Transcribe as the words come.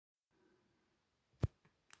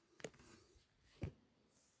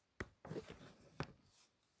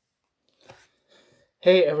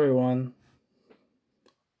Hey everyone,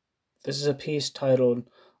 this is a piece titled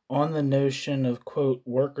On the Notion of, quote,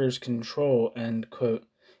 Workers' Control, end quote,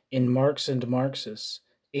 in Marx and Marxists,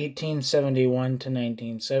 1871 to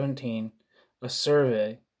 1917, a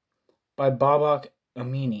survey by Babak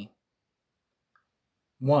Amini.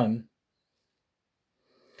 1.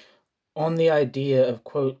 On the idea of,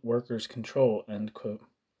 quote, workers' control, end quote.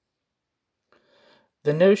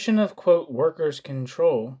 The notion of, quote, workers'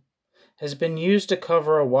 control has been used to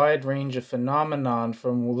cover a wide range of phenomenon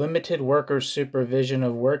from limited workers' supervision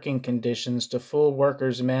of working conditions to full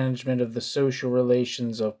workers' management of the social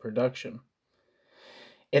relations of production.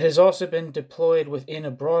 It has also been deployed within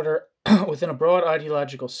a broad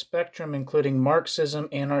ideological spectrum, including Marxism,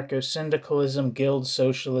 anarcho-syndicalism, guild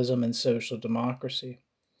socialism, and social democracy.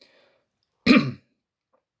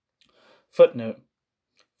 Footnote.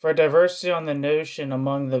 For diversity on the notion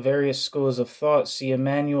among the various schools of thought, see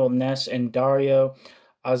Emanuel Ness and Dario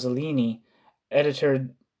Azzolini,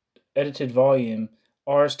 edited volume,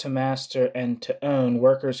 Ours to Master and to Own,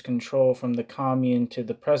 Workers' Control from the Commune to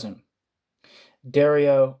the Present.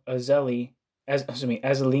 Dario Azzolini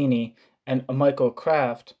and Michael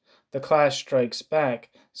Kraft, The Class Strikes Back,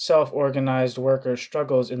 Self-Organized Worker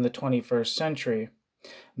Struggles in the 21st Century.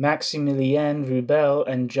 Maximilien Rubel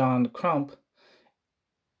and John Crump,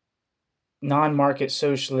 Non-Market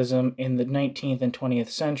Socialism in the 19th and 20th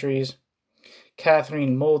Centuries.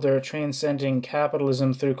 Catherine Mulder, Transcending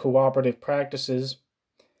Capitalism Through Cooperative Practices.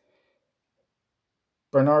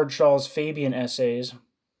 Bernard Shaw's Fabian Essays.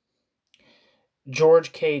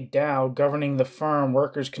 George K. Dow, Governing the Firm,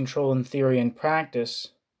 Workers' Control in Theory and Practice.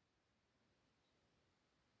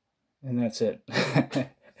 And that's it.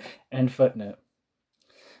 End footnote.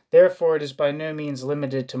 Therefore, it is by no means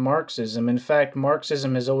limited to Marxism. In fact,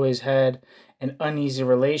 Marxism has always had an uneasy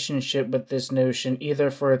relationship with this notion,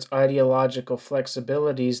 either for its ideological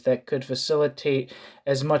flexibilities that could facilitate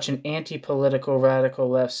as much an anti-political radical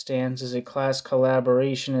left stance as a class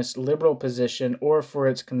collaborationist liberal position, or for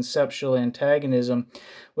its conceptual antagonism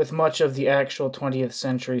with much of the actual 20th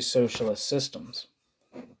century socialist systems.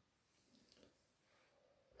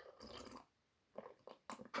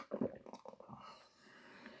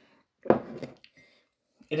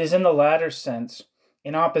 It is in the latter sense,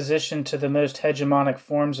 in opposition to the most hegemonic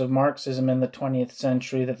forms of Marxism in the 20th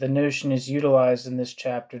century, that the notion is utilized in this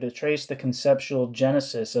chapter to trace the conceptual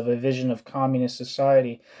genesis of a vision of communist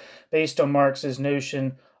society based on Marx's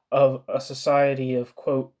notion of a society of,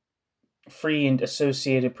 quote, free and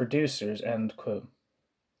associated producers, end quote.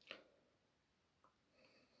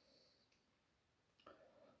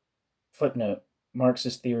 Footnote,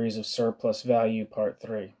 Marxist Theories of Surplus Value, Part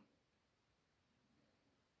 3.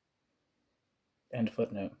 End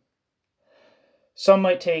footnote. Some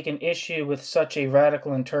might take an issue with such a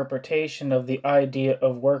radical interpretation of the idea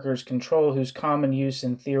of workers' control, whose common use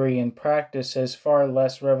in theory and practice has far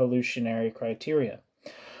less revolutionary criteria.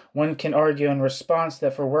 One can argue in response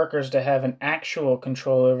that for workers to have an actual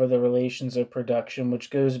control over the relations of production, which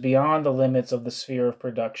goes beyond the limits of the sphere of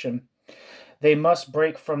production, they must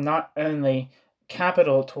break from not only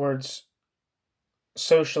capital towards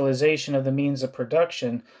socialization of the means of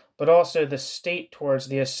production, but also the state towards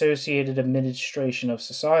the associated administration of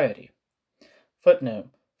society. Footnote.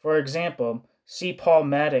 For example, see Paul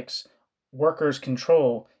Maddox's Workers'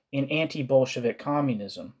 Control in Anti-Bolshevik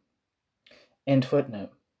Communism. End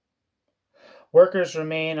footnote. Workers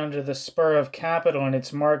remain under the spur of capital and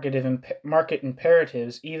its market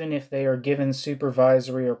imperatives, even if they are given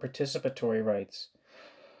supervisory or participatory rights.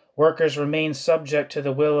 Workers remain subject to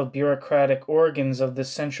the will of bureaucratic organs of the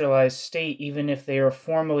centralized state, even if they are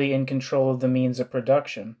formally in control of the means of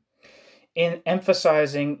production. In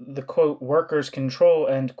emphasizing the, quote, workers' control,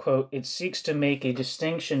 end quote, it seeks to make a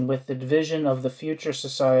distinction with the division of the future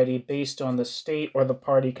society based on the state or the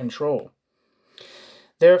party control.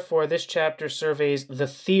 Therefore, this chapter surveys the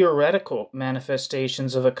theoretical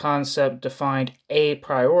manifestations of a concept defined a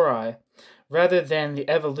priori, rather than the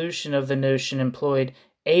evolution of the notion employed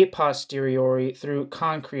a posteriori through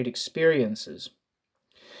concrete experiences.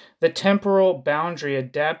 The temporal boundary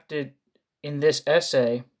adapted in this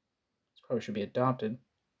essay, this probably should be adopted.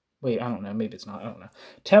 Wait, I don't know, maybe it's not, I don't know.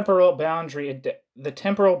 The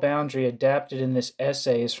temporal boundary adapted in this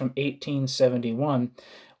essay is from 1871,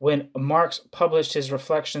 when Marx published his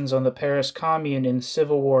reflections on the Paris Commune in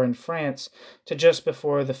civil war in France, to just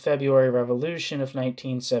before the February Revolution of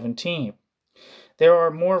 1917. There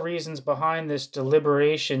are more reasons behind this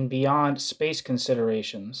deliberation beyond space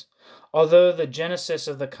considerations. Although the genesis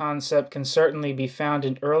of the concept can certainly be found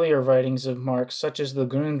in earlier writings of Marx, such as the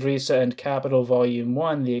Grundrisse and Capital Volume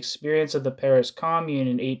 1, the experience of the Paris Commune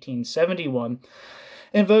in 1871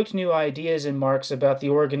 invoked new ideas in Marx about the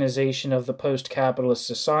organization of the post-capitalist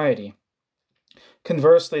society.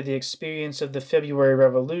 Conversely, the experience of the February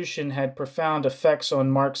Revolution had profound effects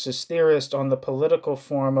on Marxist theorists on the political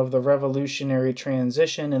form of the revolutionary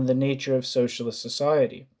transition and the nature of socialist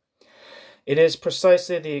society. It is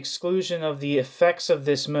precisely the exclusion of the effects of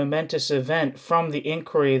this momentous event from the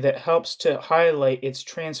inquiry that helps to highlight its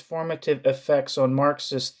transformative effects on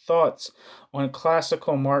Marxist thoughts on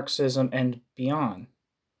classical Marxism and beyond.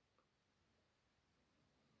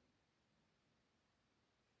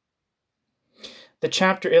 The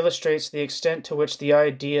chapter illustrates the extent to which the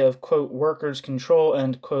idea of, quote, workers' control,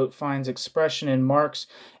 end quote, finds expression in Marx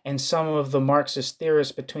and some of the Marxist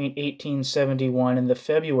theorists between 1871 and the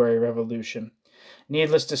February Revolution.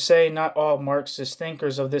 Needless to say, not all Marxist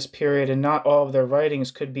thinkers of this period and not all of their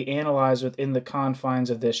writings could be analyzed within the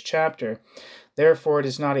confines of this chapter. Therefore, it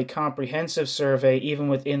is not a comprehensive survey even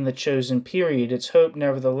within the chosen period. Its hope,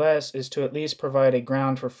 nevertheless, is to at least provide a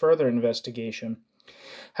ground for further investigation.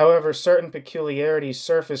 However, certain peculiarities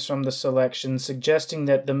surface from the selection, suggesting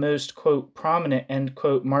that the most, quote, prominent, end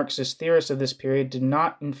quote, Marxist theorists of this period did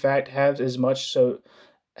not, in fact, have as much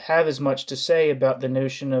to say about the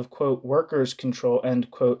notion of, quote, workers' control, end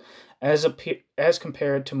quote, as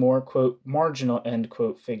compared to more, quote, marginal, end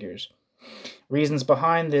quote, figures. Reasons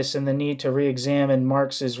behind this and the need to re-examine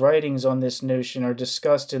Marx's writings on this notion are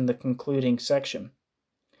discussed in the concluding section.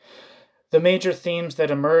 The major themes that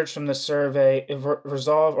emerge from the survey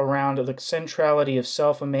revolve around the centrality of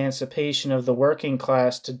self-emancipation of the working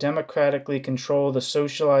class to democratically control the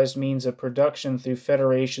socialized means of production through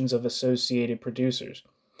federations of associated producers.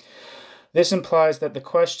 This implies that the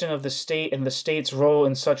question of the state and the state's role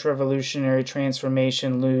in such revolutionary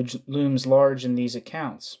transformation looms large in these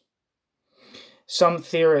accounts. Some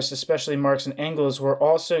theorists, especially Marx and Engels, were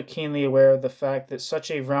also keenly aware of the fact that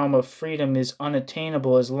such a realm of freedom is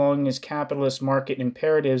unattainable as long as capitalist market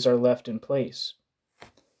imperatives are left in place.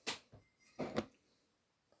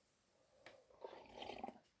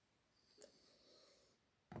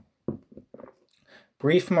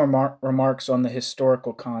 Brief remarks on the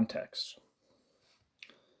historical context.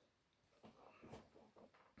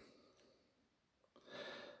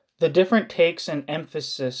 The different takes and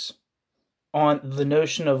emphasis on the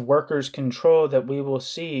notion of workers' control that we will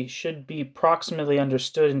see should be proximately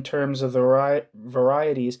understood in terms of the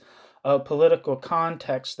varieties of political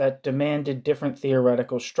contexts that demanded different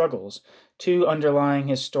theoretical struggles, two underlying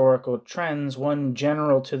historical trends, one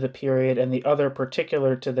general to the period and the other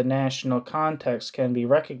particular to the national context, can be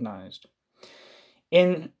recognized.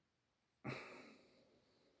 It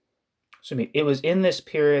was in this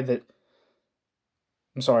period that,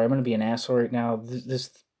 I'm sorry, I'm going to be an asshole right now.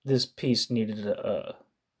 This piece needed a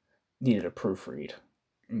proofread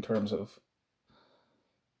in terms of.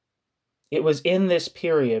 It was in this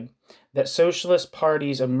period that socialist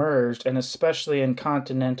parties emerged and especially in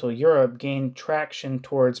continental Europe gained traction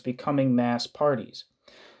towards becoming mass parties.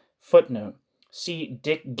 Footnote: see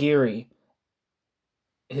Dick Geary,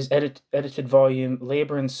 his edited volume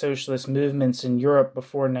Labor and Socialist Movements in Europe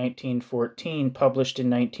Before 1914, published in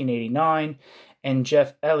 1989, and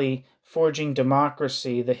Jeff Elley, Forging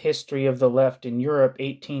Democracy, The History of the Left in Europe,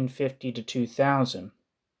 1850 to 2000.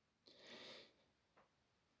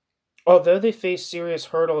 Although they faced serious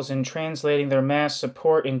hurdles in translating their mass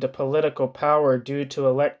support into political power due to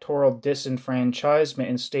electoral disenfranchisement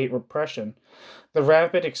and state repression, the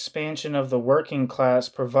rapid expansion of the working class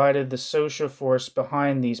provided the social force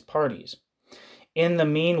behind these parties. In the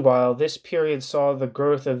meanwhile, this period saw the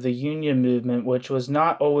growth of the union movement, which was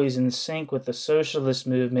not always in sync with the socialist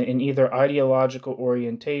movement in either ideological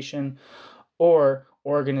orientation or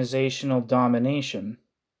organizational domination.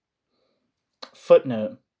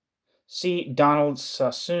 Footnote: see Donald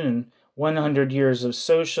Sassoon, 100 Years of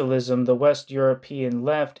Socialism, the West European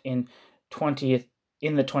Left in the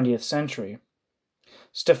 20th Century.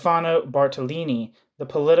 Stefano Bartolini, The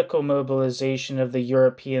Political Mobilization of the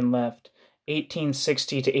European Left,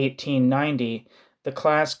 1860 to 1890, The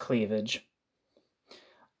Class Cleavage,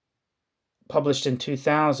 published in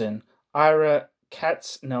 2000, Ira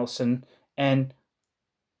Katznelson and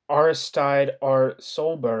Aristide R.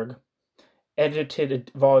 Solberg,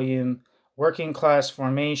 edited volume Working Class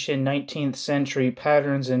Formation, 19th Century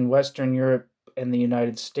Patterns in Western Europe and the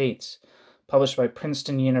United States, published by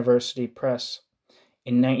Princeton University Press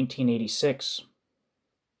in 1986.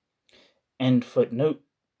 End footnote.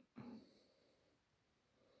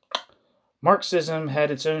 Marxism had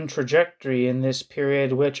its own trajectory in this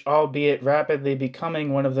period, which, albeit rapidly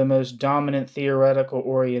becoming one of the most dominant theoretical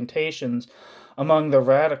orientations among the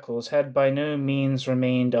radicals, had by no means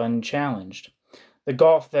remained unchallenged. The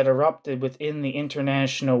gulf that erupted within the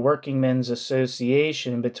International Workingmen's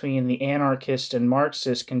Association between the anarchists and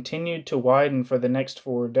Marxists continued to widen for the next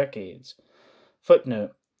 4 decades.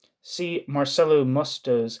 Footnote. See Marcello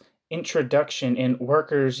Musto's introduction in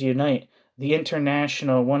Workers Unite, the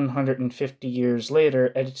International 150 Years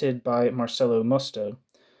Later, edited by Marcello Musto.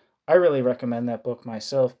 I really recommend that book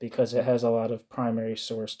myself because it has a lot of primary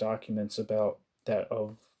source documents about that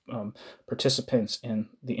of participants in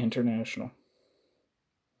the International.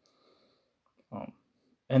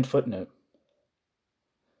 End footnote.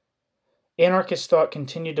 Anarchist thought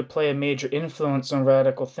continued to play a major influence on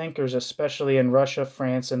radical thinkers, especially in Russia,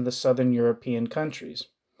 France, and the southern European countries.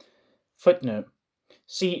 Footnote.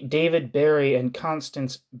 See David Barry and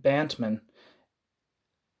Constance Bantman's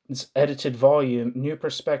edited volume, New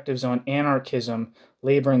Perspectives on Anarchism,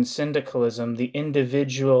 Labor and Syndicalism, the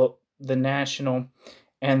Individual, the National,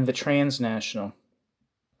 and the Transnational.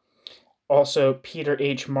 Also, Peter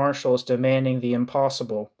H. Marshall's Demanding the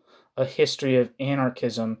Impossible, A History of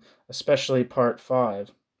Anarchism, especially Part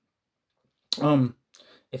 5.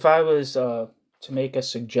 If I was to make a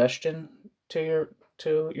suggestion to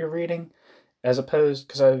your reading, as opposed,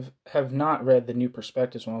 because I have not read the New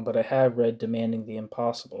Perspectives one, but I have read Demanding the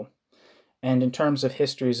Impossible. And in terms of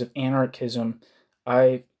histories of anarchism,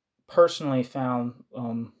 I personally found,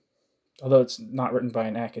 although it's not written by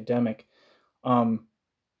an academic,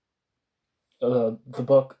 the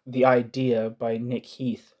book The Idea by Nick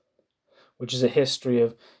Heath, which is a history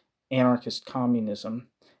of anarchist communism.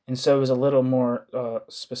 And so it was a little more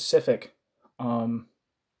specific.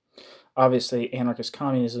 Obviously, anarchist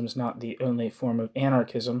communism is not the only form of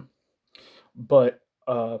anarchism, but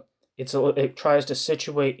it tries to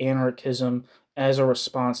situate anarchism as a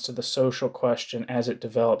response to the social question as it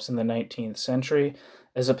develops in the 19th century,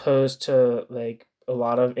 as opposed to like a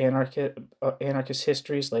lot of anarchist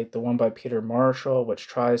histories, like the one by Peter Marshall, which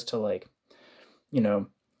tries to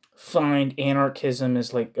find anarchism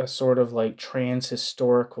as like a sort of like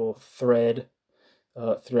trans-historical thread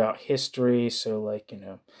throughout history. So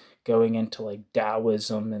going into like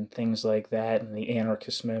Taoism and things like that, and the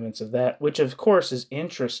anarchist moments of that, which of course is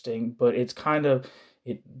interesting, but it kind of,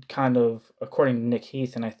 according to Nick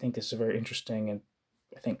Heath, and I think this is a very interesting and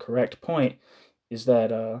I think correct point, is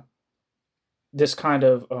that this kind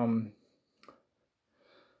of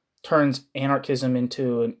turns anarchism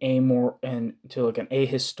into an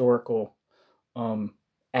ahistorical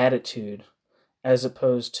attitude, as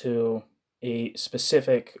opposed to a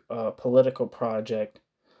specific political project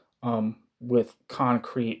with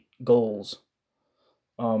concrete goals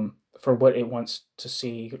for what it wants to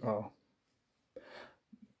see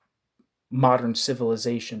modern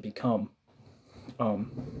civilization become.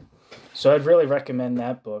 So I'd really recommend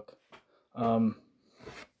that book a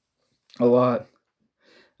lot,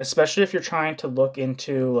 especially if you're trying to look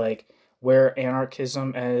into like where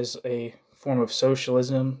anarchism as a form of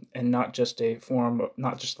socialism and not just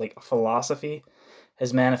like a philosophy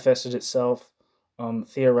has manifested itself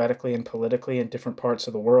theoretically and politically in different parts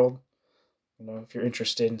of the world. If you're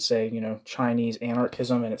interested in, say, Chinese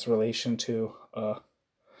anarchism and its relation to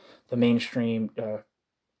the mainstream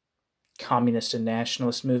communist and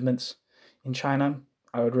nationalist movements in China,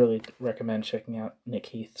 I would really recommend checking out Nick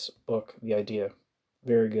Heath's book, The Idea.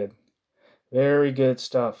 Very good. Very good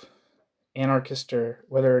stuff. Anarchist, or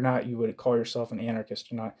whether or not you would call yourself an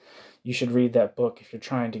anarchist or not, you should read that book if you're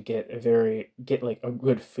trying to get like a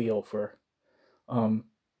good feel for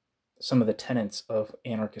some of the tenets of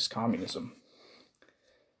anarchist communism.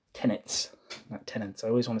 Tenets, not tenants. I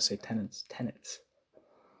always want to say tenets. Tenets.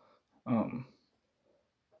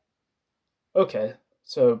 Okay,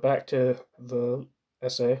 so back to the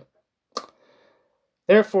essay.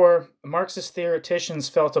 Therefore, Marxist theoreticians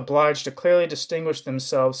felt obliged to clearly distinguish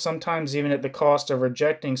themselves, sometimes even at the cost of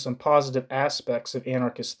rejecting some positive aspects of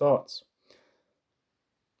anarchist thoughts.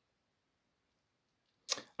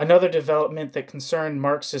 Another development that concerned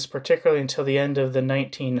Marxists, particularly until the end of the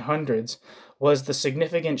 1900s, was the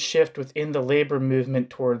significant shift within the labor movement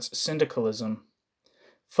towards syndicalism.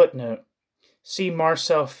 Footnote. See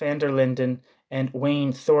Marcel van der Linden and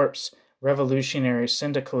Wayne Thorpe's Revolutionary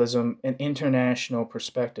Syndicalism, an International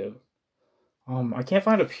Perspective. I can't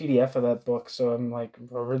find a PDF of that book, so I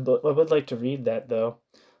would like to read that, though.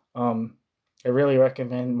 I really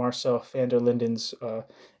recommend Marcel van der Linden's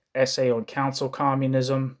essay on council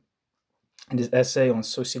communism and his essay on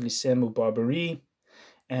socialism ou barbarie.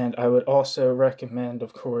 And I would also recommend,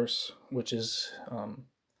 of course, which is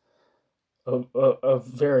a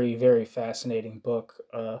very, very fascinating book,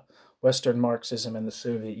 Western Marxism and the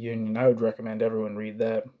Soviet Union. I would recommend everyone read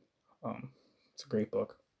that. It's a great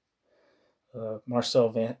book. Marcel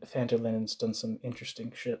van der Linden's done some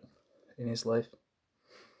interesting shit in his life.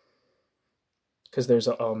 Because there's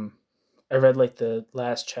a I read like the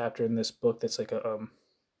last chapter in this book that's like a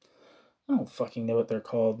I don't fucking know what they're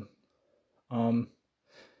called.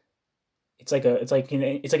 It's like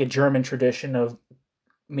a German tradition of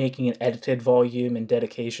making an edited volume in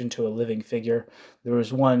dedication to a living figure. There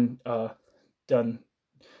was one done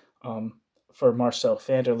for Marcel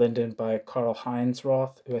van der Linden by Karl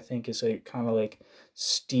Roth, who I think is like kind of like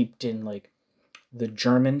steeped in like the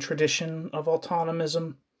German tradition of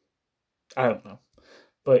autonomism. I don't know,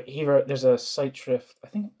 but he wrote. There's a Zeitschrift. I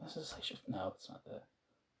think this is a Zeitschrift. No, it's not that.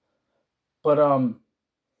 But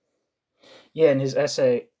yeah, in his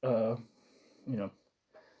essay, it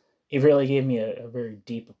really gave me a very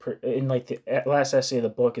deep. In like the last essay of the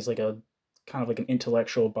book is like a kind of like an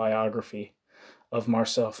intellectual biography of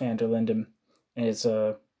Marcel van der Linden, and it's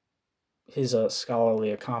his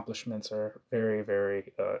scholarly accomplishments are very,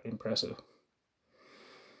 very impressive.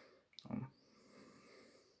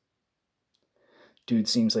 Dude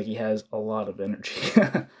seems like he has a lot of energy.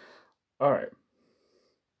 All right.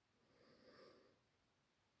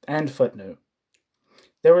 And footnote.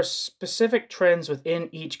 There were specific trends within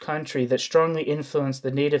each country that strongly influenced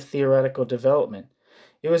the native theoretical development.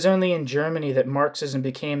 It was only in Germany that Marxism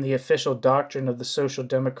became the official doctrine of the Social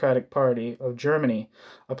Democratic Party of Germany,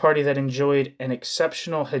 a party that enjoyed an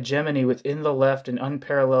exceptional hegemony within the left and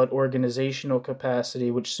unparalleled organizational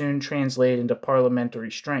capacity, which soon translated into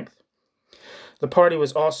parliamentary strength. The party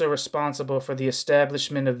was also responsible for the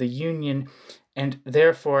establishment of the Union and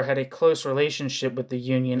therefore had a close relationship with the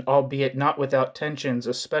Union, albeit not without tensions,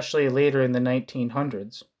 especially later in the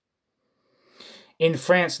 1900s. In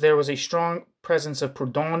France, there was a strong presence of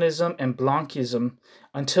Proudhonism and Blanquism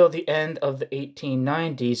until the end of the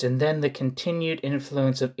 1890s, and then the continued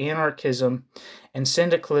influence of anarchism and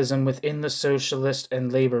syndicalism within the socialist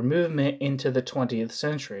and labor movement into the 20th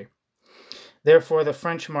century. Therefore, the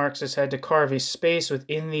French Marxists had to carve a space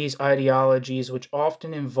within these ideologies, which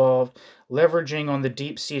often involved leveraging on the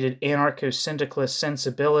deep-seated anarcho-syndicalist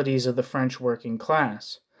sensibilities of the French working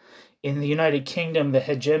class. In the United Kingdom, the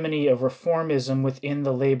hegemony of reformism within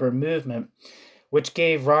the labor movement, which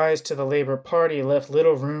gave rise to the Labour Party, left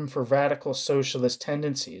little room for radical socialist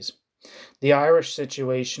tendencies. The Irish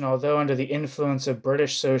situation, although under the influence of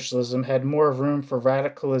British socialism, had more room for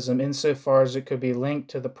radicalism insofar as it could be linked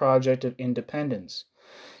to the project of independence.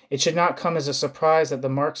 It should not come as a surprise that the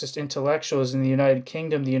Marxist intellectuals in the United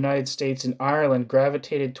Kingdom, the United States, and Ireland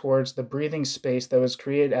gravitated towards the breathing space that was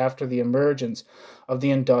created after the emergence of the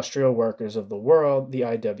Industrial Workers of the World, the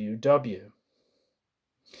IWW.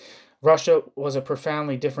 Russia was a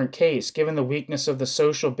profoundly different case, given the weakness of the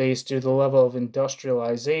social base due to the level of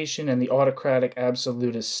industrialization and the autocratic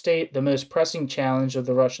absolutist state. The most pressing challenge of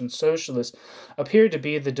the Russian socialists appeared to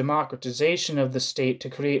be the democratization of the state to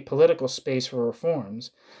create political space for reforms.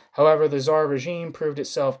 However, the Tsar regime proved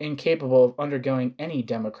itself incapable of undergoing any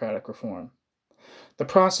democratic reform. The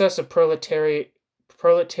process of proletarianization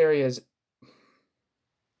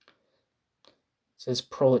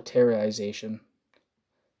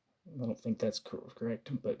I don't think that's correct,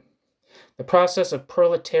 but the process of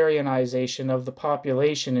proletarianization of the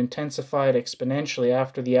population intensified exponentially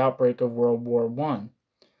after the outbreak of World War I.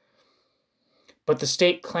 But the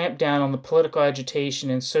state clamped down on the political agitation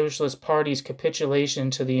and socialist parties' capitulation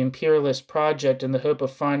to the imperialist project in the hope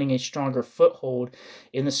of finding a stronger foothold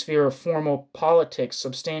in the sphere of formal politics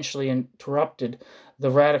substantially interrupted the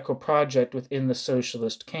radical project within the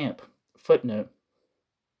socialist camp. Footnote.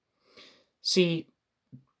 See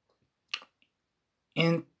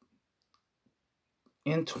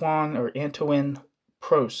Antoine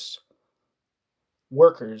Prost's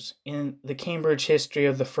Workers in the Cambridge History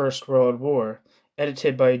of the First World War,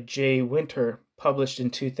 edited by J. Winter, published in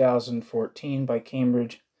 2014 by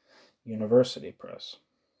Cambridge University Press.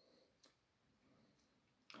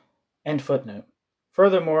 End footnote.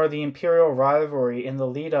 Furthermore, the imperial rivalry in the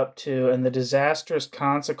lead-up to and the disastrous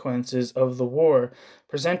consequences of the war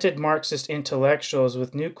presented Marxist intellectuals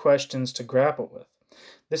with new questions to grapple with.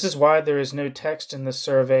 This is why there is no text in the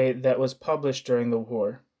survey that was published during the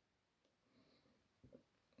war.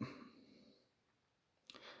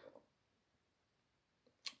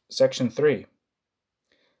 Section 3.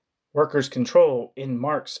 Workers' control in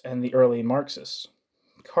Marx and the early Marxists.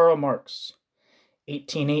 Karl Marx,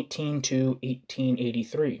 1818 to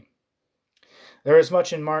 1883. There is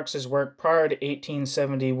much in Marx's work prior to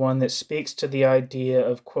 1871 that speaks to the idea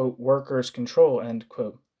of, quote, workers' control, end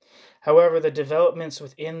quote. However, the developments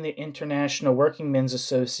within the International Workingmen's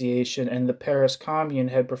Association and the Paris Commune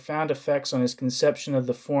had profound effects on his conception of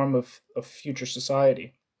the form of future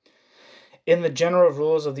society. In the General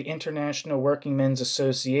Rules of the International Workingmen's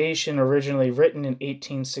Association, originally written in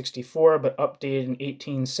 1864 but updated in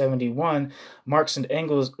 1871, Marx and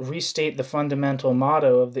Engels restate the fundamental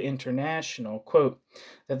motto of the International, quote,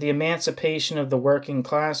 that the emancipation of the working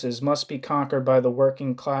classes must be conquered by the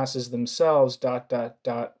working classes themselves,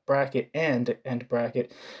 bracket, end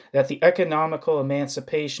bracket, that the economical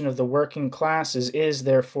emancipation of the working classes is,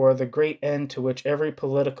 therefore, the great end to which every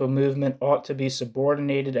political movement ought to be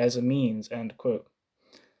subordinated as a means, end quote.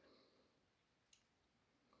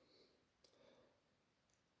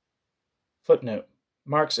 Footnote.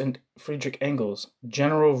 Marx and Friedrich Engels,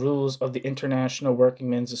 General Rules of the International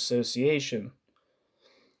Workingmen's Association,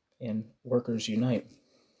 in Workers Unite.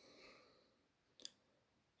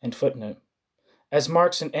 And footnote. As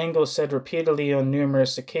Marx and Engels said repeatedly on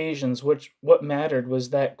numerous occasions, what mattered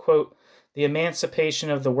was that, quote, the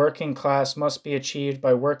emancipation of the working class must be achieved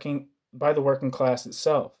by the working class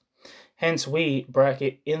itself. Hence we,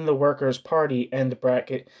 bracket, in the Workers' Party, end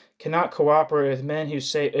bracket, cannot cooperate with men who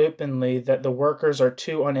say openly that the workers are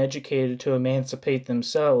too uneducated to emancipate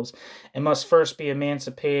themselves and must first be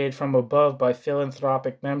emancipated from above by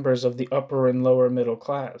philanthropic members of the upper and lower middle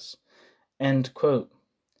class. End quote.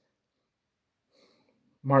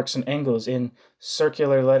 Marx and Engels in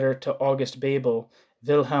Circular Letter to August Bebel,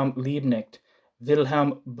 Wilhelm Liebknecht,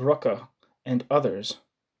 Wilhelm Brücke, and others.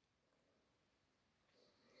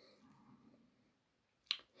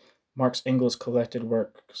 Marx Engels Collected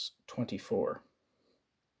Works 24.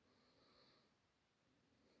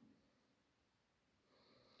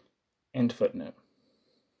 End footnote.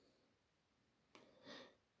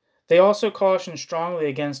 They also cautioned strongly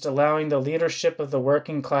against allowing the leadership of the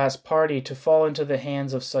working class party to fall into the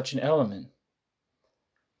hands of such an element.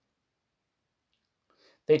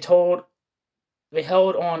 They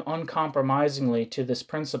held on uncompromisingly to this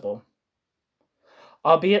principle.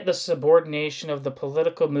 Albeit the subordination of the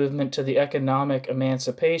political movement to the economic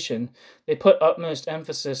emancipation, they put utmost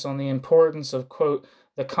emphasis on the importance of, quote,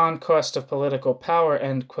 the conquest of political power,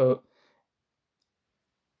 end quote,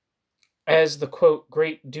 as the, quote,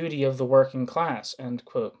 great duty of the working class, end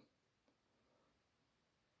quote.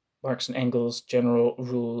 Marx and Engels, General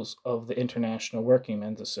Rules of the International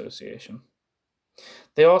Workingmen's Association.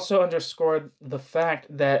 They also underscored the fact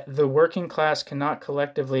that the working class cannot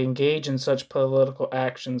collectively engage in such political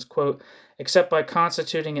actions, quote, except by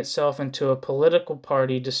constituting itself into a political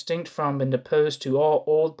party distinct from and opposed to all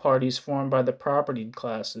old parties formed by the propertied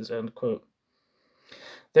classes, end quote.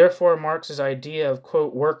 Therefore, Marx's idea of,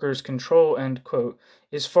 quote, workers' control, end quote,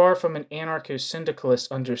 is far from an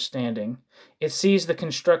anarcho-syndicalist understanding. It sees the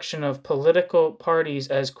construction of political parties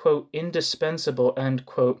as, quote, indispensable, end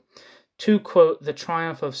quote, to, quote, the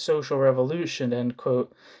triumph of social revolution, end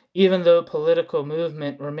quote, even though political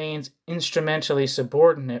movement remains instrumentally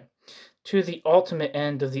subordinate to the ultimate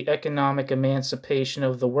end of the economic emancipation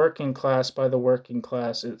of the working class by the working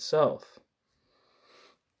class itself.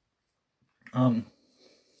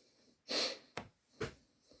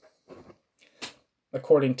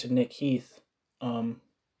 According to Nick Heath,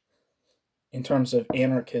 in terms of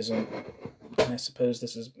anarchism, and I suppose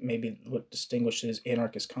this is maybe what distinguishes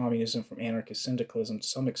anarchist communism from anarchist syndicalism to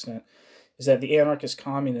some extent, is that the anarchist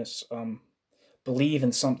communists believe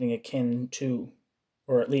in something akin to,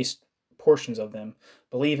 or at least portions of them,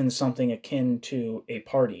 believe in something akin to a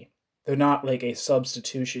party. They're not like a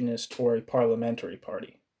substitutionist or a parliamentary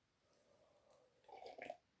party.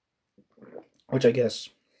 Which I guess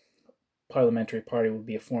parliamentary party would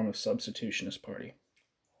be a form of substitutionist party.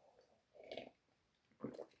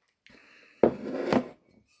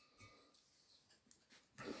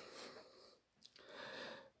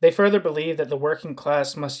 They further believe that the working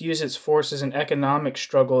class must use its forces in economic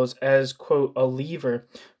struggles as, quote, a lever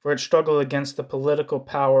for its struggle against the political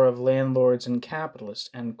power of landlords and capitalists,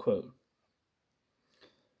 end quote.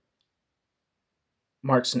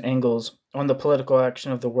 Marx and Engels on the political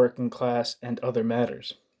action of the working class and other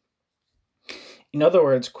matters. In other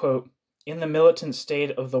words, quote, in the militant state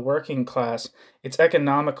of the working class, its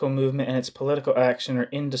economical movement and its political action are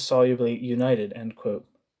indissolubly united, end quote.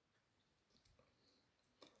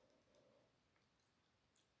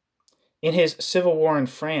 In his Civil War in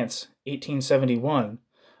France, 1871,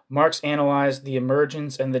 Marx analyzed the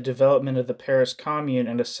emergence and the development of the Paris Commune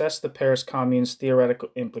and assessed the Paris Commune's theoretical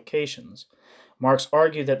implications. Marx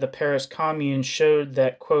argued that the Paris Commune showed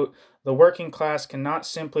that, quote, the working class cannot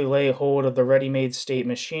simply lay hold of the ready-made state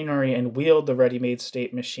machinery and wield the ready-made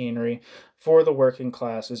state machinery for the working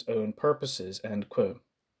class's own purposes, end quote.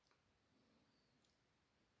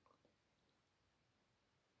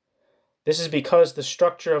 This is because the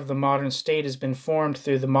structure of the modern state has been formed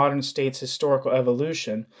through the modern state's historical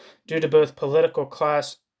evolution, due to both political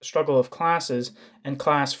class struggle of classes and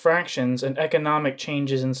class fractions and economic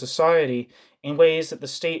changes in society in ways that the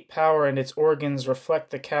state power and its organs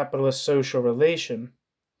reflect the capitalist social relation.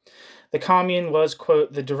 The commune was,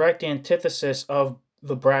 quote, the direct antithesis of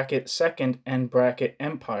the bracket second and bracket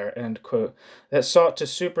empire, end quote, that sought to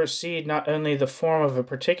supersede not only the form of a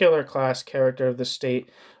particular class character of the state,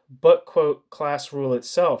 but, quote, class rule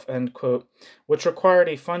itself, end quote, which required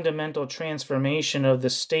a fundamental transformation of the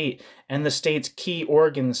state and the state's key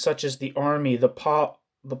organs, such as the army, the policy,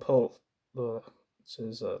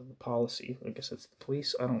 I guess it's the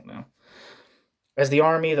police, I don't know, as the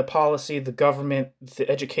army, the policy, the government, the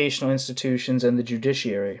educational institutions, and the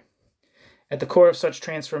judiciary. At the core of such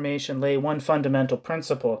transformation lay one fundamental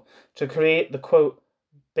principle: to create the, quote,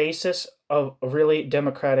 basis of really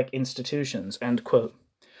democratic institutions, end quote.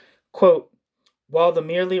 Quote, while the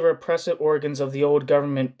merely repressive organs of the old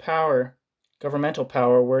governmental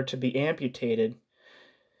power were to be amputated,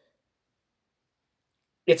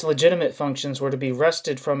 its legitimate functions were to be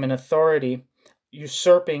wrested from an authority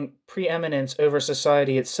usurping preeminence over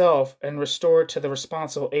society itself and restored to the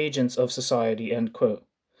responsible agents of society, end quote.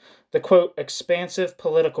 The, quote, expansive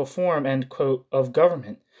political form, end quote, of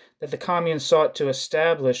government that the commune sought to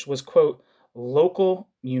establish was, quote, local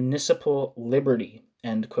municipal liberty,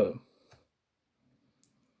 end quote.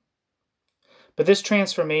 But this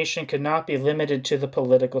transformation could not be limited to the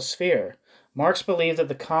political sphere. Marx believed that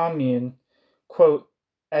the commune, quote,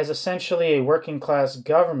 as essentially a working class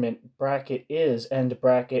government, bracket is, end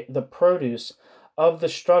bracket, the produce of the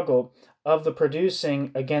struggle of the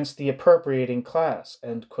producing against the appropriating class,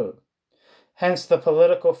 end quote. Hence, the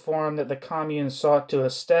political form that the commune sought to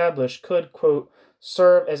establish could, quote,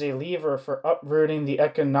 serve as a lever for uprooting the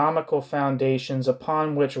economical foundations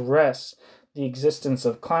upon which rests the existence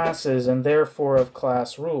of classes and therefore of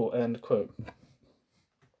class rule, end quote.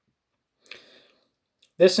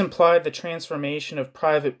 This implied the transformation of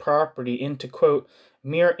private property into, quote,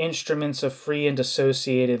 mere instruments of free and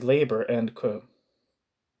associated labor, end quote.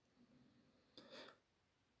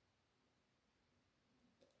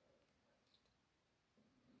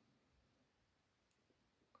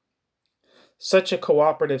 Such a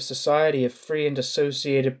cooperative society of free and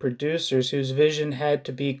associated producers whose vision had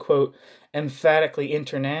to be, quote, emphatically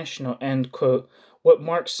international, end quote, what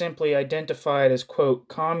Marx simply identified as, quote,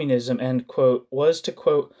 communism, end quote, was to,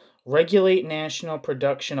 quote, regulate national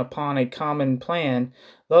production upon a common plan,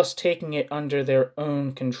 thus taking it under their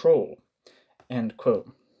own control, end quote.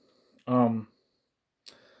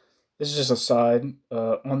 This is just a side.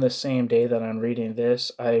 On the same day that I'm reading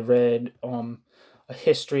this, I read a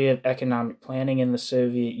history of economic planning in the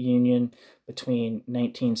Soviet Union between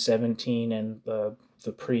 1917 and the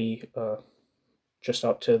just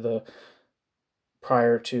up to the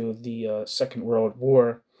prior to the Second World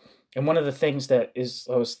War. And one of the things that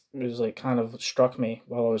was like kind of struck me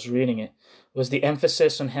while I was reading it was the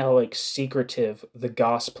emphasis on how like secretive the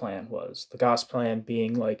Gosplan was. The Gosplan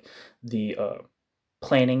being like the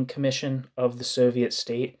planning commission of the Soviet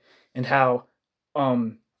state, and how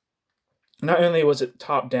not only was it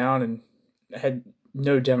top down and had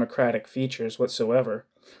no democratic features whatsoever,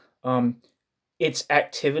 its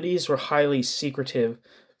activities were highly secretive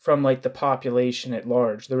from like the population at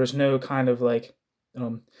large. There was no kind of like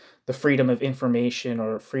the freedom of information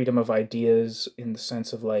or freedom of ideas in the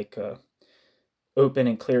sense of like open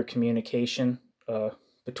and clear communication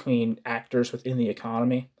between actors within the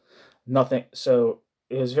economy. Nothing. So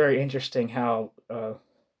it was very interesting how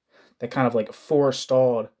that kind of like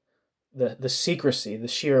forestalled the secrecy, the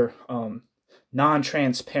sheer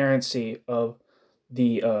non-transparency of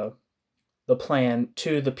the plan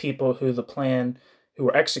to the people who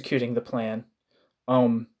were executing the plan.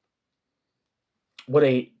 What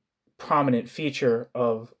a prominent feature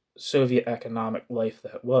of Soviet economic life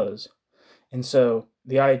that was. And so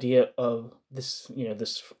the idea of this,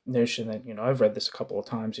 this notion that, I've read this a couple of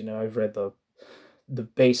times, I've read the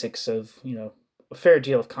basics of, a fair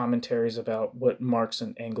deal of commentaries about what Marx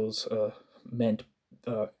and Engels meant,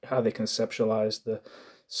 how they conceptualized the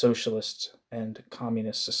socialist and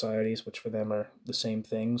communist societies, which for them are the same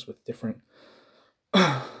things with different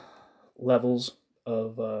levels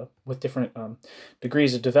of, with different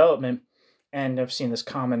degrees of development. And I've seen this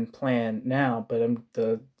common plan now, but I'm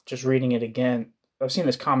just reading it again. I've seen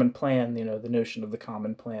this common plan, the notion of the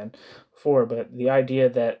common plan before, but the idea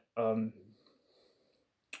that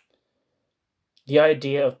the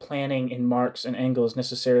idea of planning in Marx and Engels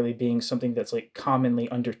necessarily being something that's like commonly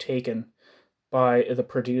undertaken by the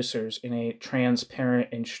producers in a transparent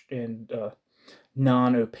and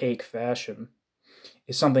non-opaque fashion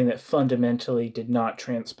is something that fundamentally did not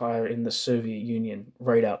transpire in the Soviet Union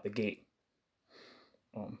right out the gate.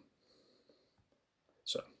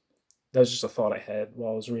 So that was just a thought I had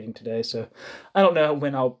while I was reading today. So I don't know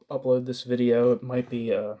when I'll upload this video. It might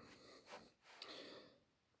be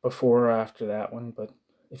before or after that one, but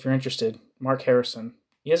if you're interested, Mark Harrison,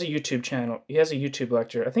 he has a YouTube channel. He has a YouTube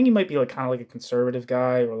lecture. I think he might be like kind of like a conservative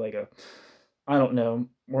guy, or like a, I don't know,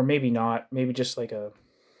 or maybe not. Maybe just like a,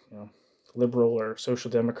 liberal or social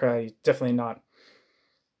democrat. He's definitely not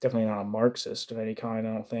a Marxist of any kind,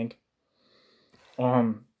 I don't think.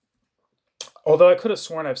 Although I could have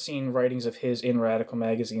sworn I've seen writings of his in radical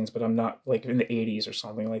magazines, but I'm not, like in the 80s or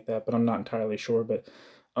something like that, but I'm not entirely sure. But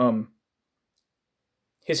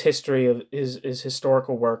his history of his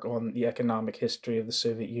historical work on the economic history of the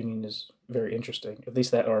Soviet Union is very interesting. At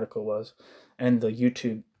least that article was, and the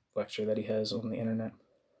YouTube lecture that he has on the internet.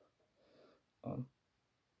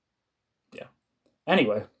 Yeah.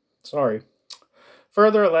 Anyway, sorry.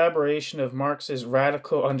 Further elaboration of Marx's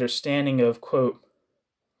radical understanding of, quote,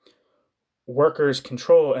 workers'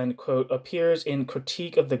 control, end quote, appears in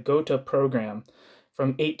Critique of the Gotha Program from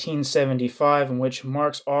 1875, in which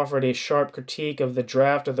Marx offered a sharp critique of the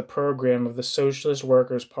draft of the program of the Socialist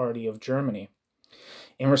Workers' Party of Germany.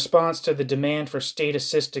 In response to the demand for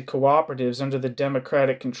state-assisted cooperatives under the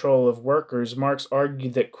democratic control of workers, Marx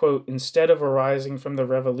argued that, quote, instead of arising from the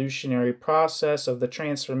revolutionary process of the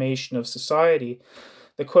transformation of society,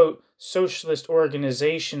 the, quote, socialist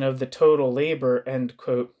organization of the total labor, end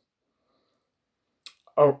quote,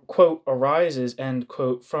 quote, arises, end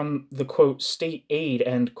quote, from the, quote, state aid,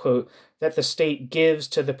 end quote, that the state gives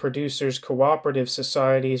to the producers' cooperative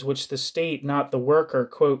societies, which the state, not the worker,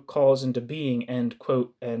 quote, calls into being, end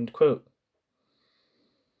quote, end quote.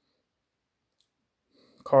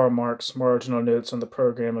 Karl Marx, Marginal Notes on the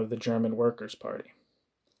Program of the German Workers' Party.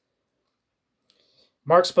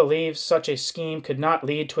 Marx believes such a scheme could not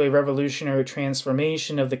lead to a revolutionary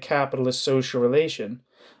transformation of the capitalist social relation.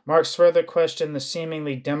 Marx further questioned the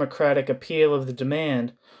seemingly democratic appeal of the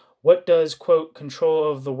demand. What does, quote,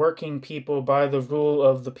 control of the working people by the rule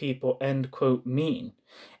of the people, end quote, mean?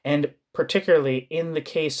 And particularly in the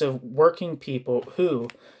case of working people who,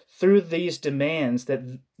 through these demands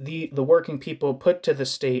that the working people put to the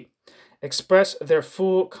state, express their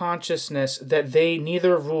full consciousness that they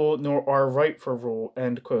neither rule nor are ripe for rule,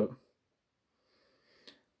 end quote.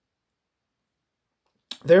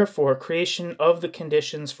 Therefore, creation of the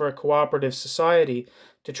conditions for a cooperative society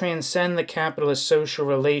to transcend the capitalist social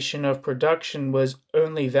relation of production was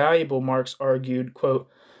only valuable, Marx argued, quote,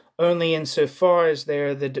 only insofar as they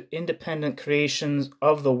are the independent creations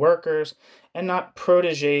of the workers and not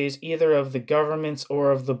protégés either of the governments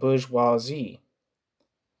or of the bourgeoisie,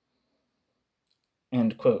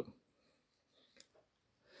 end quote.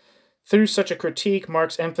 Through such a critique,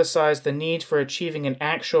 Marx emphasized the need for achieving an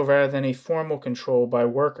actual rather than a formal control by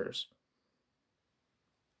workers.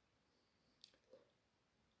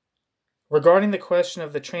 Regarding the question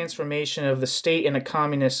of the transformation of the state in a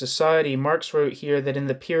communist society, Marx wrote here that in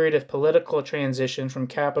the period of political transition from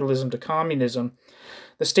capitalism to communism,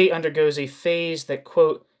 the state undergoes a phase that,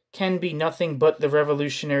 quote, can be nothing but the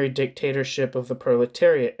revolutionary dictatorship of the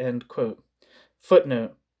proletariat, end quote.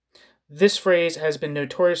 Footnote. This phrase has been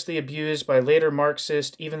notoriously abused by later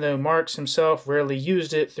Marxists, even though Marx himself rarely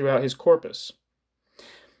used it throughout his corpus.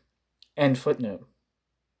 End footnote.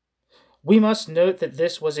 We must note that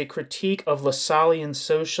this was a critique of Lassallean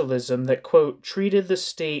socialism that, quote, treated the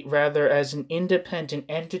state rather as an independent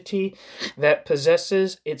entity that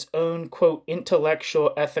possesses its own, quote,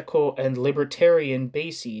 intellectual, ethical, and libertarian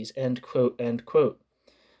bases, end quote, end quote.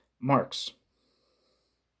 Marx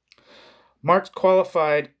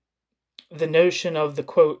qualified the notion of the,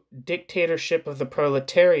 quote, dictatorship of the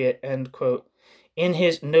proletariat, end quote, in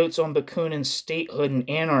his Notes on Bakunin's Statehood and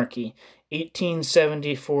Anarchy,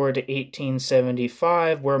 1874 to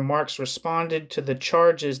 1875, where Marx responded to the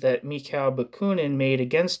charges that Mikhail Bakunin made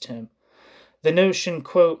against him. The notion,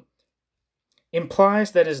 quote,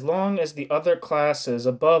 implies that as long as the other classes,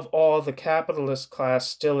 above all the capitalist class,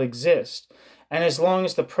 still exist, and as long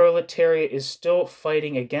as the proletariat is still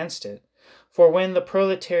fighting against it, for when the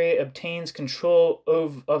proletariat obtains control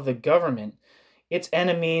of the government, its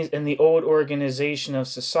enemies and the old organization of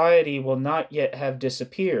society will not yet have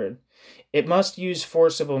disappeared. It must use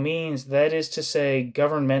forcible means, that is to say,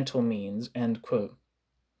 governmental means, end quote.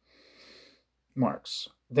 Marx.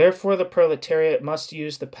 Therefore, the proletariat must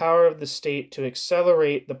use the power of the state to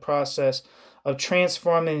accelerate the process of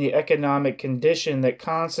transforming the economic condition that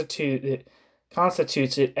constitutes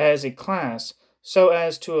it as a class, so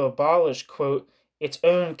as to abolish, quote, its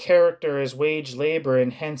own character as wage labor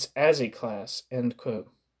and hence as a class, end quote.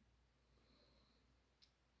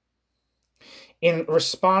 In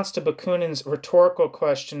response to Bakunin's rhetorical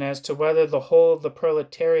question as to whether the whole of the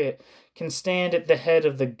proletariat can stand at the head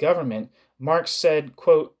of the government, Marx said,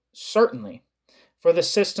 quote, "Certainly, for the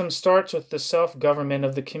system starts with the self-government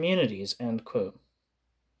of the communities," end quote.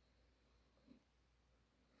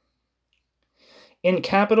 In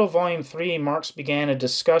Capital Volume 3, Marx began a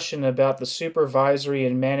discussion about the supervisory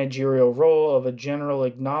and managerial role of a general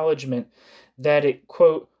acknowledgement that it,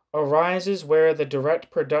 quote, "arises where the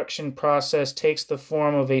direct production process takes the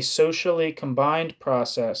form of a socially combined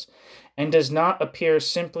process and does not appear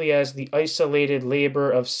simply as the isolated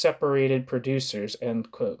labor of separated producers,"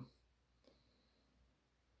 end quote.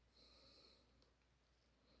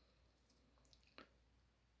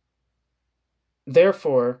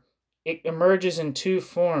 Therefore, it emerges in two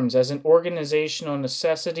forms: as an organizational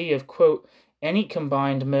necessity of, quote, "any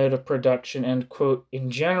combined mode of production," end quote, in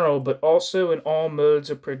general, but also in all modes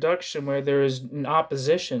of production where there is an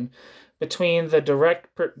opposition between the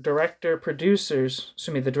direct producers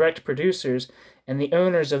and the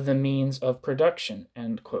owners of the means of production,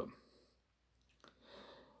 end quote.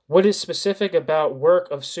 What is specific about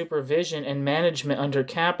work of supervision and management under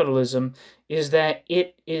capitalism is that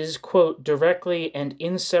it is, quote, "directly and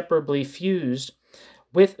inseparably fused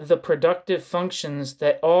with the productive functions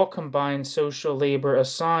that all combined social labor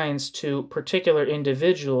assigns to particular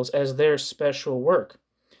individuals as their special work,"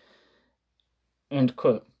 end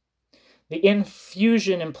quote. The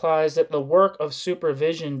infusion implies that the work of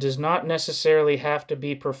supervision does not necessarily have to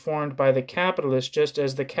be performed by the capitalist, just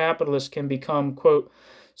as the capitalist can become, quote,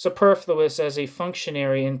 "superfluous as a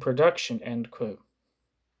functionary in production," end quote.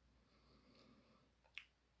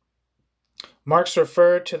 Marx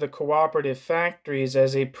referred to the cooperative factories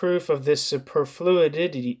as a proof of this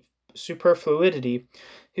superfluidity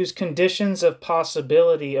whose conditions of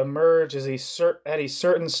possibility emerge at a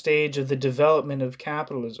certain stage of the development of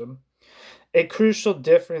capitalism. A crucial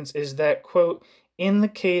difference is that, quote, "in the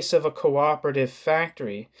case of a cooperative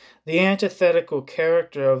factory, the antithetical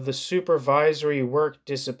character of the supervisory work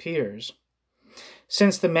disappears,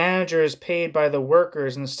 since the manager is paid by the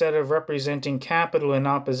workers instead of representing capital in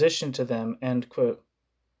opposition to them," end quote.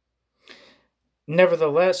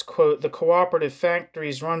 Nevertheless, quote, "the cooperative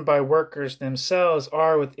factories run by workers themselves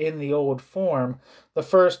are, within the old form, the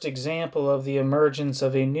first example of the emergence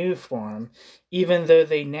of a new form, even though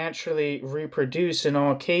they naturally reproduce in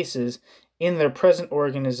all cases, in their present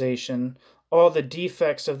organization, all the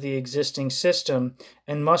defects of the existing system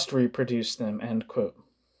and must reproduce them," end quote.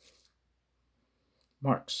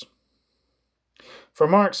 Marx. For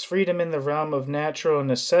Marx, freedom in the realm of natural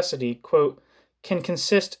necessity, quote, "can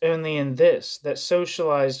consist only in this, that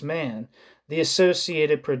socialized man, the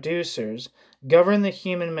associated producers, govern the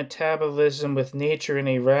human metabolism with nature in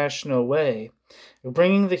a rational way,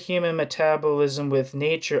 bringing the human metabolism with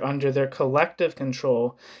nature under their collective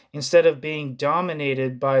control instead of being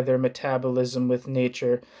dominated by their metabolism with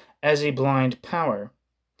nature as a blind power,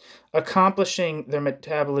 accomplishing their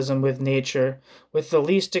metabolism with nature with the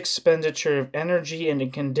least expenditure of energy and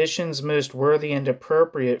in conditions most worthy and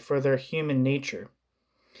appropriate for their human nature.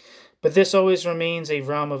 But this always remains a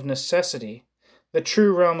realm of necessity. The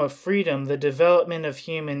true realm of freedom, the development of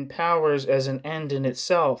human powers as an end in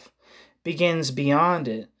itself, begins beyond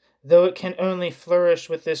it, though it can only flourish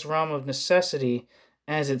with this realm of necessity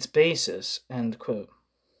as its basis," end quote.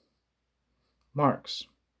 Marx.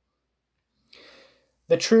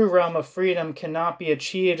 The true realm of freedom cannot be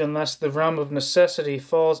achieved unless the realm of necessity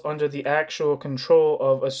falls under the actual control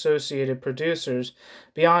of associated producers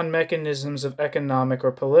beyond mechanisms of economic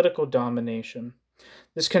or political domination.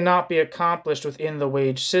 This cannot be accomplished within the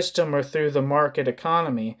wage system or through the market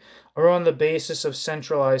economy or on the basis of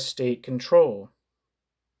centralized state control.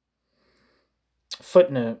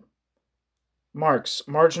 Footnote: Marx,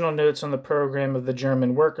 Marginal Notes on the Program of the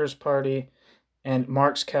German Workers' Party, and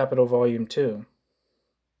Marx Capital Volume 2.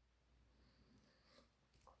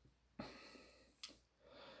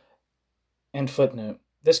 End footnote.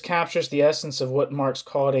 This captures the essence of what Marx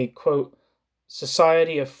called a, quote,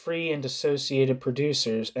 "society of free and associated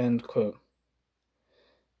producers," end quote.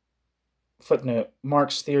 Footnote: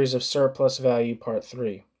 Marx Theories of Surplus Value, Part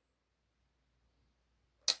 3.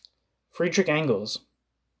 Friedrich Engels,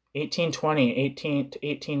 1820 to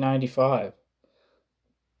 1895.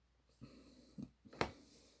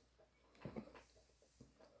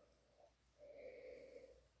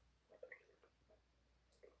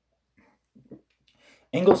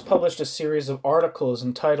 Engels published a series of articles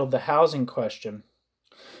entitled "The Housing Question,"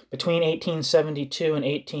 between 1872 and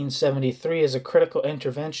 1873 as a critical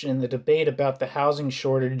intervention in the debate about the housing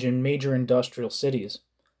shortage in major industrial cities.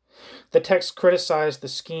 The text criticized the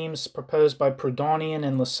schemes proposed by Proudhonian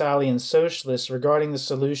and Lassallean socialists regarding the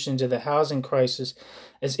solution to the housing crisis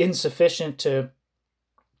as insufficient to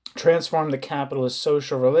transform the capitalist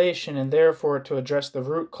social relation and therefore to address the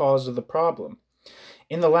root cause of the problem.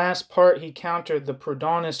 In the last part, he countered the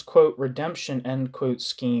Proudhonist, quote, redemption, end quote,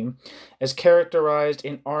 scheme as characterized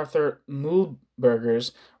in Arthur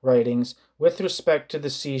Mühlberger's writings with respect to the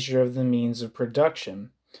seizure of the means of production.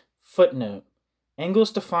 Footnote.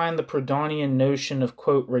 Engels defined the Proudhonian notion of,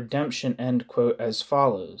 quote, redemption, end quote, as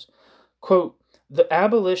follows. Quote, the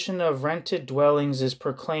abolition of rented dwellings is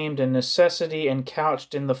proclaimed a necessity and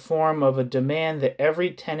couched in the form of a demand that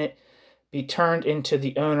every tenant be turned into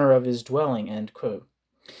the owner of his dwelling, end quote.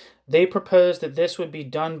 They proposed that this would be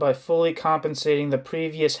done by fully compensating the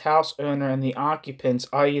previous house owner, and the occupants,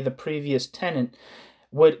 i.e. the previous tenant,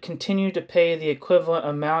 would continue to pay the equivalent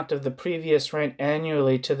amount of the previous rent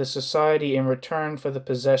annually to the society in return for the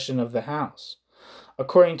possession of the house.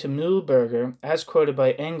 According to Mühlberger, as quoted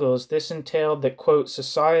by Engels, this entailed that, quote,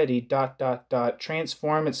 society,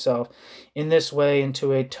 transform itself in this way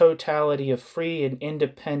into a totality of free and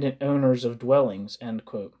independent owners of dwellings, end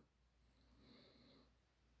quote.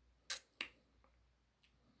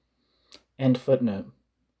 End footnote.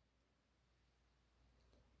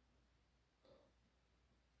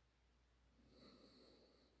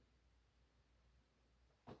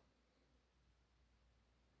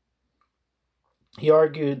 He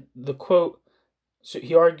argued that, quote,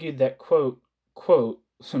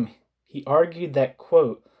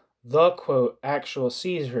 the, quote, actual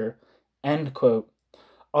seizure, end quote,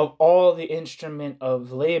 of all the instruments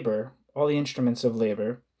of labor,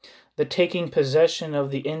 the taking possession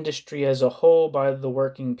of the industry as a whole by the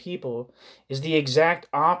working people, is the exact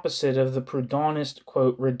opposite of the Proudhonist,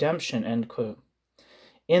 quote, redemption, end quote.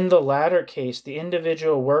 In the latter case, the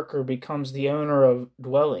individual worker becomes the owner of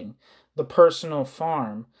dwelling, the personal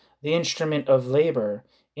farm, the instrument of labor.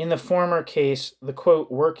 In the former case, the,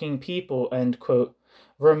 quote, working people, end quote,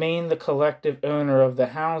 remain the collective owner of the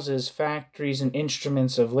houses, factories, and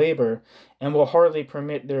instruments of labor, and will hardly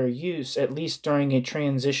permit their use, at least during a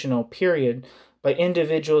transitional period, by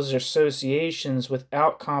individuals or associations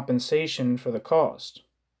without compensation for the cost.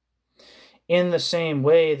 In the same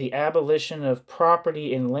way, the abolition of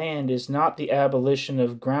property in land is not the abolition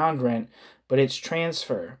of ground rent, but its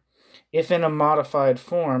transfer, if in a modified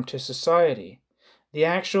form, to society. The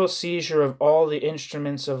actual seizure of all the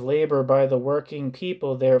instruments of labor by the working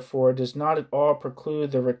people, therefore, does not at all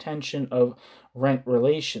preclude the retention of rent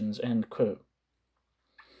relations, end quote.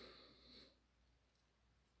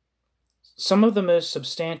 Some of the most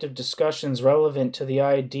substantive discussions relevant to the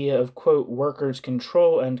idea of, quote, workers'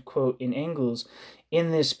 control, end quote, in Engels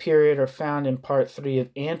in this period are found in Part 3 of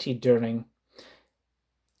Anti-Düring,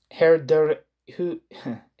 Herr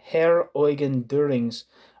Eugen Düring's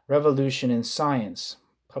Revolution in Science,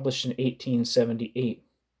 published in 1878.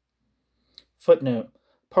 Footnote.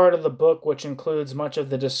 Part of the book, which includes much of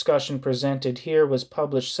the discussion presented here, was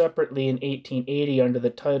published separately in 1880 under the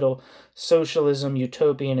title Socialism,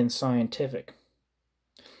 Utopian and Scientific.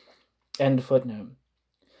 End footnote.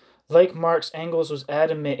 Like Marx, Engels was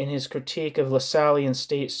adamant in his critique of Lassallean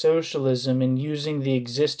state socialism in using the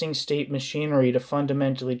existing state machinery to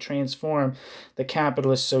fundamentally transform the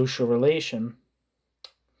capitalist social relation.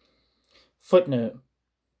 Footnote.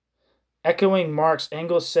 Echoing Marx,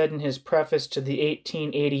 Engels said in his preface to the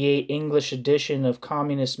 1888 English edition of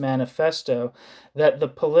Communist Manifesto that the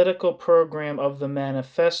political program of the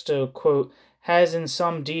manifesto, quote, has in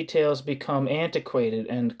some details become antiquated,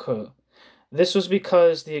 end quote. This was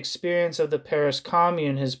because the experience of the Paris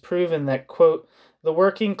Commune has proven that, quote, the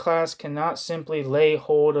working class cannot simply lay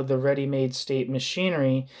hold of the ready-made state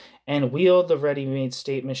machinery and wield the ready-made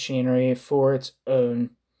state machinery for its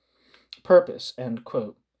own purpose, end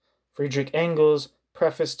quote. Friedrich Engels,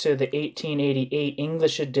 preface to the 1888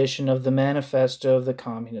 English edition of the Manifesto of the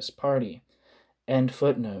Communist Party. End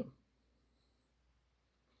footnote.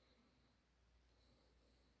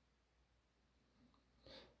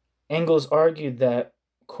 Engels argued that,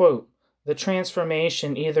 quote, the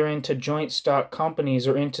transformation either into joint stock companies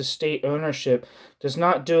or into state ownership does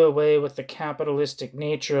not do away with the capitalistic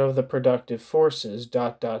nature of the productive forces, ...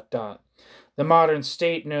 The modern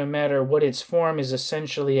state, no matter what its form, is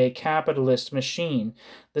essentially a capitalist machine,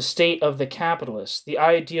 the state of the capitalists, the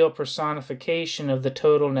ideal personification of the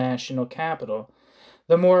total national capital.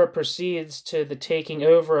 The more it proceeds to the taking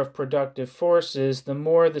over of productive forces, the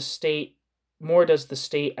more does the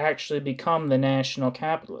state actually become the national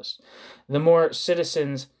capitalist. The more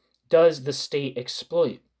citizens does the state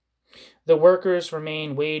exploit. The workers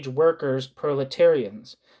remain wage workers,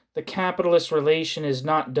 proletarians. The capitalist relation is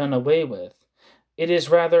not done away with. It is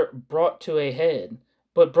rather brought to a head,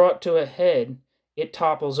 but brought to a head, it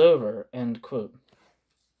topples over. End quote.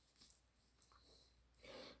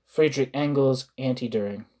 Friedrich Engels,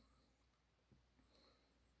 Anti-Düring.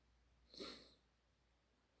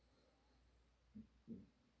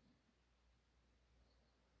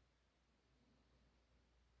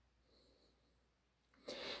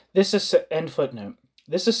 End footnote.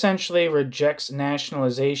 This essentially rejects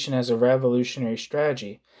nationalization as a revolutionary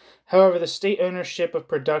strategy. However, the state ownership of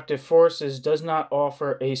productive forces does not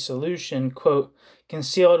offer a solution. Quote,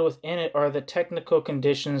 concealed within it are the technical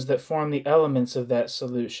conditions that form the elements of that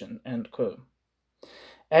solution. End quote.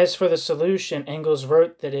 As for the solution, Engels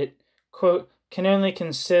wrote that it, quote, can only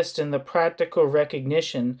consist in the practical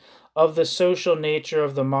recognition of the social nature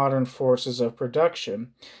of the modern forces of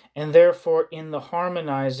production, and therefore in the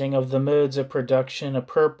harmonizing of the modes of production,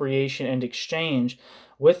 appropriation, and exchange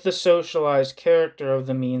with the socialized character of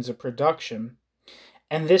the means of production.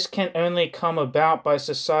 And this can only come about by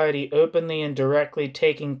society openly and directly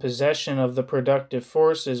taking possession of the productive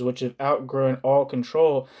forces which have outgrown all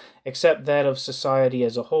control except that of society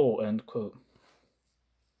as a whole. End quote.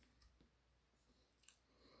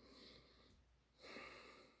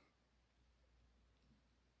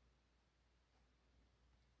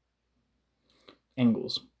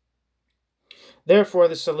 Engels. Therefore,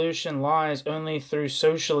 the solution lies only through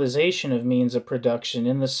socialization of means of production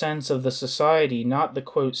in the sense of the society, not the,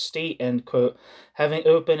 quote, state, end quote, having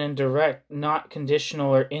open and direct, not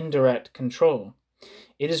conditional or indirect control.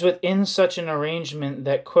 It is within such an arrangement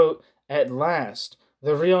that, quote, at last,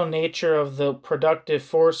 the real nature of the productive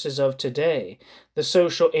forces of today, the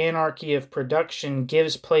social anarchy of production,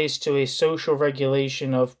 gives place to a social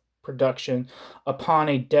regulation of production upon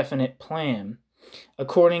a definite plan,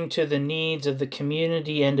 according to the needs of the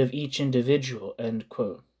community and of each individual, end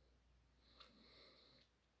quote.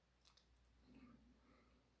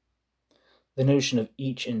 The notion of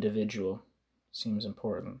each individual seems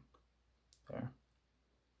important there.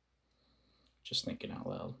 Just thinking out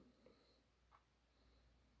loud.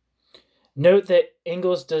 Note that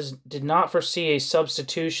Engels did not foresee a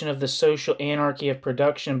substitution of the social anarchy of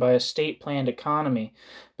production by a state-planned economy,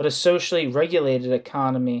 but a socially regulated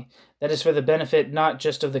economy that is for the benefit not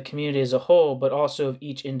just of the community as a whole, but also of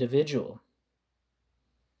each individual.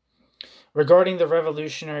 Regarding the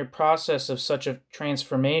revolutionary process of such a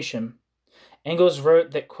transformation, Engels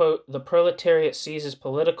wrote that, quote, the proletariat seizes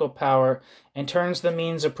political power and turns the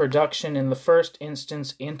means of production in the first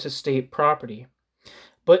instance into state property.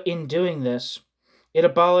 But in doing this, it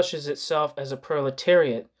abolishes itself as a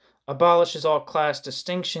proletariat, abolishes all class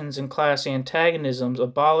distinctions and class antagonisms,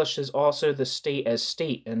 abolishes also the state as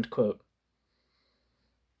state, end quote.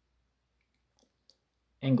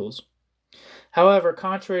 Engels. However,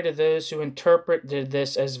 contrary to those who interpreted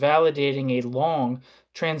this as validating a long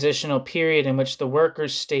transitional period in which the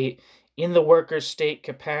workers' state, in the workers' state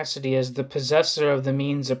capacity as the possessor of the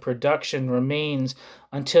means of production, remains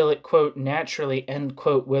until it, quote, naturally, end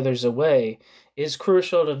quote, withers away, it is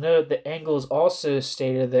crucial to note that Engels also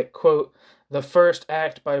stated that, quote, the first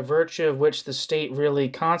act by virtue of which the state really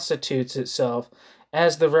constitutes itself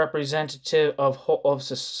as the representative of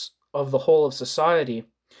the whole of society,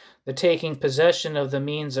 the taking possession of the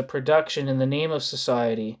means of production in the name of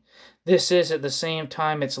society, this is at the same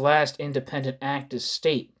time its last independent act as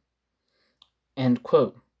state. End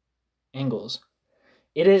quote. Engels.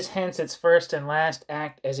 It is hence its first and last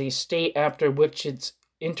act as a state after which its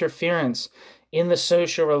interference in the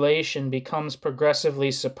social relation becomes progressively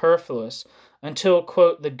superfluous until,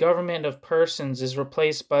 quote, the government of persons is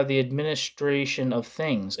replaced by the administration of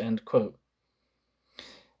things, end quote.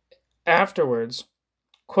 Afterwards,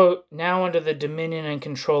 quote, now under the dominion and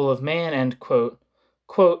control of man, end quote,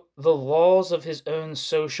 the laws of his own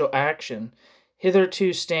social action,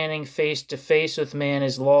 hitherto standing face to face with man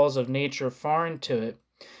as laws of nature foreign to it,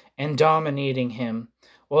 and dominating him,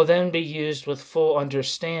 will then be used with full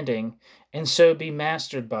understanding, and so be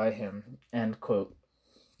mastered by him, end quote.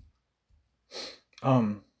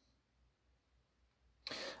 I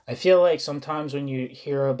feel like sometimes when you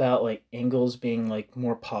hear about, like, Engels being, like,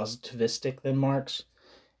 more positivistic than Marx,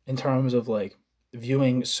 in terms of, like,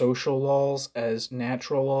 viewing social laws as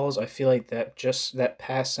natural laws, I feel like that just that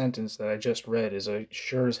past sentence that I just read is a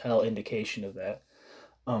sure as hell indication of that.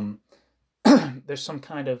 There's some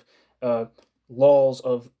kind of laws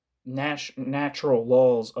of natural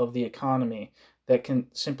laws of the economy that can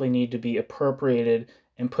simply need to be appropriated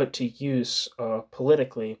and put to use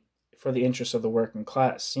politically for the interests of the working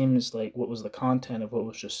class, seems like what was the content of what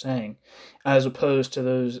was just saying, as opposed to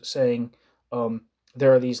those saying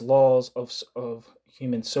there are these laws of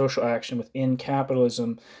human social action within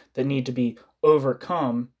capitalism that need to be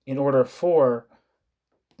overcome in order for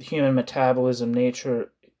human metabolism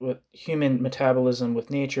with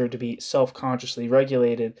nature to be self-consciously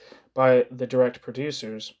regulated by the direct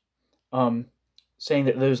producers, saying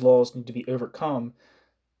that those laws need to be overcome.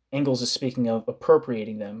 Engels is speaking of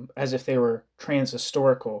appropriating them as if they were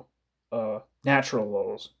transhistorical natural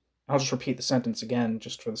laws. I'll just repeat the sentence again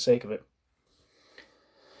just for the sake of it.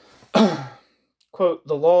 Quote,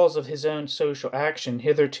 the laws of his own social action,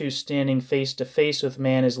 hitherto standing face to face with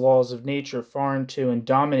man as laws of nature foreign to and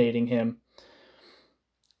dominating him,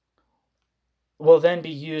 will then be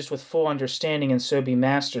used with full understanding and so be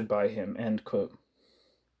mastered by him, end quote.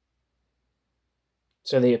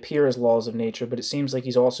 So they appear as laws of nature, but it seems like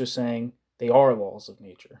he's also saying they are laws of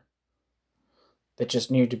nature that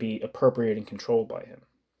just need to be appropriated and controlled by him.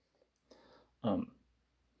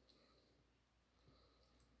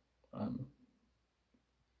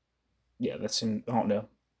 Yeah, that seems, I don't know.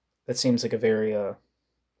 That seems like a very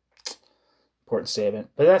important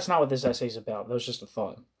statement. But that's not what this essay is about. That was just a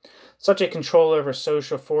thought. Such a control over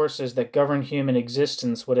social forces that govern human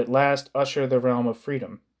existence would at last usher the realm of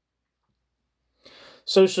freedom.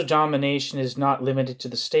 Social domination is not limited to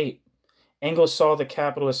the state. Engels saw the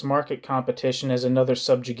capitalist market competition as another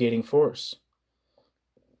subjugating force.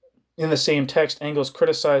 In the same text, Engels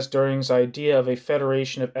criticized Dühring's idea of a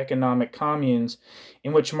federation of economic communes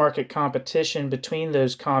in which market competition between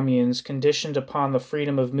those communes, conditioned upon the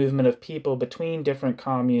freedom of movement of people between different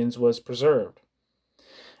communes, was preserved.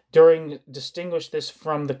 Dühring distinguished this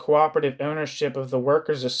from the cooperative ownership of the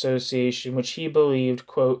Workers' Association, which he believed,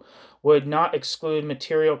 quote, would not exclude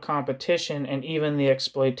material competition and even the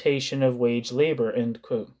exploitation of wage labor, end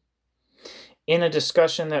quote. In a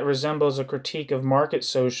discussion that resembles a critique of market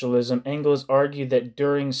socialism, Engels argued that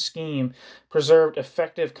Dühring's scheme preserved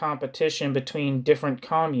effective competition between different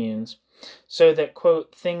communes, so that,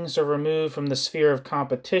 quote, things are removed from the sphere of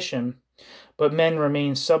competition, but men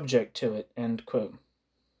remain subject to it, end quote.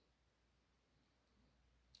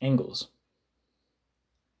 Engels.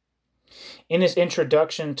 In his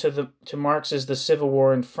introduction to Marx's The Civil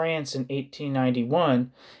War in France in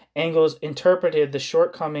 1891, Engels interpreted the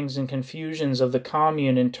shortcomings and confusions of the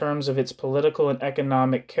Commune in terms of its political and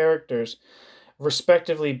economic characters,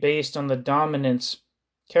 respectively based on the dominance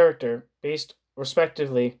of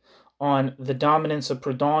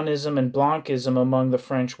Proudhonism and Blanchism among the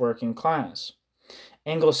French working class.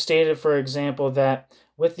 Engels stated, for example, that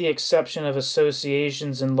with the exception of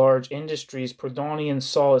associations in large industries, Proudhonians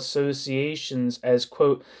saw associations as,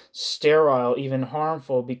 quote, sterile, even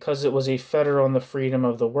harmful, because it was a fetter on the freedom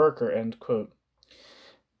of the worker, end quote.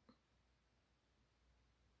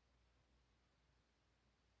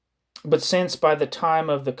 But since by the time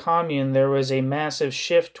of the Commune there was a massive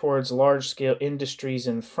shift towards large-scale industries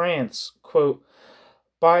in France, quote,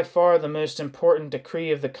 by far the most important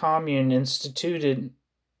decree of the Commune instituted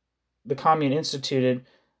an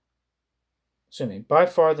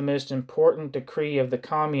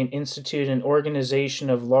organization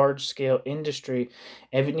of large-scale industry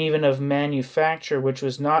and even of manufacture, which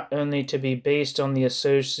was not only to be based on the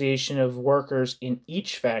association of workers in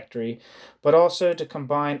each factory, but also to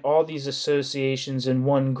combine all these associations in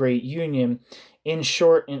one great union. In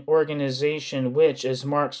short, an organization which, as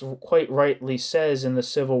Marx quite rightly says in the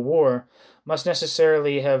Civil War, must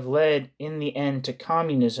necessarily have led in the end to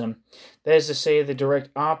communism, that is to say, the direct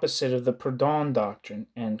opposite of the Proudhon doctrine,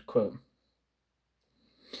 end quote.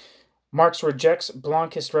 Marx rejects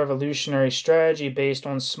Blanquist revolutionary strategy based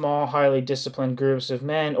on small, highly disciplined groups of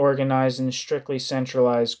men organized in strictly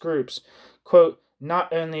centralized groups, quote,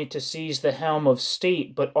 not only to seize the helm of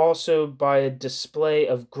state, but also by a display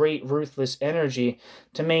of great ruthless energy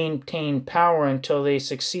to maintain power until they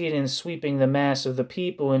succeed in sweeping the mass of the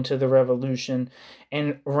people into the revolution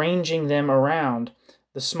and ranging them around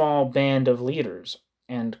the small band of leaders,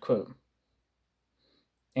 end quote.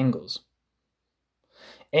 Engels.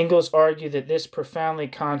 Engels argued that this profoundly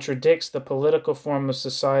contradicts the political form of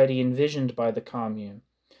society envisioned by the Commune.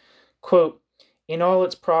 Quote, in all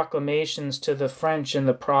its proclamations to the French in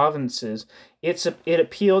the provinces, it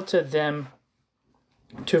appealed to them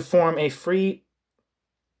to form a free...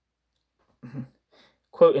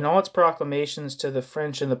 Quote, in all its proclamations to the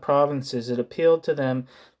French in the provinces, it appealed to them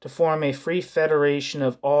to form a free federation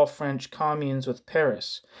of all French communes with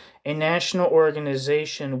Paris, a national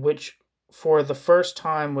organization which for the first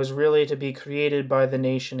time was really to be created by the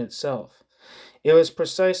nation itself. It was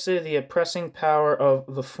precisely the oppressing power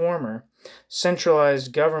of the former,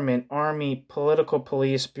 centralized government, army, political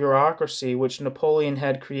police, bureaucracy, which Napoleon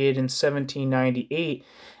had created in 1798,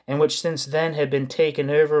 and which since then had been taken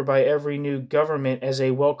over by every new government as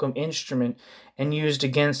a welcome instrument and used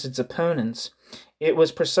against its opponents. It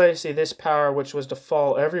was precisely this power which was to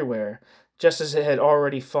fall everywhere, just as it had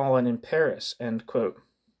already fallen in Paris." End quote.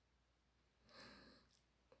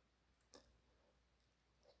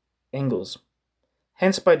 Engels.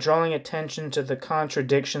 Hence, by drawing attention to the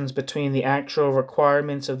contradictions between the actual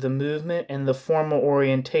requirements of the movement and the formal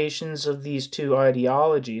orientations of these two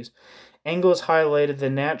ideologies, Engels highlighted the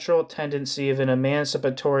natural tendency of an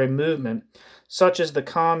emancipatory movement, such as the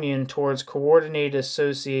Commune, towards coordinated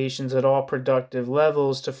associations at all productive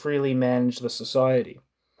levels to freely manage the society.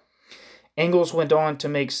 Engels went on to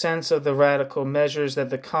make sense of the radical measures that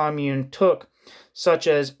the Commune took, such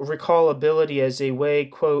as recallability as a way,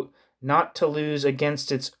 quote, "not to lose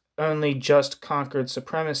against its only just conquered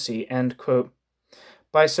supremacy," end quote,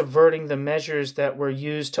 by subverting the measures that were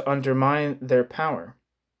used to undermine their power.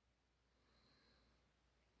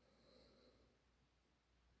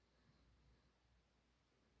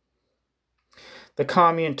 The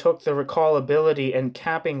Commune took the recallability and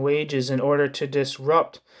capping wages in order to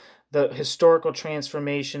disrupt the historical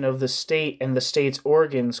transformation of the state and the state's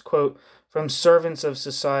organs, quote, "from servants of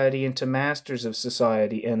society into masters of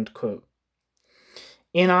society," end quote.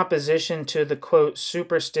 In opposition to the, quote,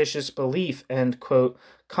 "superstitious belief," end quote,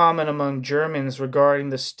 common among Germans regarding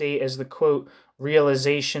the state as the, quote,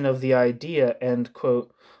 "realization of the idea," end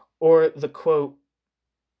quote, or the, quote,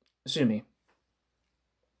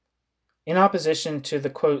 In opposition to the,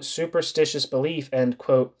 quote, "superstitious belief," end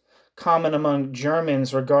quote, common among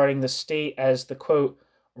Germans regarding the state as the, quote,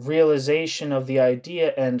 "realization of the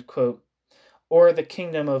idea," end quote, or the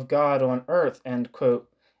kingdom of God on earth, end quote,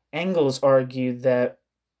 Engels argued that,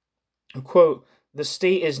 quote, "the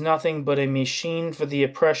state is nothing but a machine for the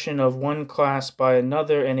oppression of one class by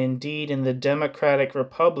another, and indeed in the democratic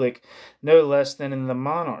republic no less than in the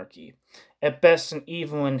monarchy, at best an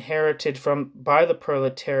evil inherited by the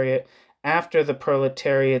proletariat after the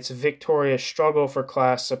proletariat's victorious struggle for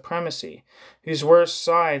class supremacy, whose worst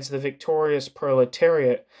sides the victorious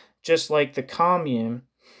proletariat, just like the Commune,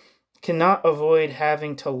 cannot avoid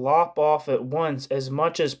having to lop off at once as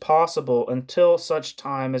much as possible until such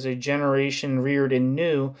time as a generation reared in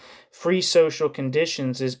new, free social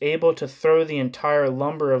conditions is able to throw the entire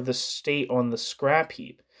lumber of the state on the scrap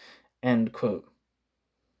heap," end quote.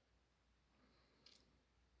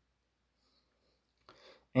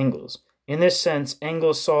 Engels. In this sense,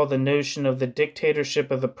 Engels saw the notion of the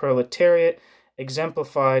dictatorship of the proletariat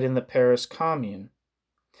exemplified in the Paris Commune.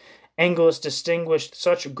 Engels distinguished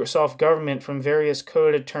such self-government from various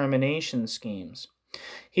co-determination schemes.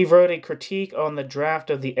 He wrote a critique on the draft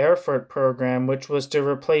of the Erfurt program, which was to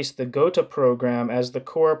replace the Gotha program as the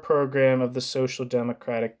core program of the Social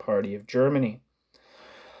Democratic Party of Germany.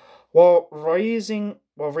 While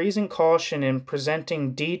raising caution in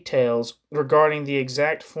presenting details regarding the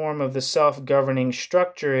exact form of the self-governing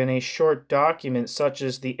structure in a short document such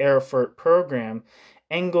as the Erfurt program,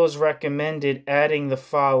 Engels recommended adding the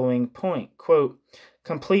following point, quote,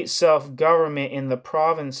 "complete self-government in the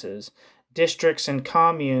provinces, districts, and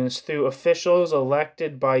communes through officials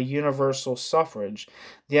elected by universal suffrage,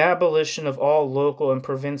 the abolition of all local and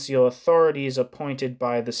provincial authorities appointed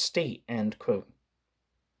by the state," end quote.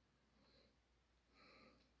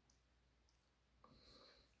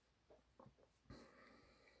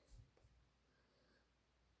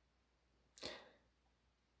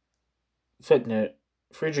 Footnote: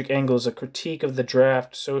 Friedrich Engels, A Critique of the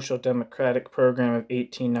Draft Social Democratic Program of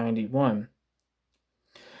 1891.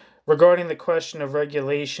 Regarding the question of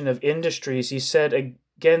regulation of industries, he said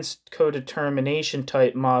against codetermination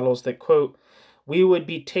type models that, quote, "we would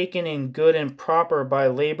be taken in good and proper by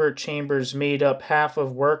labor chambers made up half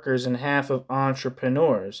of workers and half of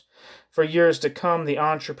entrepreneurs. For years to come, the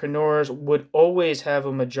entrepreneurs would always have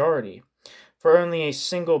a majority, for only a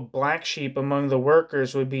single black sheep among the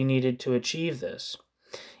workers would be needed to achieve this.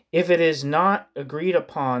 If it is not agreed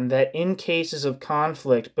upon that in cases of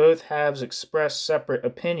conflict both halves express separate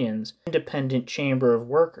opinions, independent chamber of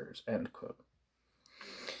workers," end quote.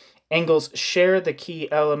 Engels shared the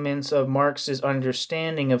key elements of Marx's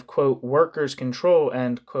understanding of, quote, "workers' control,"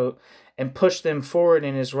 end quote, and pushed them forward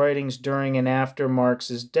in his writings during and after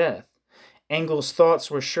Marx's death. Engels'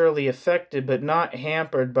 thoughts were surely affected but not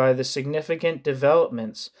hampered by the significant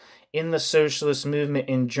developments in the socialist movement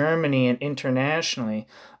in Germany and internationally,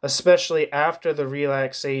 especially after the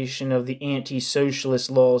relaxation of the anti-socialist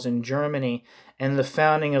laws in Germany and the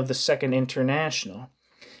founding of the Second International.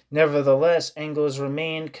 Nevertheless, Engels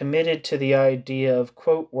remained committed to the idea of,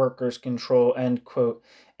 quote, workers' control, end quote,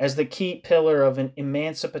 as the key pillar of an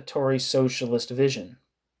emancipatory socialist vision.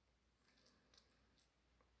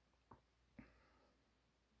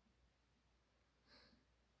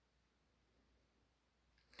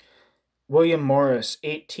 William Morris,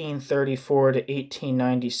 1834 to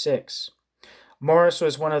 1896. Morris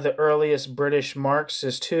was one of the earliest British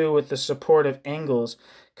Marxists who, with the support of Engels,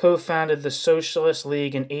 co-founded the Socialist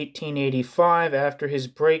League in 1885 after his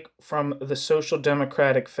break from the Social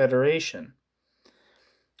Democratic Federation.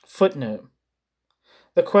 Footnote.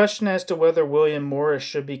 The question as to whether William Morris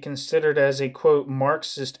should be considered as a, quote,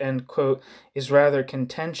 Marxist, end quote, is rather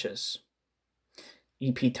contentious.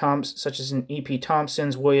 Such as in E.P.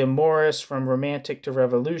 Thompson's William Morris, From Romantic to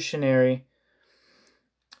Revolutionary,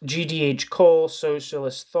 G.D.H. Cole,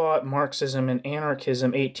 Socialist Thought, Marxism and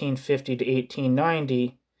Anarchism, 1850 to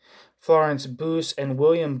 1890, Florence Boos and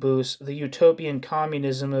William Boos, The Utopian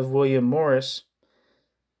Communism of William Morris,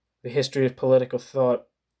 The History of Political Thought,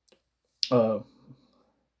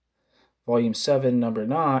 Volume 7, number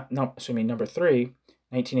 3,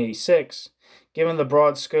 1986. Given the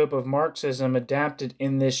broad scope of Marxism adapted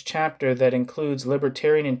in this chapter that includes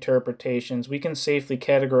libertarian interpretations, we can safely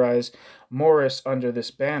categorize Morris under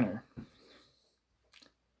this banner.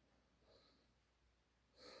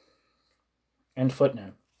 End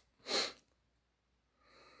footnote.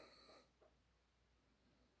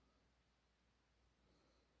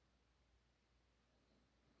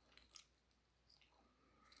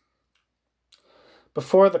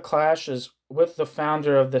 Before the clashes with the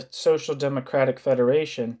founder of the Social Democratic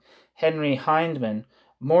Federation, Henry Hyndman,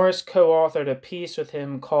 Morris co-authored a piece with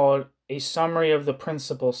him called A Summary of the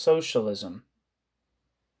Principal Socialism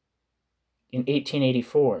in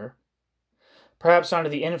 1884. Perhaps under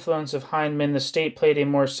the influence of Hyndman, the state played a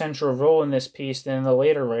more central role in this piece than in the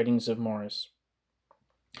later writings of Morris.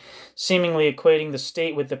 Seemingly equating the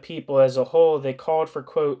state with the people as a whole, they called for,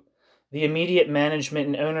 quote, the immediate management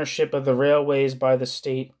and ownership of the railways by the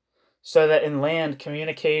state, so that in land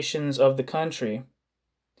communications of the country,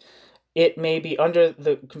 it may be under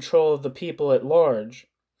the control of the people at large,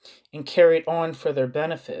 and carried on for their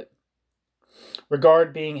benefit.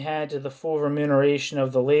 Regard being had to the full remuneration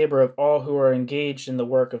of the labor of all who are engaged in the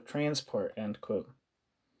work of transport, end quote.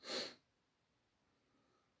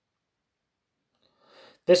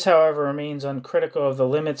 This, however, remains uncritical of the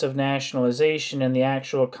limits of nationalization and the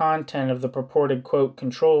actual content of the purported, quote,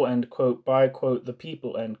 control, end quote, by, quote, the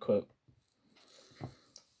people, end quote.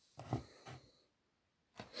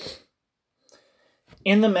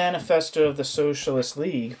 In the Manifesto of the Socialist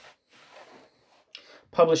League,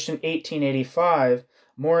 published in 1885,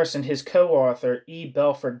 Morris and his co-author, E.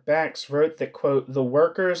 Belford Bax, wrote that, quote, the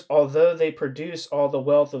workers, although they produce all the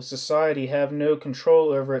wealth of society, have no control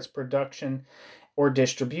over its production or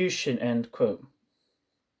distribution, end quote.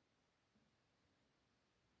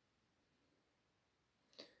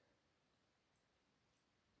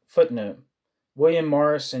 Footnote. William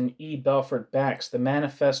Morris and E. Belford Bax, The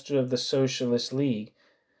Manifesto of the Socialist League,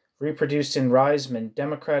 reproduced in Reisman,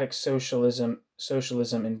 Democratic Socialism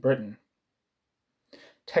in Britain.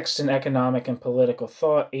 Text in Economic and Political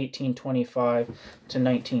Thought, 1825 to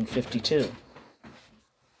 1952.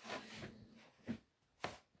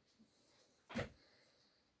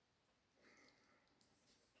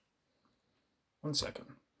 One second.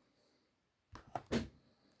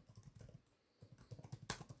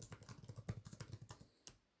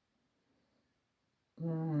 I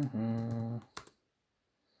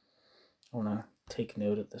want to take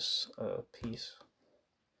note of this piece.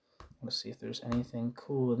 I want to see if there's anything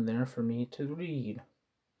cool in there for me to read.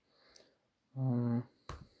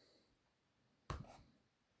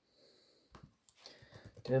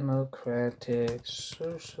 Democratic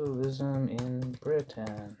Socialism in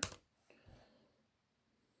Britain.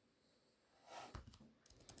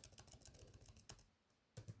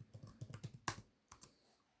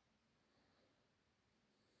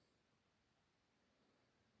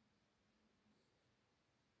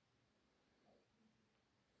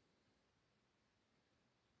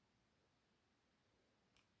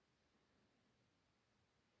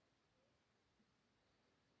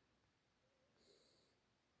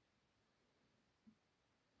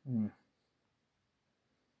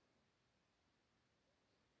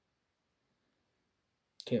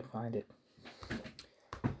 Can't find it.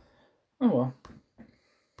 Oh well.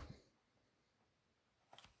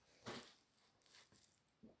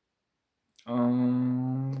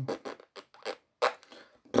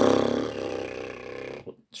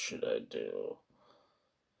 What should I do?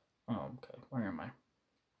 Oh, okay. Where am I?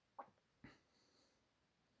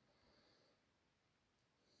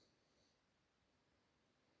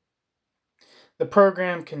 The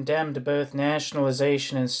program condemned both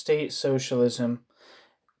nationalization and state socialism,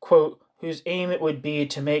 quote, whose aim it would be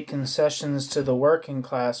to make concessions to the working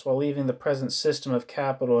class while leaving the present system of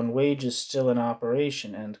capital and wages still in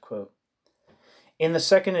operation, end quote. In the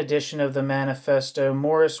second edition of the manifesto,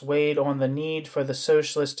 Morris weighed on the need for the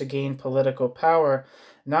socialists to gain political power,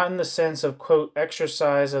 not in the sense of, quote,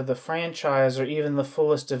 exercise of the franchise or even the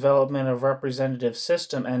fullest development of representative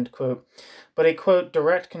system, end quote, but a, quote,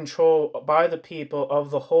 direct control by the people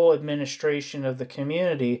of the whole administration of the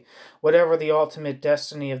community, whatever the ultimate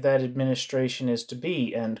destiny of that administration is to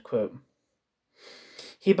be, end quote.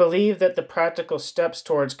 He believed that the practical steps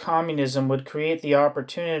towards communism would create the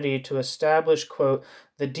opportunity to establish, quote,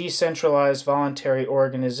 the decentralized voluntary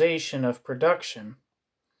organization of production.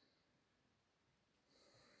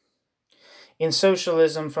 In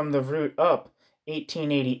Socialism from the Root Up,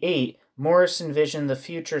 1888, Morris envisioned the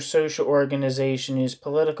future social organization whose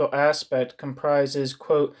political aspect comprises,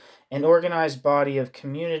 quote, an organized body of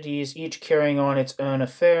communities, each carrying on its own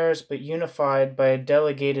affairs, but unified by a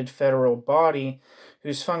delegated federal body,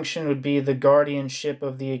 whose function would be the guardianship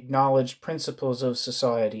of the acknowledged principles of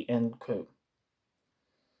society, end quote.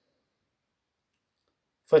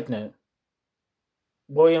 Footnote.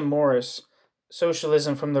 William Morris,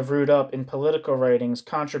 Socialism from the Root Up in Political Writings,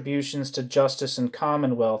 Contributions to Justice and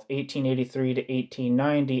Commonwealth, 1883 to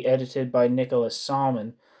 1890, edited by Nicholas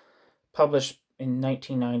Salmon, published in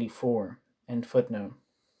 1994, end footnote.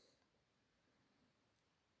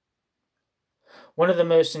 One of the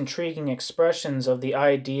most intriguing expressions of the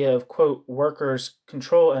idea of, quote, workers'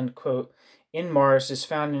 control, end quote, in Marx is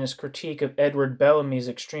found in his critique of Edward Bellamy's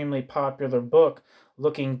extremely popular book,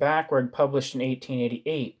 Looking Backward, published in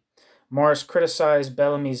 1888. Marx criticized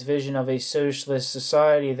Bellamy's vision of a socialist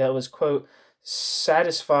society that was, quote,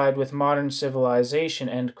 satisfied with modern civilization,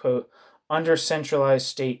 end quote, under centralized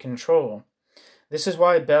state control. This is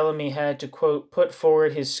why Bellamy had to, quote, put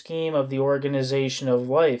forward his scheme of the organization of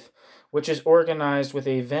life, which is organized with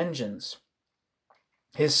a vengeance.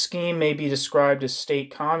 His scheme may be described as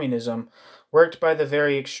state communism, worked by the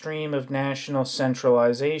very extreme of national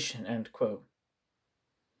centralization, end quote.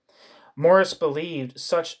 Morris believed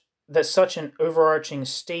that such an overarching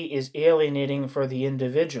state is alienating for the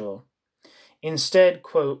individual. Instead,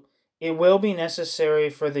 quote, it will be necessary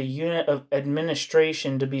for the unit of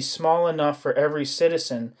administration to be small enough for every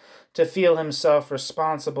citizen to feel himself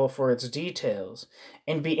responsible for its details,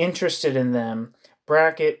 and be interested in them,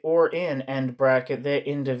 bracket or in, end bracket, the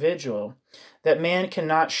individual, that man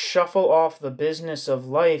cannot shuffle off the business of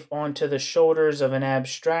life onto the shoulders of an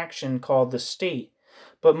abstraction called the state,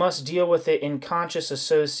 but must deal with it in conscious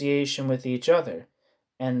association with each other,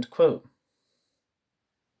 end quote.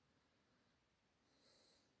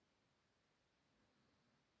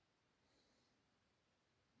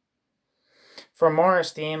 For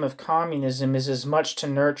Marx, the aim of communism is as much to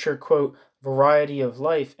nurture, quote, variety of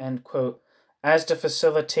life, end quote, as to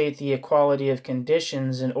facilitate the equality of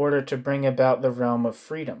conditions in order to bring about the realm of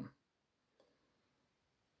freedom.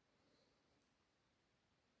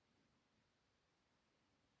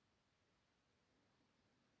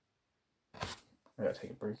 I gotta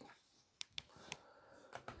take a break.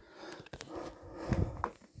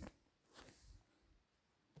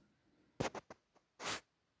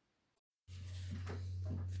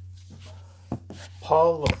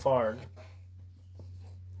 Paul Lafargue,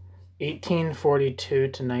 1842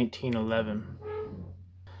 to 1911.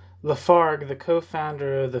 Lafargue, the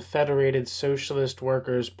co-founder of the Federated Socialist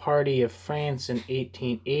Workers' Party of France in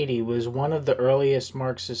 1880, was one of the earliest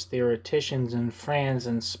Marxist theoreticians in France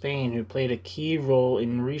and Spain who played a key role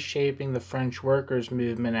in reshaping the French workers'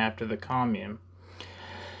 movement after the Commune.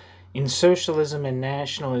 In Socialism and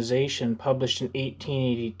Nationalization, published in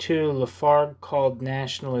 1882, Lafargue called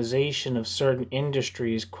nationalization of certain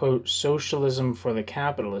industries, quote, socialism for the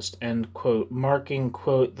capitalist, end quote, marking,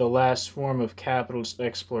 quote, the last form of capitalist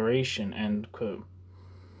exploration, end quote.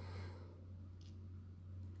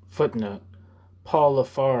 Footnote. Paul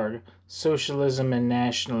Lafargue, Socialism and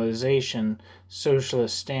Nationalization,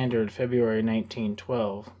 Socialist Standard, February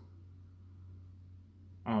 1912.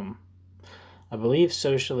 I believe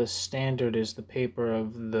Socialist Standard is the paper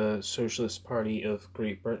of the Socialist Party of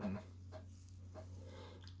Great Britain.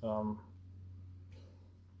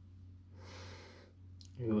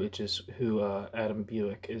 Who Adam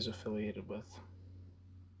Buick is affiliated with.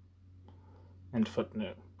 End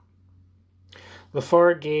footnote.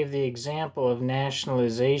 Lafargue gave the example of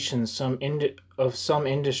nationalization of some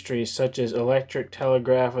industries such as electric,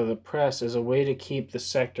 telegraph, or the press as a way to keep the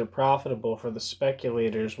sector profitable for the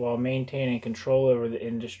speculators while maintaining control over the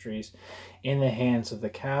industries in the hands of the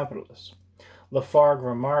capitalists. Lafargue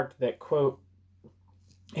remarked that, quote,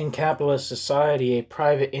 In capitalist society, a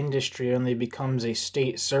private industry only becomes a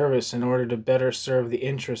state service in order to better serve the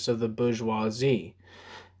interests of the bourgeoisie.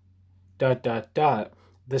 The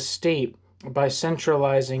state, by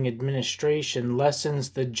centralizing administration,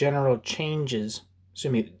 lessens the general charges.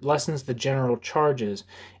 It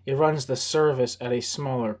runs the service at a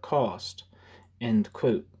smaller cost. End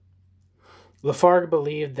quote. Lafargue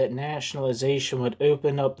believed that nationalization would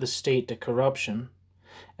open up the state to corruption.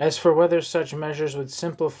 As for whether such measures would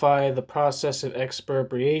simplify the process of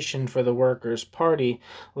expropriation for the Workers' Party,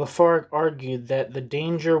 Lafargue argued that the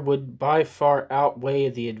danger would by far outweigh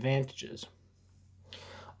the advantages.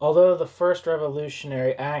 Although the first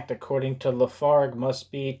revolutionary act, according to Lafargue,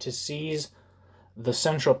 must be to seize the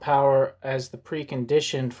central power as the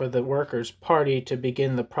precondition for the Workers' Party to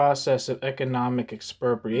begin the process of economic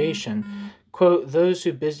expropriation, quote, those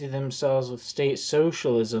who busy themselves with state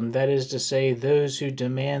socialism, that is to say, those who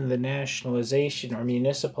demand the nationalization or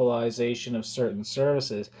municipalization of certain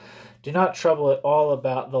services, do not trouble at all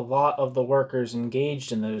about the lot of the workers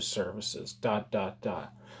engaged in those services, ...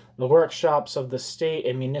 The workshops of the state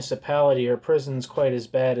and municipality are prisons quite as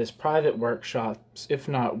bad as private workshops, if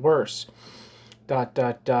not worse. ...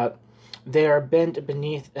 They are bent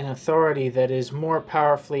beneath an authority that is more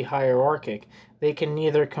powerfully hierarchic. They can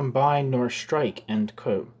neither combine nor strike. End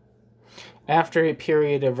quote. After a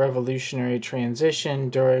period of revolutionary transition,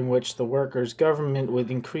 during which the workers' government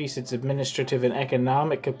would increase its administrative and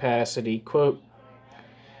economic capacity, quote,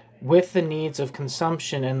 with the needs of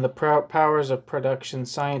consumption and the powers of production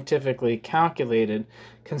scientifically calculated,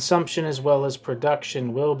 consumption as well as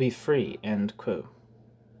production will be free. End quote.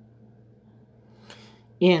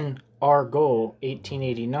 In Our Goal,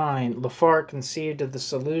 1889, Lafargue conceived of the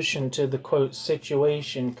solution to the, quote,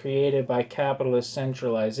 situation created by capitalist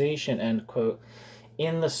centralization, end quote,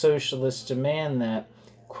 in the socialist demand that,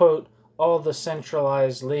 quote, all the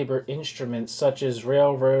centralized labor instruments such as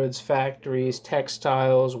railroads, factories,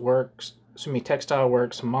 textile works,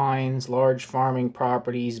 mines, large farming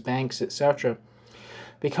properties, banks, etc.,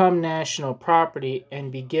 become national property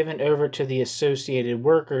and be given over to the associated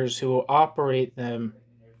workers who will operate them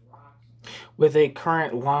with a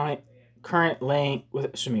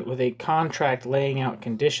with a contract laying out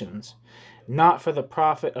conditions, not for the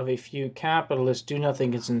profit of a few capitalists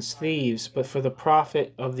do-nothings thieves, but for the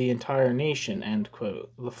profit of the entire nation, end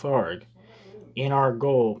quote. Lafargue, In Our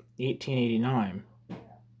Goal, 1889.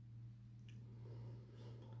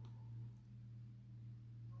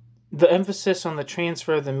 The emphasis on the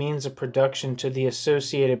transfer of the means of production to the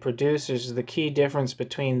associated producers is the key difference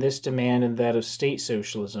between this demand and that of state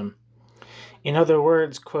socialism. In other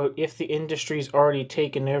words, quote, if the industries already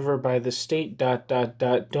taken over by the state,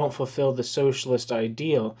 don't fulfill the socialist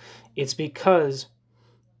ideal, it's because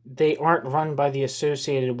they aren't run by the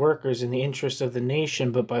associated workers in the interest of the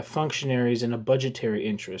nation, but by functionaries in a budgetary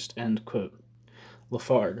interest, end quote.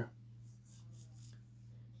 Lafargue.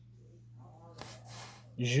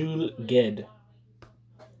 Jules Gued.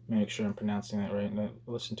 Make sure I'm pronouncing that right. I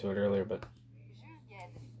listened to it earlier, but...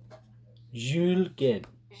 Jules Gued.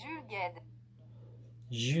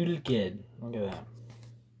 Jules Gued. Look at that.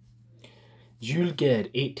 Jules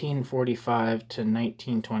Gued, 1845 to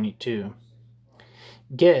 1922.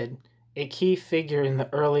 Gued, a key figure in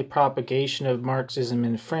the early propagation of Marxism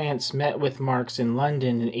in France, met with Marx in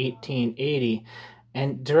London in 1880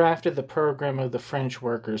 and drafted the program of the French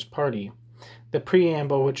Workers' Party. The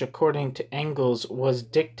preamble, which according to Engels was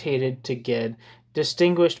dictated to Gued,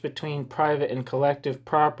 distinguished between private and collective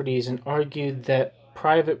properties and argued that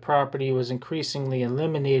private property was increasingly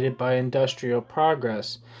eliminated by industrial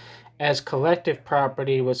progress, as collective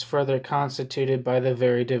property was further constituted by the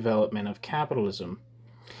very development of capitalism.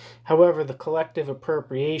 However, the collective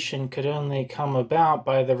appropriation could only come about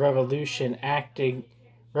by the revolutionary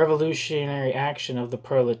action of the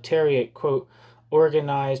proletariat, quote,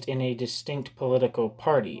 organized in a distinct political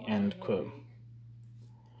party, end quote.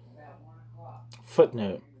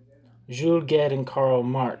 Footnote. Jules Gued and Karl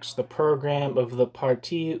Marx, the program of the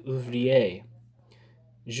Parti Ouvrier.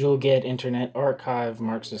 Jules Gued Internet Archive,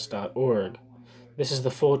 Marxist.org. This is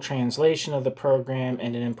the full translation of the program,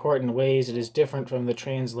 and in important ways it is different from the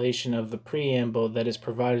translation of the preamble that is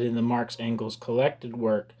provided in the Marx-Engels collected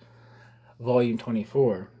work, Volume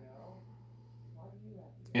 24.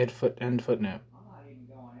 End footnote.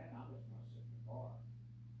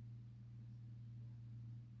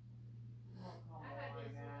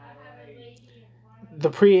 The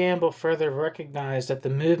preamble further recognized that the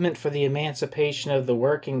movement for the emancipation of the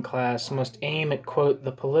working class must aim at, quote,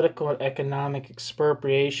 the political and economic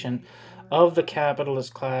expropriation of the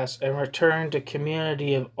capitalist class and return to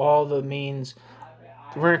community of all the means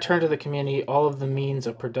we're going to turn to the community all of the means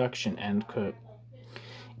of production, end quote.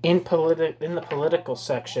 In the political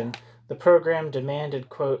section, the program demanded,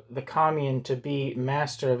 quote, the commune to be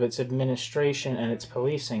master of its administration and its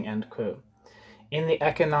policing, end quote. In the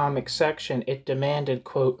economic section, it demanded,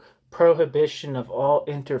 quote, prohibition of all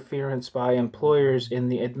interference by employers in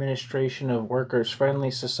the administration of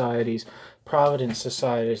workers-friendly societies, provident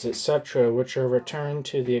societies, etc., which are returned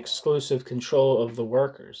to the exclusive control of the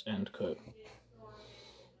workers, end quote.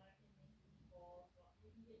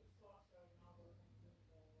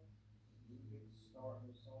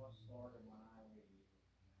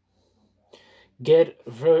 Ged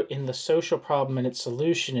wrote in The Social Problem and Its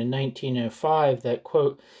Solution in 1905 that,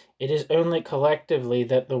 quote, it is only collectively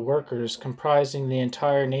that the workers, comprising the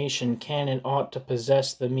entire nation, can and ought to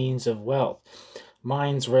possess the means of wealth,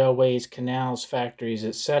 mines, railways, canals, factories,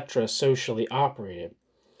 etc., socially operated.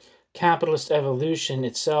 Capitalist evolution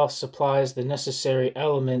itself supplies the necessary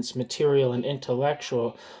elements, material and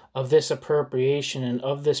intellectual, of this appropriation and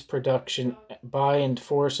of this production by and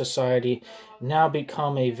for society, now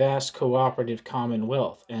become a vast cooperative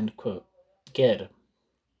commonwealth, end quote. Ged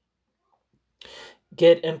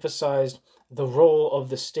emphasized the role of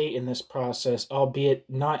the state in this process, albeit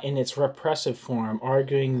not in its repressive form,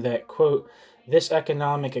 arguing that, quote, this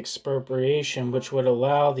economic expropriation, which would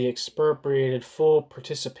allow the expropriated full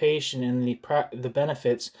participation in the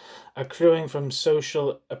benefits accruing from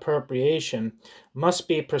social appropriation, must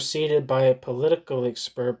be preceded by a political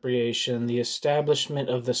expropriation, the establishment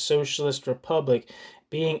of the socialist republic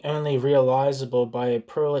being only realizable by a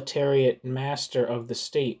proletarian master of the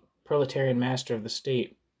state,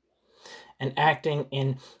 and acting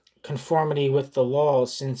in conformity with the law,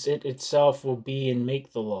 since it itself will be and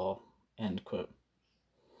make the law, end quote.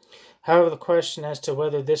 However, the question as to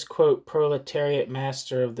whether this, quote, proletariat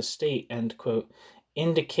master of the state, end quote,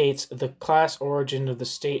 indicates the class origin of the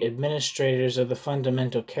state administrators or the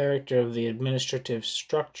fundamental character of the administrative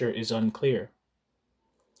structure is unclear.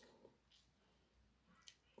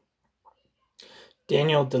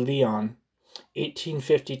 Daniel de Leon,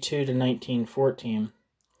 1852 to 1914.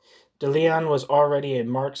 De Leon was already a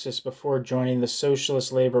Marxist before joining the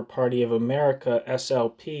Socialist Labor Party of America,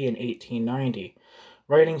 SLP, in 1890.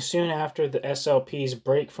 Writing soon after the SLP's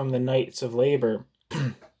break from the Knights of Labor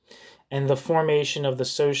and the formation of the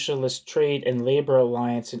Socialist Trade and Labor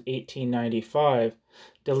Alliance in 1895,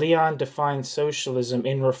 de Leon defined socialism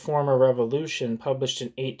in Reformer Revolution, published in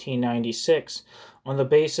 1896, on the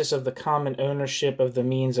basis of the common ownership of the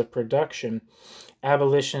means of production,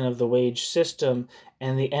 abolition of the wage system,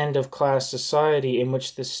 and the end of class society in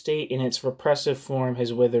which the state in its repressive form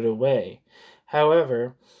has withered away.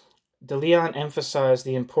 However, de Leon emphasized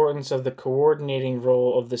the importance of the coordinating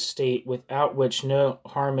role of the state, without which no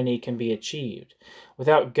harmony can be achieved.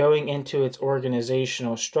 Without going into its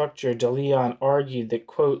organizational structure, de Leon argued that,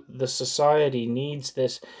 quote, the society needs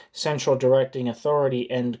this central directing authority,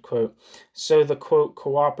 end quote, so the, quote,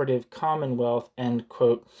 cooperative commonwealth, end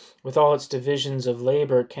quote, with all its divisions of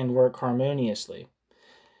labor can work harmoniously.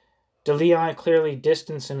 De Leon clearly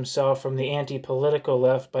distanced himself from the anti-political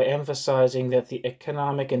left by emphasizing that the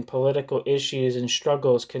economic and political issues and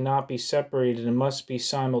struggles cannot be separated and must be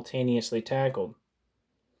simultaneously tackled.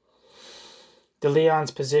 De Leon's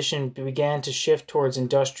position began to shift towards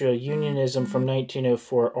industrial unionism from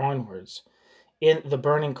 1904 onwards. In The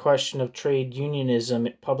Burning Question of Trade Unionism,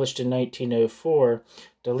 published in 1904,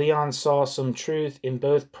 de Leon saw some truth in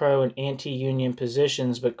both pro- and anti-union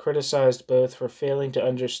positions, but criticized both for failing to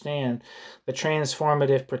understand the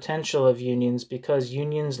transformative potential of unions because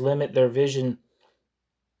unions limit their vision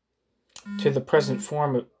to the present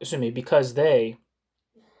form of,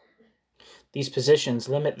 these positions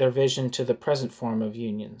limit their vision to the present form of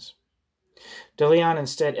unions. De Leon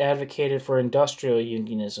instead advocated for industrial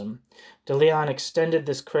unionism. De Leon extended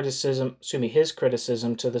his criticism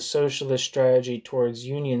to the socialist strategy towards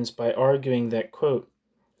unions by arguing that, quote,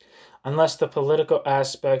 unless the political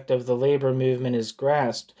aspect of the labor movement is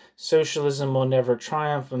grasped, socialism will never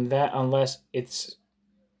triumph, and that unless its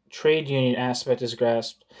trade union aspect is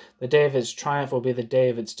grasped, the day of its triumph will be the day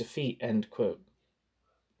of its defeat, end quote.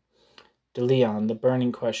 De Leon, The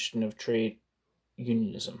Burning Question of Trade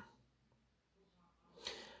Unionism.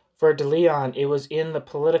 For de Leon, it was in the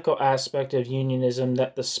political aspect of unionism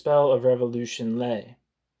that the spell of revolution lay.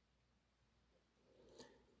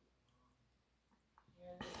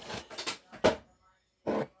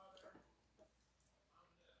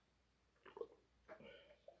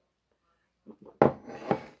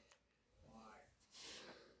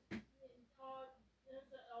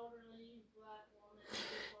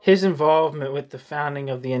 His involvement with the founding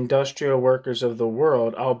of the Industrial Workers of the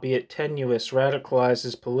World, albeit tenuous, radicalized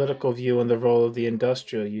his political view on the role of the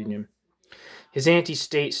industrial union. His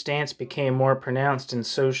anti-state stance became more pronounced in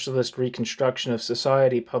Socialist Reconstruction of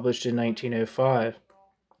Society, published in 1905.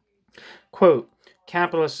 Quote,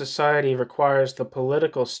 capitalist society requires the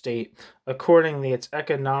political state. Accordingly, its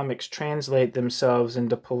economics translate themselves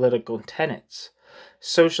into political tenets.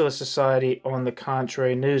 Socialist society, on the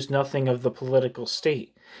contrary, knows nothing of the political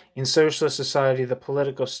state. In socialist society, the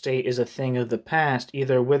political state is a thing of the past,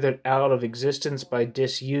 either withered out of existence by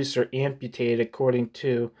disuse or amputated according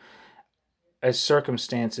to as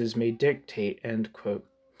circumstances may dictate. End quote.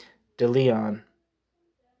 De Leon.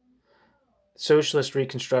 Socialist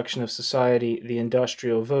Reconstruction of Society, the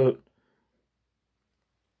Industrial Vote.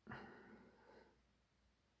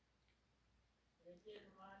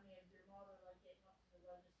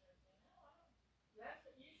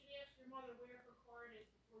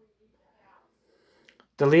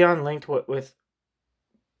 De Leon linked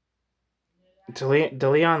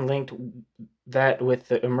that with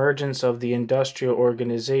the emergence of the industrial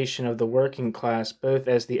organization of the working class, both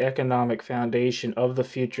as the economic foundation of the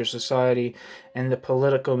future society and the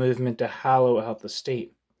political movement to hollow out the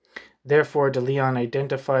state. Therefore, de Leon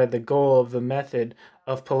identified the goal of the method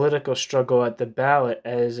of political struggle at the ballot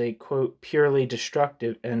as a, quote, purely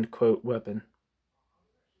destructive, end quote, weapon.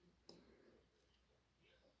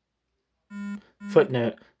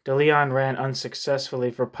 Footnote. De Leon ran unsuccessfully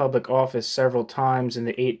for public office several times in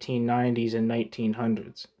the 1890s and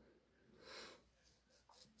 1900s.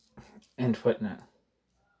 End footnote.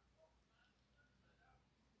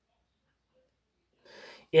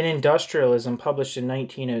 In Industrialism, published in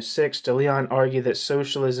 1906, de Leon argued that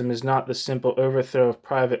socialism is not the simple overthrow of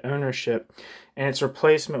private ownership and its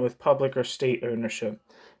replacement with public or state ownership.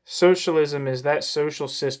 Socialism is that social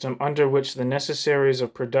system under which the necessaries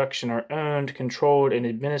of production are owned, controlled, and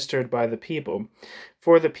administered by the people,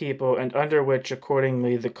 for the people, and under which,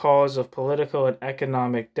 accordingly, the cause of political and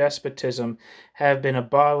economic despotism have been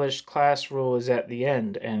abolished. Class rule is at the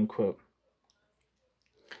end, end quote.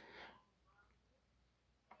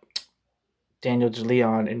 Daniel de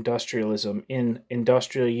Leon, Industrialism, in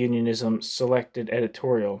Industrial Unionism, selected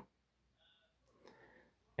editorial.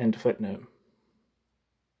 End footnote.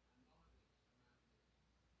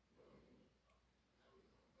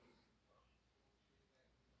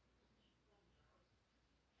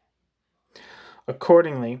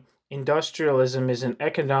 Accordingly, industrialism is an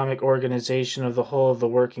economic organization of the whole of the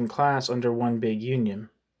working class under one big union.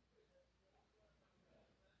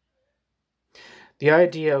 The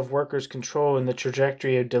idea of workers' control in the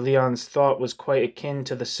trajectory of de Leon's thought was quite akin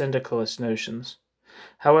to the syndicalist notions.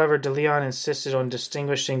 However, de Leon insisted on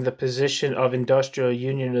distinguishing the position of industrial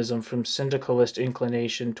unionism from syndicalist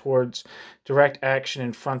inclination towards direct action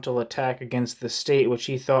and frontal attack against the state, which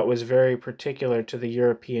he thought was very particular to the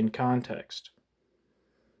European context.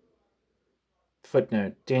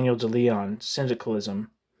 Footnote. Daniel de Leon,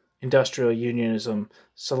 Syndicalism, Industrial Unionism,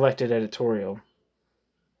 selected editorial.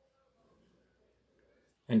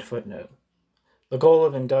 End footnote. The goal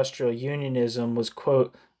of industrial unionism was,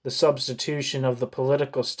 quote, the substitution of the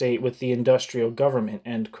political state with the industrial government,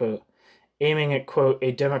 end quote, aiming at, quote,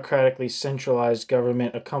 a democratically centralized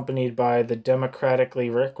government accompanied by the democratically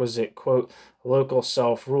requisite, quote, local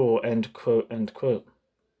self-rule, end quote, end quote.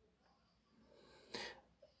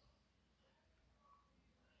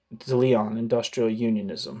 De Leon, Industrial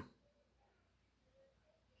Unionism.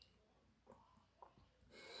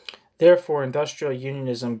 Therefore, industrial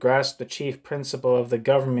unionism grasped the chief principle of the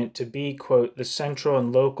government to be, quote, the central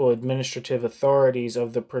and local administrative authorities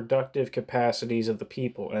of the productive capacities of the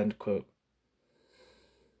people, end quote.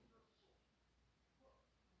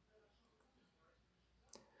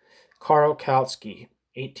 Karl Kautsky,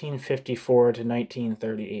 1854 to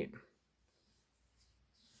 1938.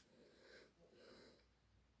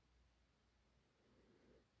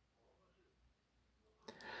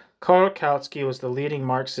 Karl Kautsky was the leading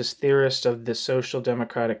Marxist theorist of the Social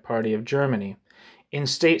Democratic Party of Germany. In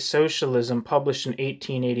State Socialism, published in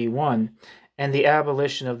 1881, and The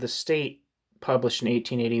Abolition of the State, published in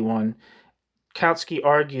 1881, Kautsky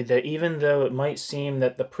argued that even though it might seem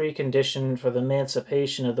that the precondition for the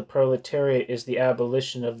emancipation of the proletariat is the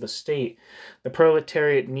abolition of the state, the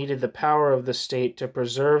proletariat needed the power of the state to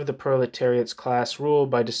preserve the proletariat's class rule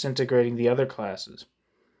by disintegrating the other classes.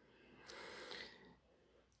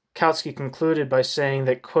 Kautsky concluded by saying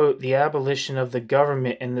that, quote, the abolition of the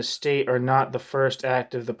government and the state are not the first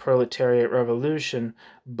act of the proletariat revolution,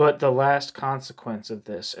 but the last consequence of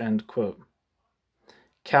this, end quote.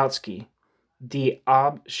 Kautsky, Die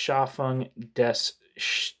Abschaffung des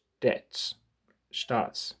Staats,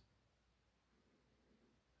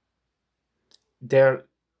 Der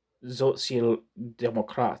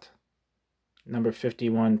Sozialdemokrat, number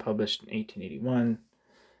 51, published in 1881.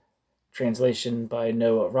 Translation by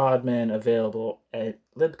Noah Rodman, available at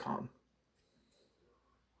Libcom.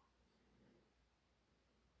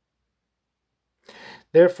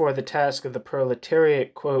 Therefore, the task of the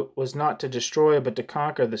proletariat, quote, was not to destroy but to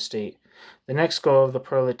conquer the state. The next goal of the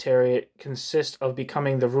proletariat consists of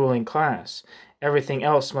becoming the ruling class. Everything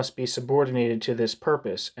else must be subordinated to this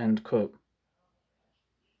purpose, end quote.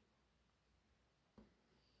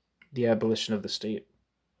 The abolition of the state.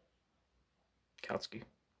 Kautsky.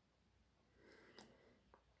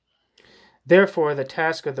 Therefore, the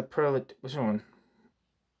task of the proletariat...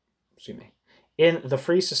 In The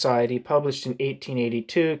Free Society, published in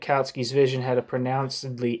 1882, Kautsky's vision had a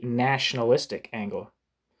pronouncedly nationalistic angle.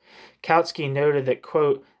 Kautsky noted that,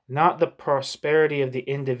 quote, not the prosperity of the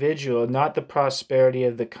individual, not the prosperity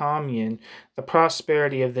of the commune, the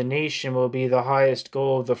prosperity of the nation will be the highest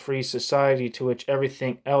goal of the free society to which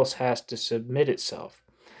everything else has to submit itself,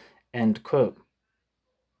 end quote.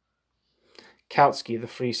 Kautsky, The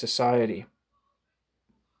Free Society,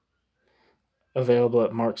 available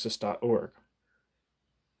at Marxist.org.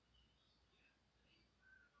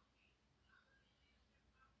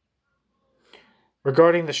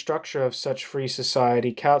 Regarding the structure of such free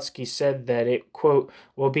society, Kautsky said that it, quote,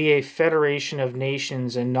 will be a federation of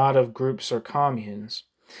nations and not of groups or communes,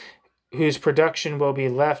 whose production will be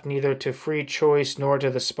left neither to free choice nor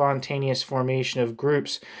to the spontaneous formation of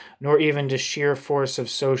groups, nor even to sheer force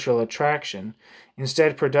of social attraction.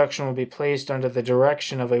 Instead, production will be placed under the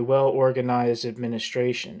direction of a well-organized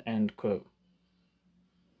administration, end quote.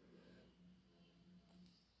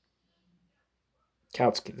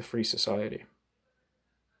 Kautsky, The Free Society.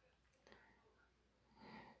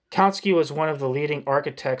 Kautsky was one of the leading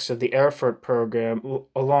architects of the Erfurt program,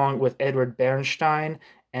 along with Edward Bernstein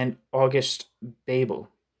and August Bebel.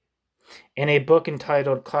 In a book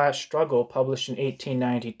entitled Class Struggle, published in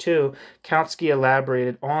 1892, Kautsky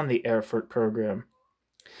elaborated on the Erfurt program.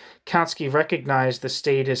 Kautsky recognized the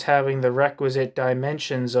state as having the requisite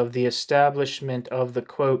dimensions of the establishment of the,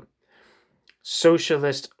 quote,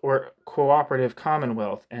 socialist or cooperative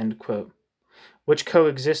commonwealth, end quote, which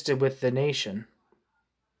coexisted with the nation.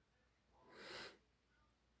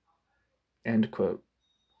 End quote.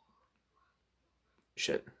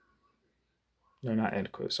 No, not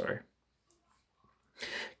end quote, sorry.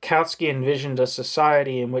 Kautsky envisioned a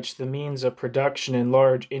society in which the means of production in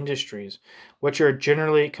large industries, which are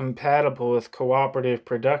generally compatible with cooperative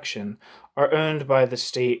production, are owned by the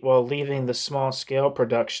state while leaving the small-scale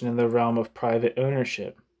production in the realm of private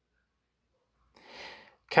ownership.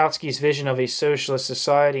 Kautsky's vision of a socialist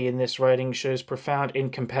society in this writing shows profound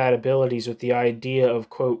incompatibilities with the idea of,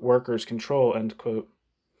 quote, workers' control, end quote.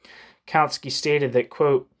 Kautsky stated that,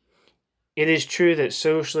 quote, it is true that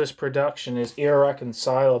socialist production is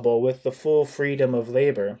irreconcilable with the full freedom of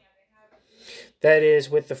labor. That is,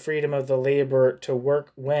 with the freedom of the laborer to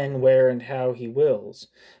work when, where, and how he wills.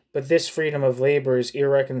 But this freedom of labor is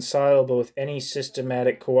irreconcilable with any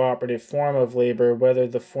systematic cooperative form of labor, whether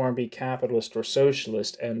the form be capitalist or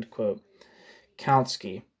socialist, end quote.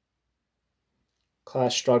 Kautsky,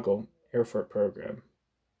 Class Struggle, Erfurt Program.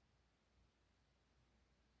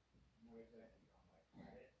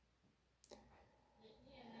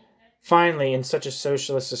 Finally, in such a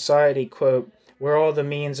socialist society, quote, where all the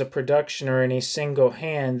means of production are in a single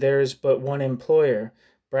hand, there is but one employer,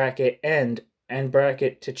 bracket, end, and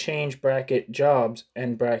bracket, to change bracket jobs,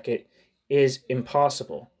 end bracket, is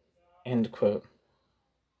impossible, end quote.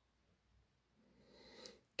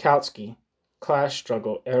 Kautsky, Class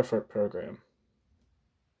Struggle, Erfurt Program.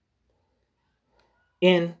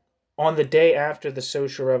 On the Day After the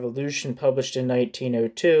Social Revolution, published in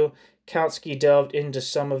 1902, Kautsky delved into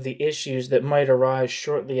some of the issues that might arise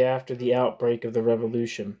shortly after the outbreak of the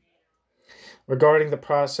revolution. Regarding the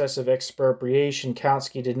process of expropriation,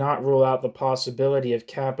 Kautsky did not rule out the possibility of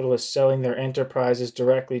capitalists selling their enterprises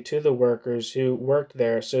directly to the workers who worked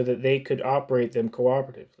there so that they could operate them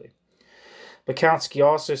cooperatively. But Kautsky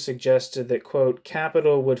also suggested that, quote,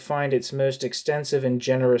 capital would find its most extensive and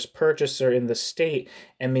generous purchaser in the state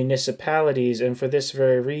and municipalities, and for this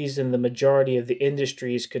very reason the majority of the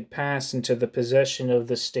industries could pass into the possession of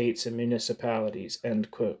the states and municipalities,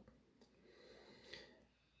 end quote.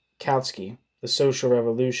 Kautsky, The Social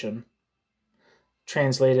Revolution,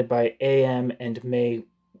 translated by A.M. and May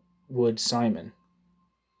Wood Simon.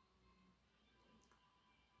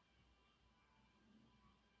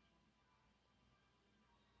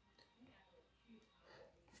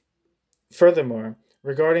 Furthermore,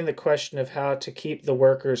 regarding the question of how to keep the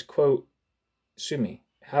workers, quote,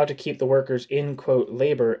 how to keep the workers in, quote,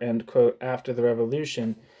 labor, end quote, after the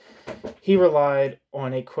revolution, he relied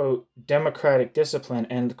on a, quote, democratic discipline,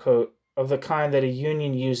 end quote, of the kind that a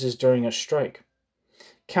union uses during a strike.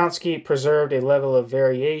 Kautsky preserved a level of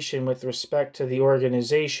variation with respect to the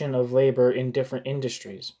organization of labor in different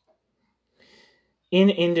industries. In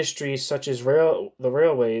industries such as the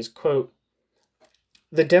railways, quote,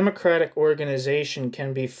 the democratic organization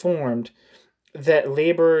can be formed that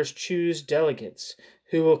laborers choose delegates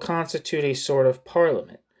who will constitute a sort of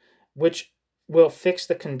parliament, which will fix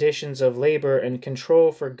the conditions of labor and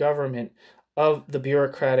control for government of the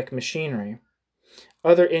bureaucratic machinery.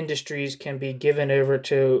 Other industries can be given over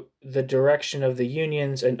to the direction of the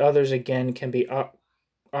unions, and others again can be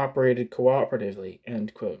operated cooperatively,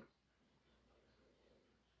 end quote.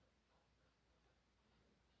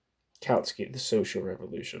 Kautsky, The Social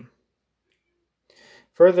Revolution.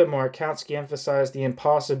 Furthermore, Kautsky emphasized the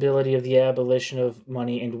impossibility of the abolition of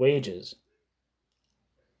money and wages.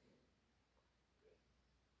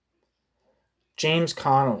 James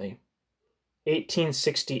Connolly,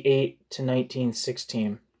 1868 to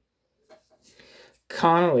 1916.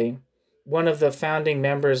 Connolly, one of the founding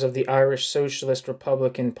members of the Irish Socialist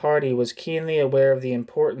Republican Party, was keenly aware of the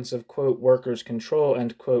importance of, quote, workers' control,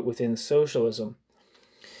 end quote, within socialism.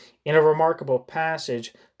 In a remarkable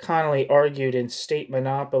passage, Connolly argued in State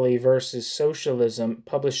Monopoly versus Socialism,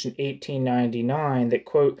 published in 1899, that,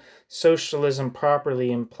 quote, socialism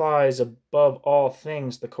properly implies, above all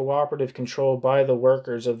things, the cooperative control by the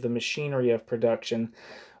workers of the machinery of production.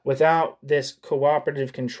 Without this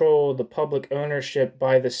cooperative control, the public ownership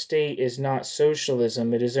by the state is not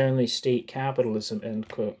socialism, it is only state capitalism, end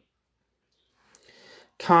quote.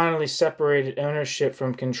 Connolly separated ownership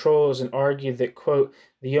from controls and argued that, quote,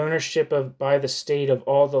 the ownership by the state of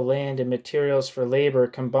all the land and materials for labor,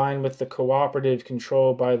 combined with the cooperative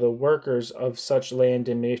control by the workers of such land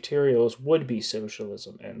and materials, would be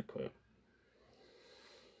socialism, end quote.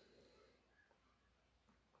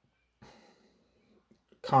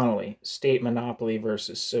 Connolly, State Monopoly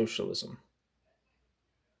versus Socialism.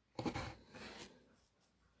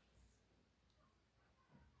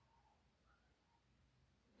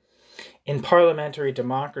 In Parliamentary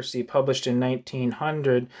Democracy, published in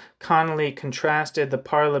 1900, Connolly contrasted the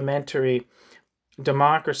parliamentary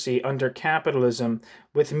democracy under capitalism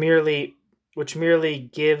which merely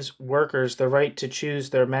gives workers the right to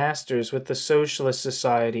choose their masters, with the socialist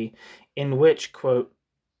society in which, quote,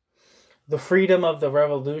 the freedom of the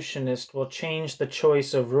revolutionist will change the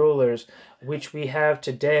choice of rulers which we have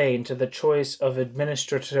today into the choice of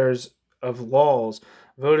administrators of laws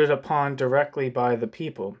voted upon directly by the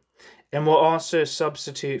people, and will also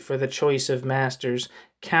substitute for the choice of masters,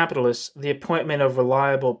 capitalists, the appointment of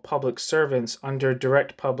reliable public servants under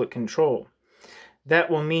direct public control. That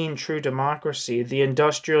will mean true democracy, the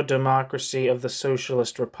industrial democracy of the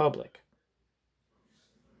socialist republic.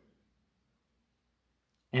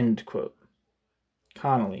 End quote.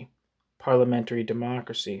 Connolly, Parliamentary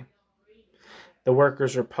Democracy. The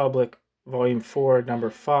Workers' Republic, Volume 4, Number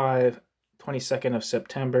 5, 22nd of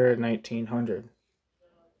September, 1900.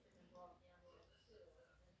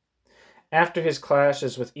 After his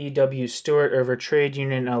clashes with E.W. Stewart over trade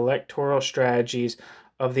union and electoral strategies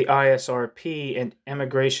of the ISRP and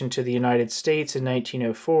emigration to the United States in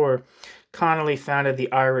 1904, Connolly founded the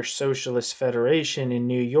Irish Socialist Federation in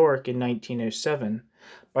New York in 1907.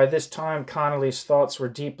 By this time, Connolly's thoughts were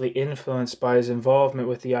deeply influenced by his involvement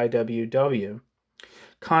with the IWW.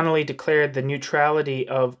 Connolly declared the neutrality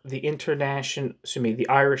of the the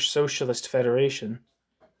Irish Socialist Federation.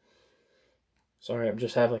 Sorry, I'm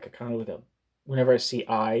just have like a kind of like a, whenever I see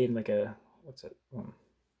I in like a, what's it,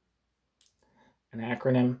 an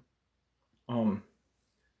acronym, I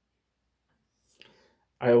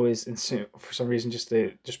always assume, for some reason, just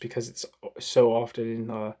because it's so often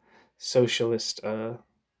in socialist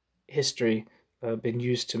history been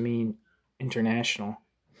used to mean international,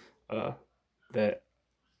 that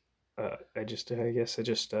I guess I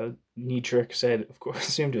just knee-jerk said, of course,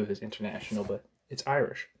 assumed it was international, but it's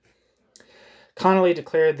Irish. Connolly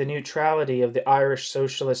declared the neutrality of the Irish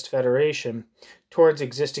Socialist Federation towards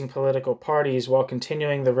existing political parties while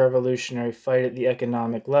continuing the revolutionary fight at the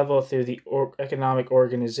economic level through the economic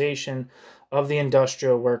organization of the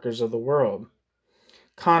industrial workers of the world.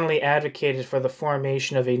 Connolly advocated for the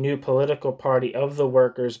formation of a new political party of the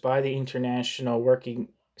workers by the industrial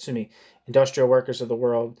workers of the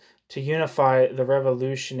world to unify the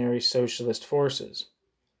revolutionary socialist forces.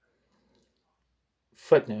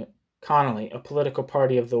 Footnote. Connolly, A Political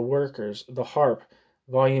Party of the Workers, The Harp,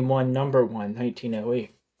 Volume 1, Number 1,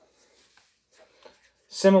 1908.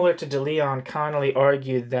 Similar to De Leon, Connolly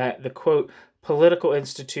argued that the, quote, political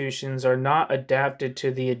institutions are not adapted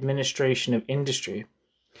to the administration of industry.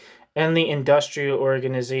 Only industrial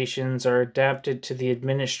organizations are adapted to the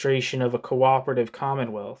administration of a cooperative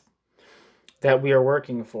commonwealth that we are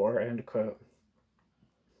working for, end quote.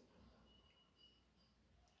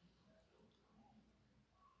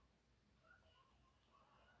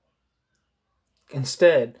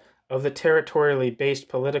 Instead of the territorially based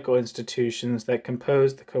political institutions that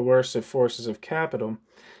compose the coercive forces of capital,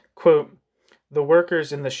 quote, the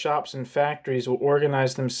workers in the shops and factories will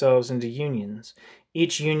organize themselves into unions,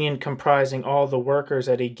 each union comprising all the workers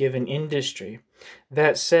at a given industry.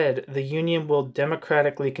 That said, the union will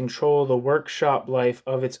democratically control the workshop life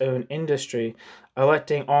of its own industry,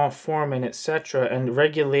 electing all foremen, etc., and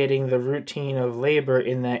regulating the routine of labor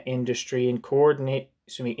in that industry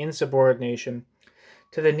in subordination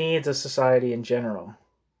to the needs of society in general.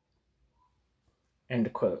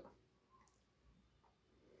 End quote.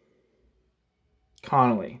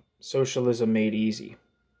 Connolly, Socialism Made Easy.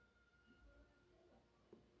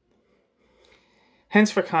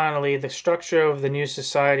 Hence, for Connolly, the structure of the new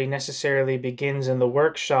society necessarily begins in the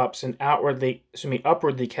workshops and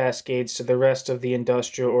upwardly cascades to the rest of the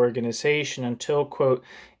industrial organization until, quote,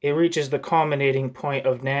 it reaches the culminating point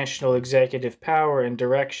of national executive power and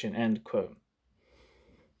direction, end quote.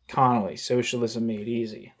 Connolly, Socialism Made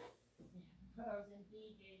Easy.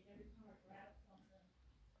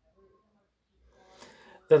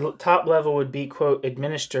 The top level would be, quote,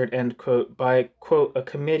 administered, end quote, by, quote, a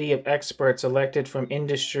committee of experts elected from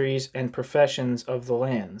industries and professions of the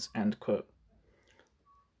lands, end quote.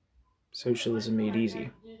 Socialism Made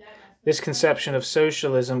Easy. This conception of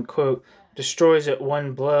socialism, quote, destroys at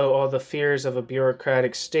one blow all the fears of a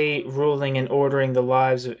bureaucratic state ruling and ordering the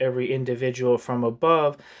lives of every individual from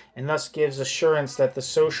above, and thus gives assurance that the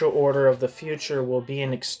social order of the future will be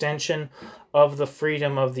an extension of the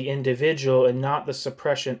freedom of the individual and not the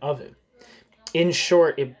suppression of it. In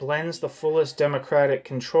short, it blends the fullest democratic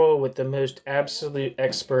control with the most absolute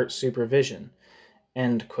expert supervision.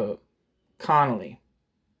 End quote. Connolly,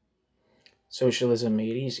 Socialism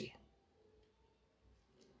Made Easy.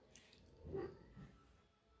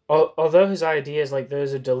 Although his ideas, like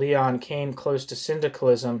those of de Leon, came close to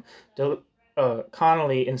syndicalism,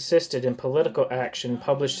 Connolly insisted in Political Action,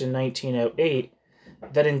 published in 1908,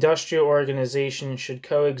 that industrial organization should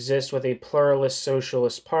coexist with a pluralist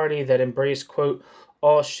socialist party that embraced, quote,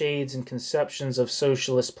 all shades and conceptions of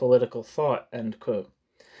socialist political thought, end quote.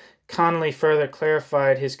 Connolly further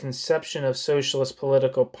clarified his conception of socialist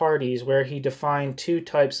political parties, where he defined two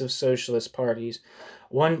types of socialist parties.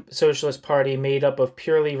 One socialist party made up of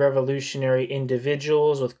purely revolutionary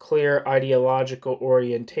individuals with clear ideological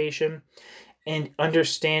orientation and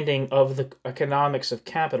understanding of the economics of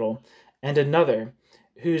capital, and another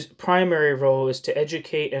whose primary role is to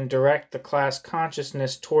educate and direct the class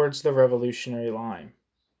consciousness towards the revolutionary line.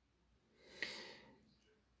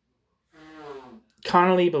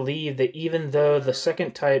 Connolly believed that even though the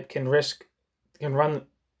second type ran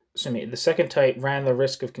the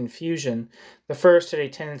risk of confusion, the first had a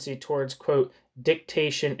tendency towards, quote,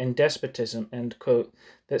 dictation and despotism, end quote,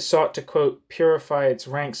 that sought to, quote, purify its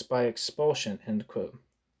ranks by expulsion, end quote.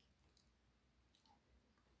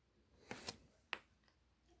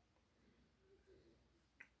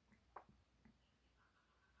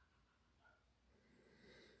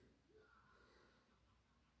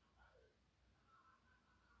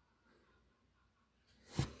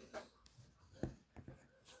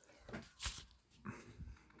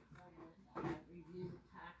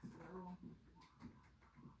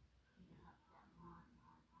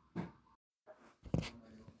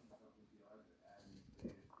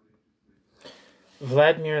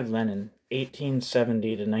 Vladimir Lenin, 1870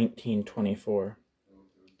 to 1924.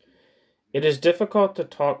 It is difficult to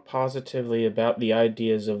talk positively about the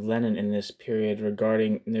ideas of Lenin in this period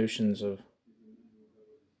regarding notions of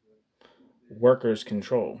workers'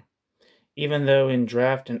 control, even though in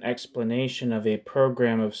draft and explanation of a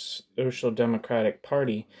program of Social Democratic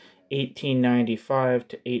Party, 1895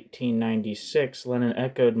 to 1896, Lenin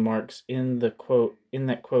echoed Marx in that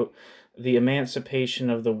quote, the emancipation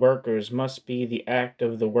of the workers must be the act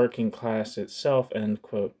of the working class itself, end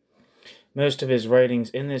quote. Most of his writings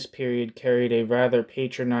in this period carried a rather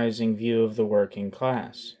patronizing view of the working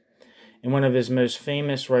class. In one of his most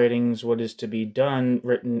famous writings, What is to be Done,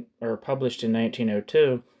 written or published in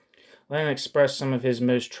 1902, Lenin expressed some of his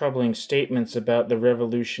most troubling statements about the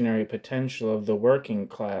revolutionary potential of the working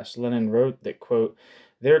class. Lenin wrote that, quote,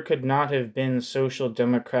 there could not have been social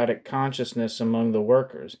democratic consciousness among the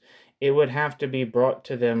workers. it would have to be brought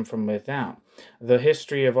to them from without. The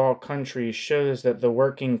history of all countries shows that the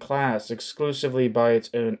working class, exclusively by its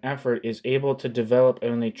own effort, is able to develop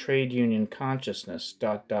only trade union consciousness, ...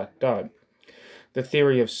 The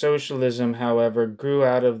theory of socialism, however, grew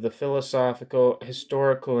out of the philosophical,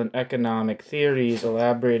 historical, and economic theories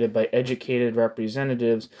elaborated by educated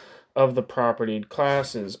representatives of the propertied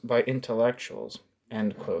classes, by intellectuals.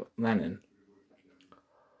 End quote. Lenin.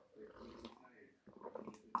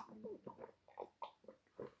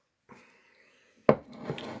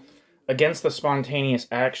 Against the spontaneous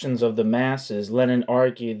actions of the masses, Lenin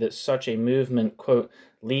argued that such a movement, quote,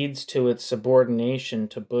 leads to its subordination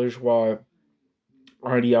to bourgeois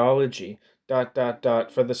ideology, ...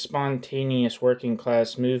 For the spontaneous working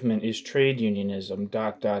class movement is trade unionism, ...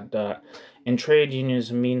 And trade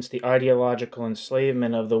unionism means the ideological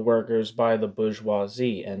enslavement of the workers by the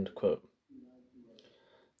bourgeoisie, end quote.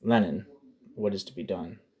 Lenin, what is to be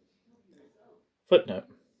done? Footnote.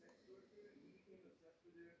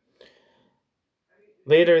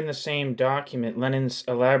 Later in the same document, Lenin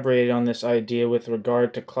elaborated on this idea with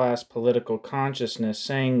regard to class political consciousness,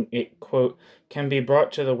 saying it, quote, can be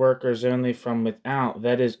brought to the workers only from without,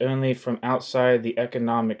 that is, only from outside the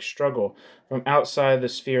economic struggle, from outside the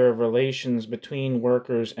sphere of relations between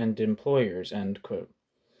workers and employers, end quote.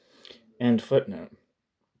 End footnote.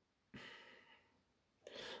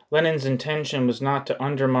 Lenin's intention was not to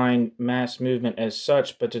undermine mass movement as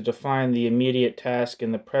such, but to define the immediate task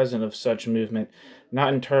in the present of such movement,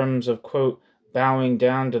 not in terms of, quote, bowing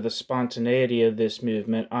down to the spontaneity of this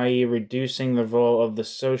movement, i.e. reducing the role of the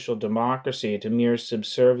social democracy to mere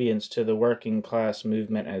subservience to the working class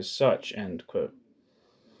movement as such, end quote.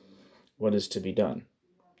 What is to be done?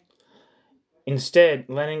 Instead,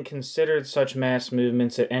 Lenin considered such mass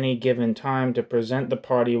movements at any given time to present the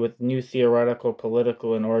party with new theoretical,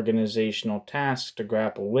 political, and organizational tasks to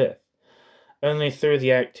grapple with. Only through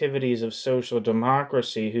the activities of social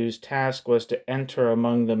democracy, whose task was to enter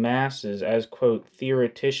among the masses as, quote,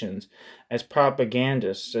 theoreticians, as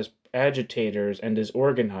propagandists, as agitators, and as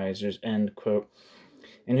organizers, end quote,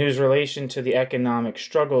 and whose relation to the economic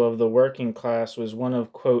struggle of the working class was one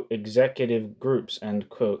of, quote, executive groups, end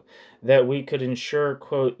quote, that we could ensure,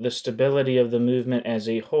 quote, the stability of the movement as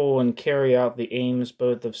a whole and carry out the aims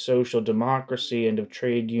both of social democracy and of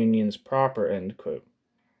trade unions proper, end quote.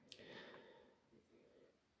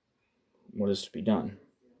 What is to be done?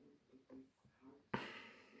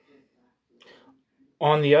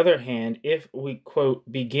 On the other hand, if we, quote,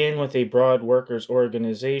 begin with a broad workers'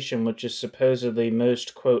 organization which is supposedly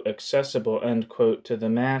most, quote, accessible, end quote, to the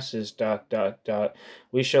masses, ...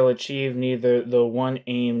 we shall achieve neither the one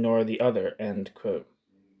aim nor the other, end quote.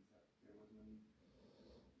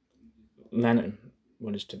 Lenin,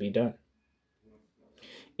 what is to be done?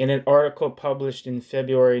 In an article published in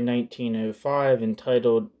February 1905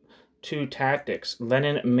 entitled Two Tactics,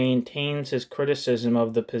 Lenin maintains his criticism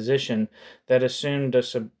of the position that assumed a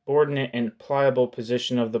subordinate and pliable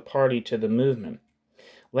position of the party to the movement.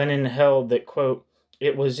 Lenin held that, quote,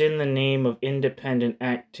 it was in the name of independent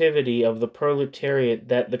activity of the proletariat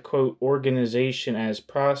that the, quote, organization as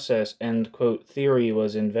process, end quote, theory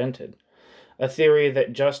was invented, a theory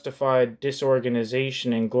that justified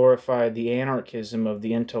disorganization and glorified the anarchism of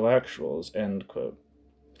the intellectuals, end quote.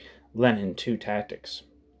 Lenin, Two Tactics.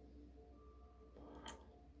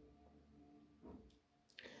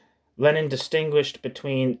 Lenin distinguished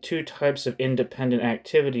between two types of independent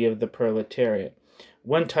activity of the proletariat.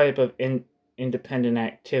 One type of independent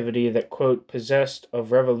activity that, quote, possessed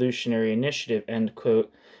of revolutionary initiative, end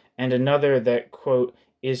quote, and another that, quote,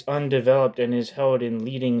 is undeveloped and is held in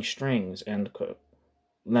leading strings, end quote.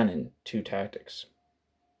 Lenin, Two Tactics.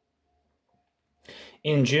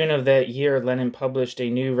 In June of that year, Lenin published a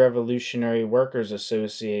new Revolutionary Workers'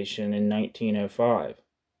 Association in 1905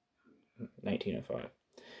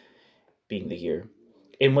 being the year,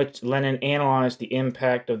 in which Lenin analyzed the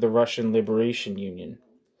impact of the Russian Liberation Union.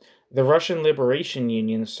 The Russian Liberation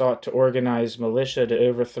Union sought to organize militia to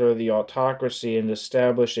overthrow the autocracy and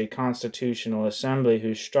establish a constitutional assembly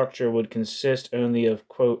whose structure would consist only of,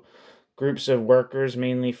 quote, groups of workers,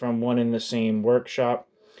 mainly from one and the same workshop,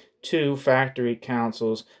 2 factory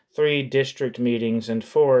councils, 3 district meetings, and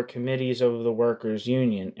 4 committees of the workers'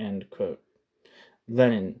 union, end quote.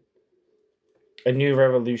 Lenin, A New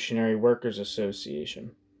Revolutionary Workers'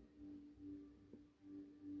 Association.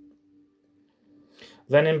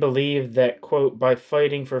 Lenin believed that, quote, by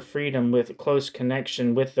fighting for freedom with close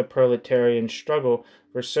connection with the proletarian struggle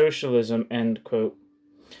for socialism, end quote,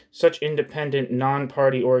 such independent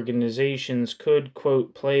non-party organizations could,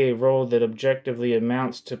 quote, play a role that objectively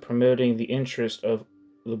amounts to promoting the interest of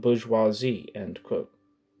the bourgeoisie, end quote.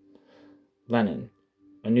 Lenin,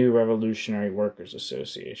 a new revolutionary workers'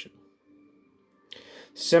 association.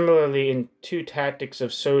 Similarly, in Two Tactics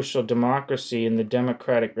of Social Democracy in the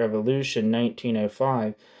Democratic Revolution,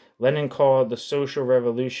 1905, Lenin called the social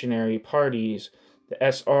revolutionary parties, the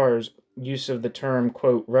SRs, use of the term,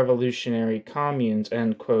 quote, revolutionary communes,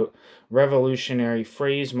 end quote, revolutionary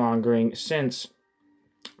phrase-mongering, since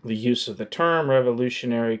the use of the term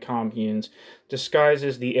revolutionary communes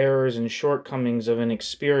disguises the errors and shortcomings of an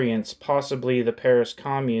experience, possibly the Paris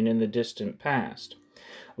Commune in the distant past.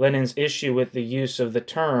 Lenin's issue with the use of the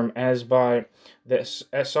term as by the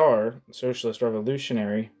SR, Socialist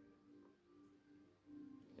Revolutionary,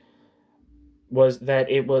 was that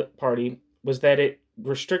it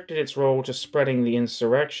restricted its role to spreading the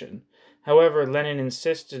insurrection. However, Lenin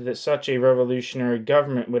insisted that such a revolutionary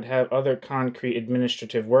government would have other concrete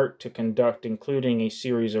administrative work to conduct, including a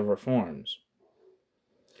series of reforms.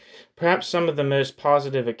 Perhaps some of the most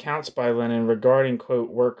positive accounts by Lenin regarding,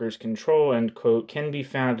 quote, workers' control, end quote, can be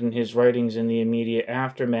found in his writings in the immediate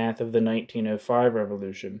aftermath of the 1905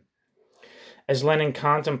 revolution. As Lenin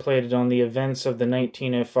contemplated on the events of the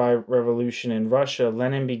 1905 revolution in Russia,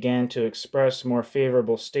 Lenin began to express more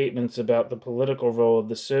favorable statements about the political role of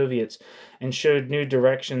the Soviets and showed new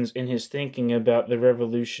directions in his thinking about the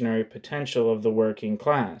revolutionary potential of the working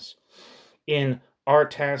class. In Our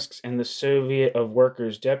Tasks and the Soviet of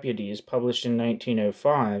Workers' Deputies, published in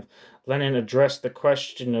 1905, Lenin addressed the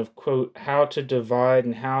question of, quote, how to divide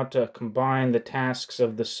and how to combine the tasks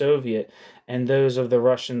of the Soviet and those of the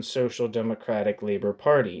Russian Social Democratic Labor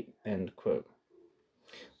Party, end quote.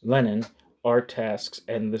 Lenin, Our Tasks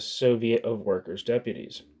and the Soviet of Workers'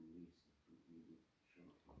 Deputies.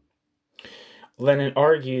 Lenin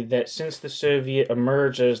argued that since the Soviet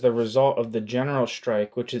emerged as the result of the general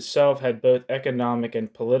strike, which itself had both economic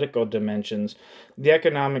and political dimensions, the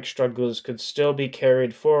economic struggles could still be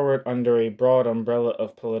carried forward under a broad umbrella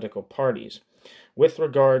of political parties. With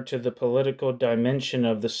regard to the political dimension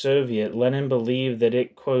of the Soviet, Lenin believed that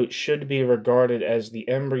it, quote, should be regarded as the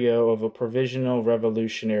embryo of a provisional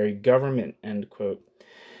revolutionary government, end quote,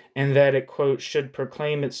 and that it, quote, should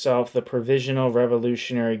proclaim itself the provisional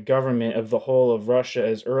revolutionary government of the whole of Russia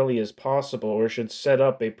as early as possible, or should set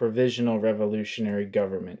up a provisional revolutionary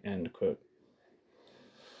government, end quote.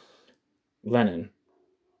 Lenin,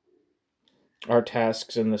 Our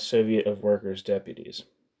Tasks in the Soviet of Workers' Deputies.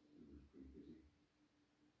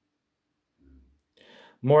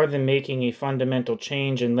 More than making a fundamental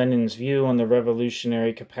change in Lenin's view on the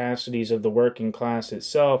revolutionary capacities of the working class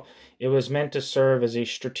itself, it was meant to serve as a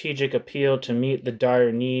strategic appeal to meet the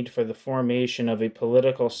dire need for the formation of a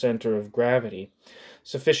political center of gravity,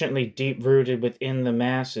 sufficiently deep-rooted within the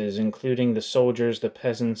masses, including the soldiers, the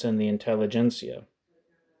peasants, and the intelligentsia.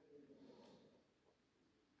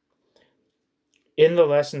 In the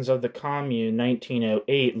Lessons of the Commune,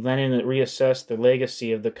 1908, Lenin reassessed the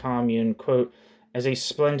legacy of the Commune, quote, as a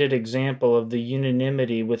splendid example of the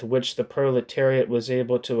unanimity with which the proletariat was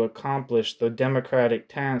able to accomplish the democratic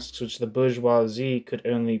tasks which the bourgeoisie could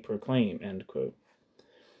only proclaim, end quote.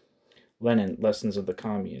 Lenin, Lessons of the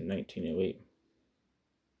Commune, 1908.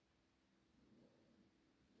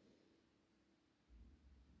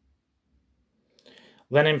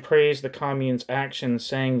 Lenin praised the Commune's actions,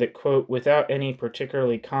 saying that, quote, without any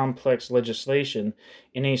particularly complex legislation,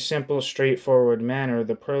 in a simple, straightforward manner,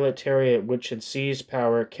 the proletariat which had seized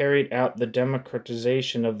power carried out the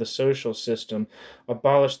democratization of the social system,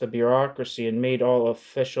 abolished the bureaucracy, and made all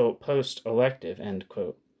official posts elective, end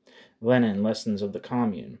quote. Lenin, Lessons of the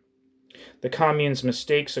Commune. The Commune's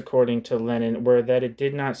mistakes, according to Lenin, were that it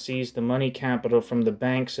did not seize the money capital from the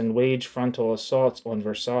banks and wage frontal assaults on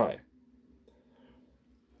Versailles.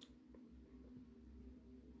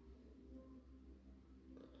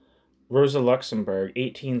 Rosa Luxemburg,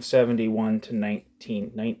 1871 to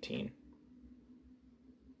 1919.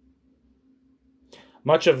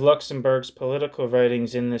 Much of Luxemburg's political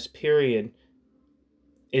writings in this period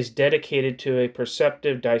is dedicated to a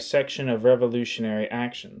perceptive dissection of revolutionary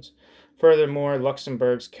actions. Furthermore,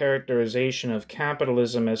 Luxemburg's characterization of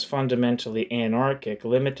capitalism as fundamentally anarchic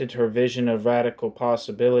limited her vision of radical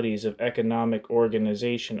possibilities of economic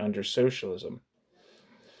organization under socialism.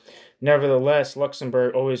 Nevertheless,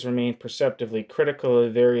 Luxemburg always remained perceptively critical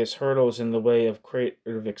of various hurdles in the way of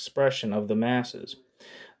creative expression of the masses.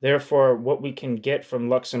 Therefore, what we can get from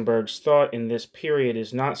Luxemburg's thought in this period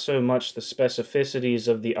is not so much the specificities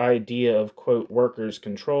of the idea of, quote, workers'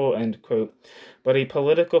 control, end quote, but a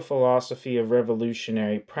political philosophy of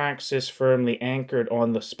revolutionary praxis firmly anchored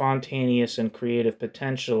on the spontaneous and creative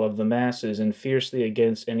potential of the masses and fiercely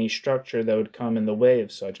against any structure that would come in the way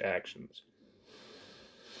of such actions.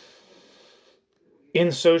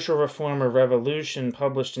 In Social Reform or Revolution,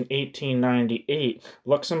 published in 1898,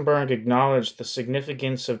 Luxemburg acknowledged the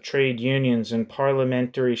significance of trade unions and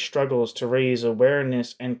parliamentary struggles to raise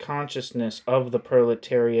awareness and consciousness of the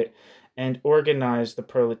proletariat and organize the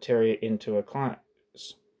proletariat into a class.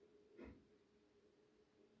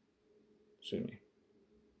 Excuse me.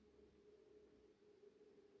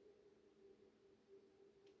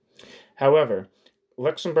 However,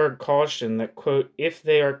 Luxemburg cautioned that, quote, if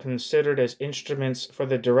they are considered as instruments for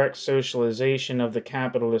the direct socialization of the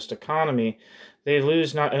capitalist economy, they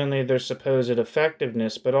lose not only their supposed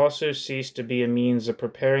effectiveness, but also cease to be a means of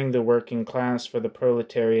preparing the working class for the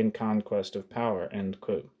proletarian conquest of power, end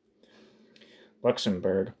quote.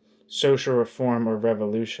 Luxemburg, Social Reform or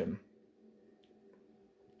Revolution.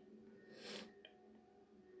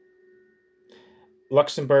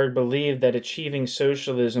 Luxemburg believed that achieving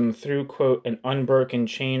socialism through, quote, an unbroken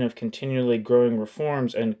chain of continually growing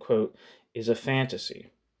reforms, end quote, is a fantasy.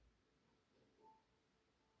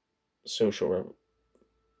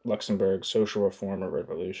 Luxemburg, Social Reform or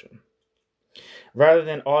Revolution. Rather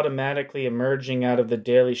than automatically emerging out of the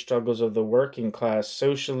daily struggles of the working class,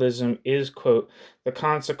 socialism is, quote, the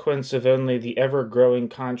consequence of only the ever-growing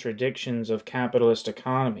contradictions of capitalist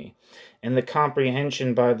economy, and the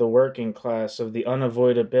comprehension by the working class of the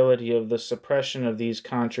unavoidability of the suppression of these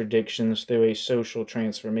contradictions through a social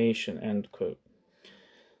transformation, end quote.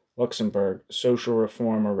 Luxemburg, Social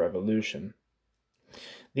Reform or Revolution.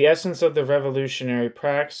 The essence of the revolutionary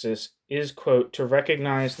praxis is, quote, to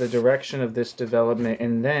recognize the direction of this development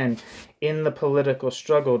and then, in the political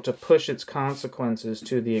struggle, to push its consequences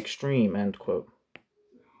to the extreme, end quote.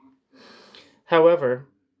 However,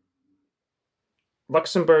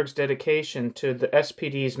 Luxemburg's dedication to the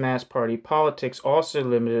SPD's mass party politics also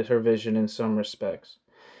limited her vision in some respects.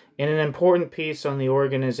 In an important piece on the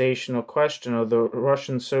organizational question of the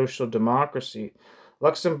Russian social democracy,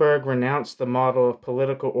 Luxemburg renounced the model of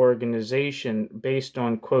political organization based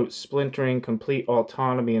on, quote, splintering complete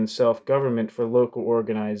autonomy and self-government for local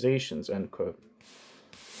organizations, end quote.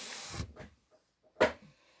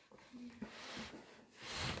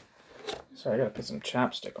 Sorry, I gotta put some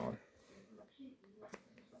chapstick on.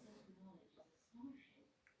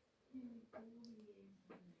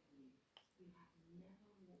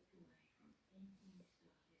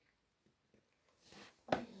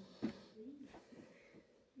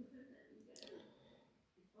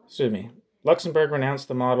 Excuse me. Luxemburg renounced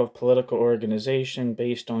the model of political organization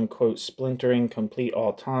based on, quote, splintering complete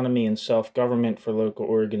autonomy and self-government for local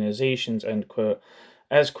organizations, end quote,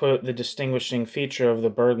 as, quote, the distinguishing feature of the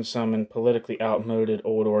burdensome and politically outmoded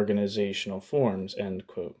old organizational forms, end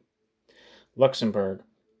quote. Luxemburg,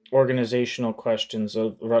 Organizational Questions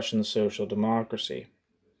of Russian Social Democracy.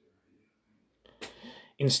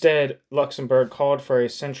 Instead, Luxemburg called for a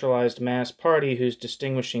centralized mass party whose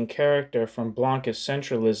distinguishing character from Blancist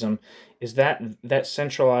centralism is that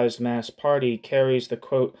centralized mass party carries the,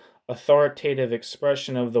 quote, authoritative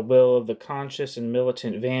expression of the will of the conscious and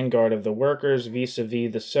militant vanguard of the workers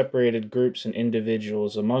vis-a-vis the separated groups and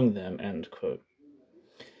individuals among them, end quote.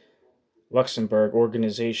 Luxemburg,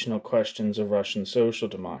 Organizational Questions of Russian Social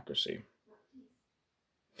Democracy.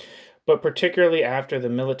 But particularly after the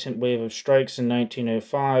militant wave of strikes in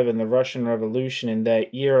 1905 and the Russian Revolution in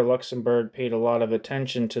that year, Luxemburg paid a lot of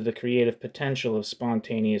attention to the creative potential of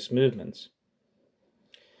spontaneous movements.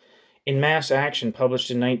 In Mass Action, published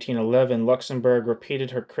in 1911, Luxemburg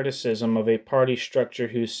repeated her criticism of a party structure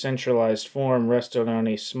whose centralized form rested on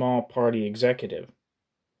a small party executive.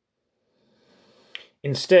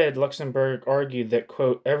 Instead, Luxemburg argued that,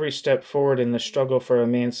 quote, every step forward in the struggle for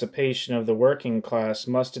emancipation of the working class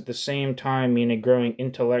must at the same time mean a growing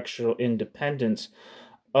intellectual independence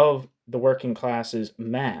of the working class's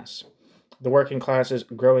mass, the working class's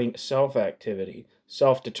growing self-activity,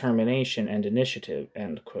 self-determination, and initiative,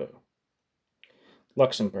 end quote.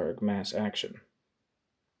 Luxemburg, Mass Action.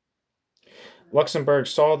 Luxemburg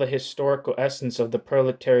saw the historical essence of the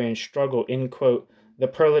proletarian struggle in, quote, the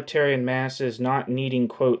proletarian masses not needing,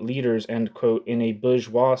 quote, leaders, end quote, in a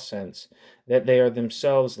bourgeois sense, that they are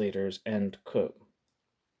themselves leaders, end quote.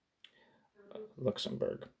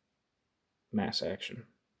 Luxemburg, Mass Action.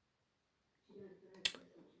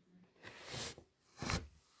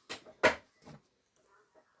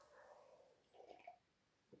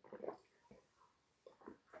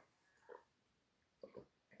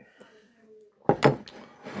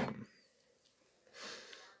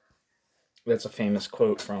 That's a famous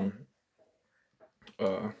quote from,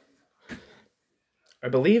 I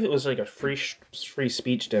believe it was like a free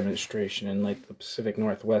speech demonstration in like the Pacific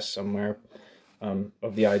Northwest somewhere,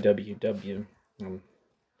 of the IWW.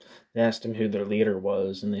 They asked him who their leader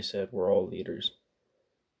was, and they said, we're all leaders.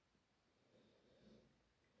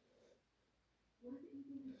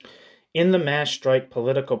 In The Mass Strike,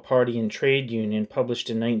 Political Party and Trade Union, published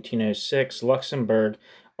in 1906, Luxemburg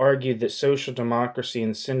argued that social democracy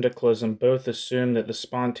and syndicalism both assume that the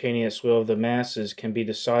spontaneous will of the masses can be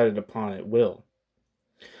decided upon at will.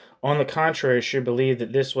 On the contrary, she believed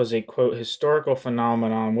that this was a, quote, historical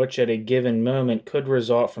phenomenon which at a given moment could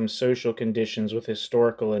result from social conditions with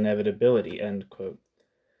historical inevitability, end quote.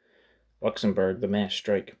 Luxemburg, The Mass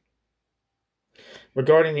Strike.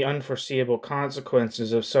 Regarding the unforeseeable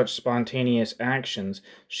consequences of such spontaneous actions,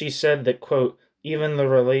 she said that, quote, even the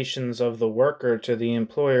relations of the worker to the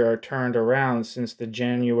employer are turned around since the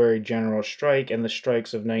January general strike and the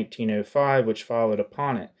strikes of 1905 which followed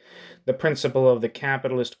upon it. The principle of the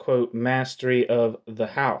capitalist, quote, mastery of the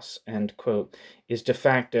house, end quote, is de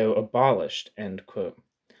facto abolished, end quote.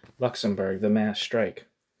 Luxemburg, The Mass Strike.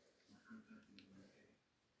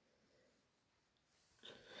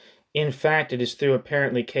 In fact, it is through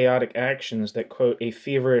apparently chaotic actions that, quote, a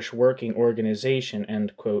feverish working organization,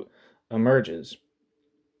 end quote, emerges.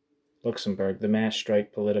 Luxemburg, The Mass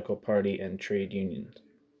Strike, Political Party and Trade Unions.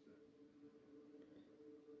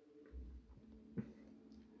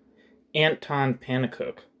 Anton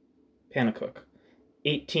Pannekoek,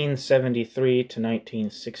 1873 to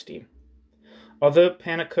 1960. Although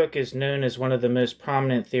Pannekoek is known as one of the most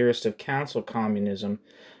prominent theorists of council communism,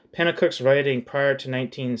 Pannekoek's writing prior to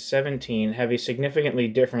 1917 have a significantly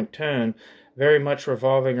different tone, very much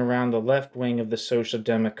revolving around the left wing of the Social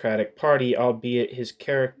Democratic Party, albeit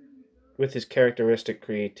with his characteristic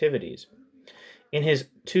creativities. In his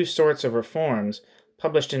Two Sorts of Reforms,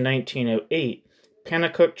 published in 1908,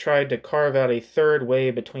 Pannekoek tried to carve out a third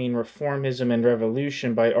way between reformism and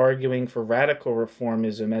revolution by arguing for radical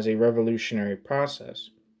reformism as a revolutionary process.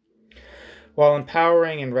 While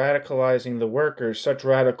empowering and radicalizing the workers, such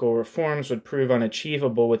radical reforms would prove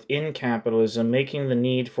unachievable within capitalism, making the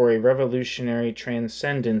need for a revolutionary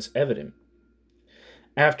transcendence evident.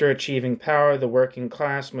 After achieving power, the working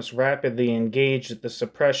class must rapidly engage at the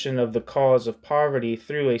suppression of the cause of poverty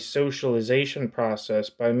through a socialization process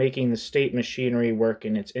by making the state machinery work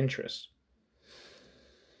in its interests.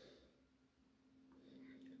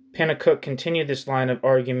 Pannekoek continued this line of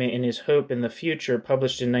argument in his Hope in the Future,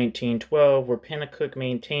 published in 1912, where Pannekoek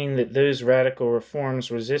maintained that those radical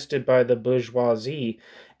reforms resisted by the bourgeoisie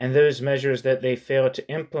and those measures that they failed to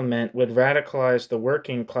implement would radicalize the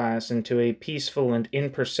working class into a peaceful and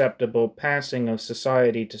imperceptible passing of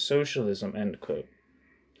society to socialism, end quote.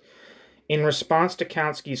 In response to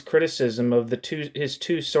Kautsky's criticism of his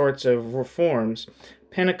two sorts of reforms,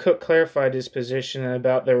 Pannekoek clarified his position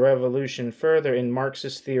about the revolution further in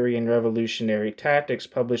Marxist Theory and Revolutionary Tactics,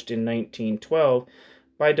 published in 1912,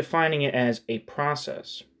 by defining it as a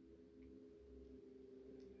process.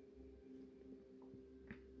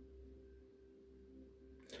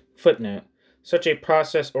 Footnote. Such a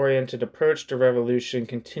process-oriented approach to revolution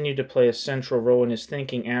continued to play a central role in his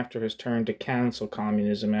thinking after his turn to council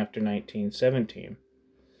communism after 1917.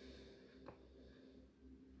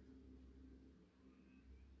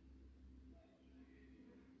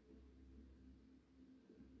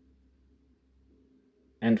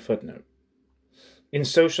 End footnote. In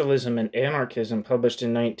Socialism and Anarchism, published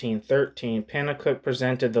in 1913, Pannekoek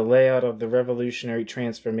presented the layout of the revolutionary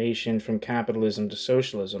transformation from capitalism to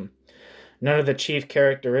socialism. None of the chief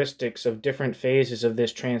characteristics of different phases of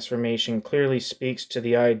this transformation clearly speaks to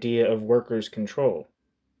the idea of workers' control.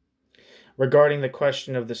 Regarding the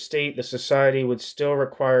question of the state, the society would still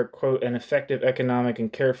require, quote, an effective economic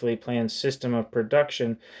and carefully planned system of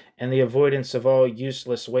production and the avoidance of all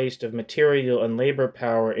useless waste of material and labor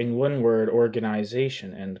power, in one word,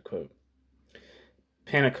 organization, end quote.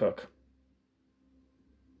 Pannekoek.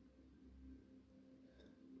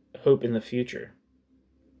 Hope in the Future.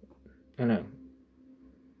 Oh no.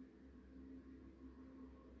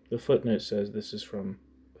 The footnote says this is from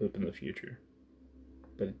Hope in the Future,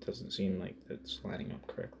 but it doesn't seem like that's lining up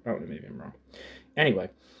correct. Oh, maybe I'm wrong.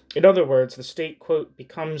 Anyway, in other words, the state, quote,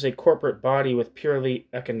 becomes a corporate body with purely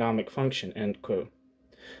economic function, end quote.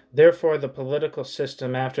 Therefore, the political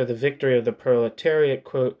system after the victory of the proletariat,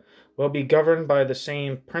 quote, will be governed by the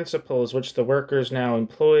same principles which the workers now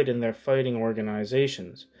employed in their fighting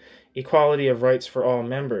organizations. Equality of rights for all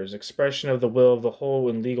members, expression of the will of the whole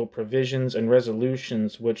in legal provisions and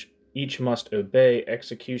resolutions which each must obey,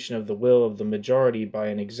 execution of the will of the majority by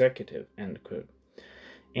an executive, end quote.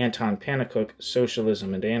 Anton Pannekoek,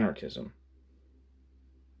 Socialism and Anarchism.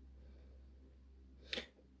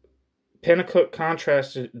 Pannekoek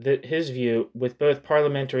contrasted his view with both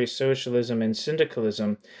parliamentary socialism and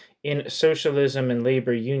syndicalism in Socialism and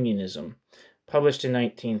Labor Unionism, published in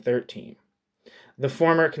 1913. the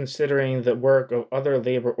former considering the work of other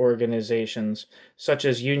labor organizations, such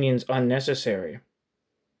as unions, unnecessary.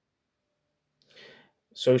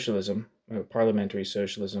 Socialism, or parliamentary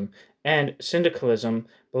socialism, and syndicalism,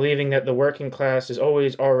 believing that the working class is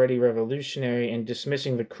always already revolutionary and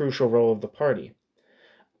dismissing the crucial role of the party.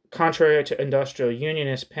 Contrary to industrial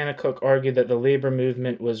unionists, Pannekoek argued that the labor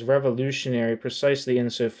movement was revolutionary precisely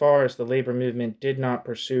insofar as the labor movement did not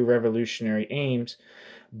pursue revolutionary aims,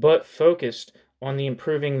 but focused on the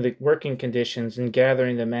improving the working conditions and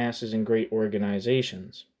gathering the masses in great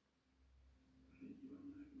organizations.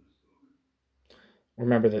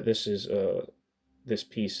 Remember that this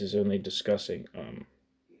piece is only discussing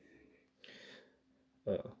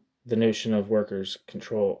the notion of workers'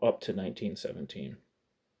 control up to 1917.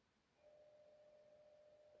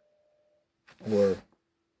 Or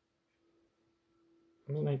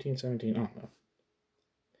 1917? Oh, no.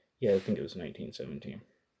 Yeah, I think it was 1917.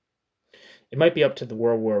 It might be up to the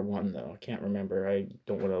World War I, though. I can't remember. I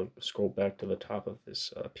don't want to scroll back to the top of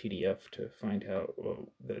this PDF to find out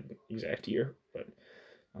the exact year, but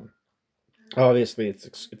obviously it's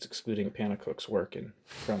excluding Pannekoek's work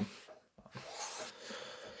from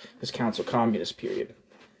his Council Communist period.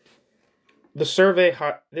 So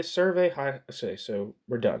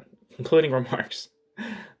we're done. Concluding remarks.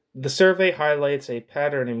 The survey highlights a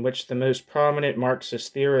pattern in which the most prominent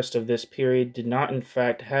Marxist theorists of this period did not in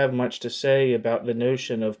fact have much to say about the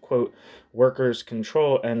notion of, quote, workers'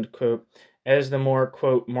 control, end quote, as the more,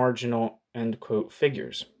 quote, marginal, end quote,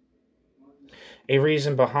 figures. A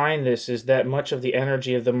reason behind this is that much of the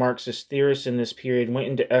energy of the Marxist theorists in this period went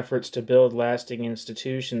into efforts to build lasting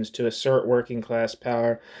institutions to assert working class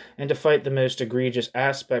power and to fight the most egregious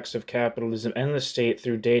aspects of capitalism and the state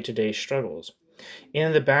through day-to-day struggles.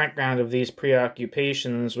 In the background of these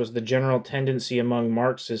preoccupations was the general tendency among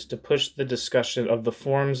Marxists to push the discussion of the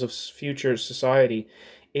forms of future society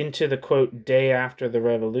into the, quote, day after the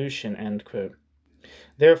revolution, end quote.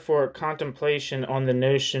 Therefore, contemplation on the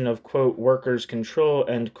notion of, quote, workers' control,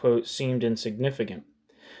 end quote, seemed insignificant.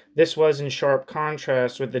 This was in sharp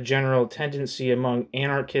contrast with the general tendency among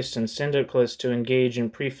anarchists and syndicalists to engage in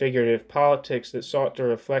prefigurative politics that sought to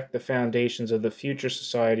reflect the foundations of the future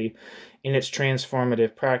society in its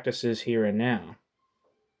transformative practices here and now.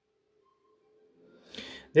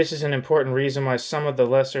 This is an important reason why some of the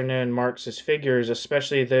lesser-known Marxist figures,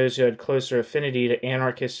 especially those who had closer affinity to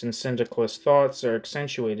anarchist and syndicalist thoughts, are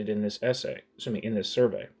accentuated in this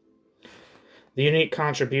survey. The unique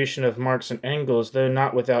contribution of Marx and Engels, though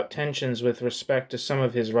not without tensions with respect to some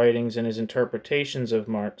of his writings and his interpretations of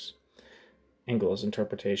Marx, Engels'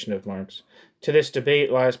 interpretation of Marx, to this debate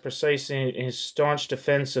lies precisely in his staunch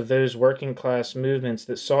defense of those working class movements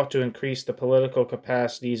that sought to increase the political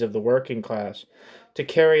capacities of the working class, to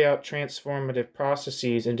carry out transformative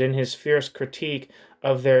processes, and in his fierce critique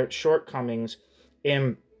of their shortcomings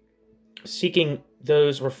in seeking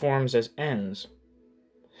those reforms as ends,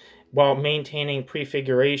 while maintaining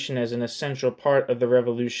prefiguration as an essential part of the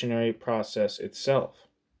revolutionary process itself.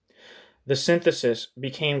 The synthesis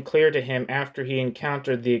became clear to him after he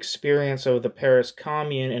encountered the experience of the Paris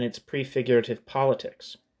Commune and its prefigurative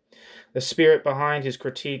politics. The spirit behind his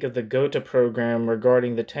critique of the Gotha program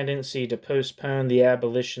regarding the tendency to postpone the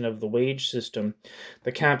abolition of the wage system,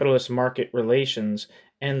 the capitalist market relations,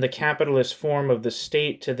 and the capitalist form of the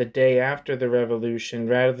state to the day after the revolution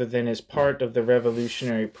rather than as part of the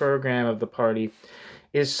revolutionary program of the party,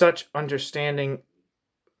 is such understanding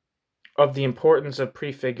of the importance of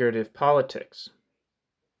prefigurative politics.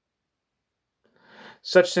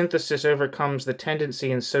 Such synthesis overcomes the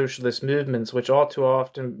tendency in socialist movements, which all too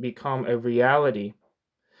often become a reality,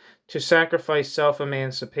 to sacrifice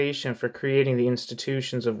self-emancipation for creating the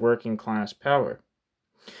institutions of working-class power.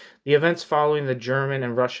 The events following the German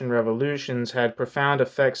and Russian revolutions had profound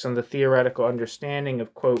effects on the theoretical understanding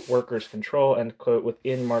of, quote, workers' control, end quote,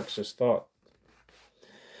 within Marxist thought.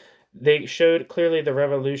 They showed clearly the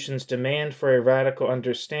revolution's demand for a radical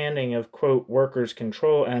understanding of, quote, workers'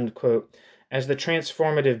 control, end quote, as the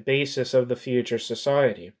transformative basis of the future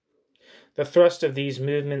society. The thrust of these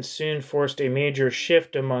movements soon forced a major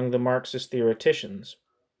shift among the Marxist theoreticians.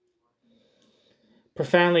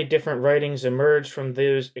 Profoundly different writings emerged from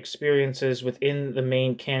those experiences within the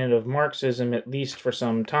main canon of Marxism, at least for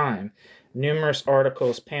some time. Numerous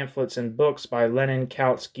articles, pamphlets, and books by Lenin,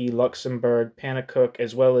 Kautsky, Luxemburg, Pannekoek,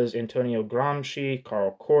 as well as Antonio Gramsci,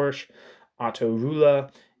 Karl Korsch, Otto Rühle,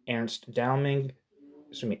 Ernst Dalmig,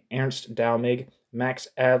 Max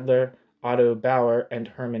Adler, Otto Bauer, and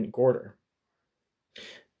Hermann Gorter,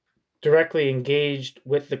 directly engaged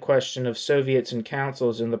with the question of Soviets and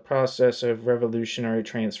councils in the process of revolutionary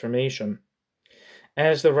transformation.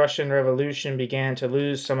 As the Russian Revolution began to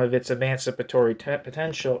lose some of its emancipatory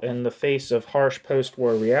potential in the face of harsh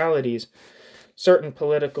post-war realities, certain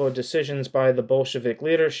political decisions by the Bolshevik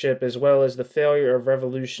leadership, as well as the failure of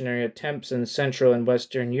revolutionary attempts in Central and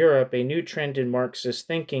Western Europe, a new trend in Marxist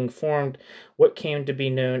thinking formed what came to be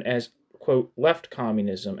known as, quote, left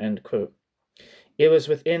communism, end quote. It was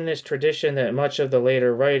within this tradition that much of the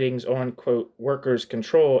later writings on, quote, workers'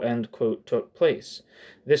 control, end quote, took place.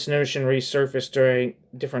 This notion resurfaced during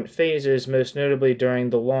different phases, most notably during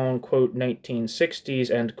the long, quote,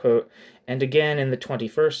 1960s, end quote, and again in the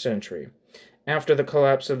 21st century. After the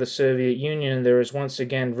collapse of the Soviet Union, there is once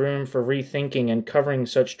again room for rethinking and covering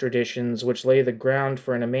such traditions which lay the ground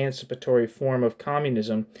for an emancipatory form of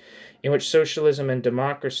communism in which socialism and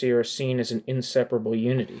democracy are seen as an inseparable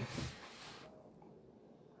unity.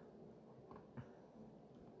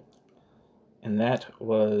 And that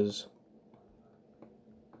was...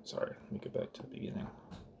 Sorry, let me go back to the beginning.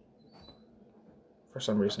 For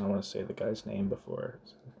some reason, I want to say the guy's name before.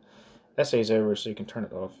 Essay's over, so you can turn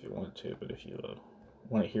it off if you want to, but if you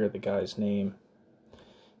want to hear the guy's name,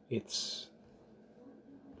 it's...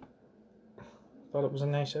 I thought it was a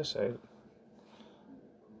nice essay.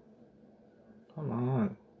 Come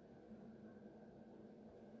on.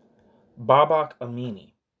 Babak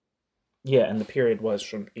Amini. Yeah, and the period was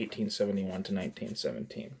from 1871 to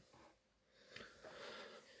 1917.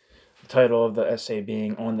 The title of the essay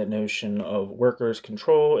being On the Notion of Workers'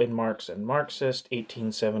 Control in Marx and Marxist,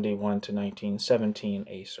 1871 to 1917,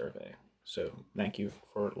 a survey. So, thank you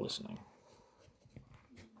for listening.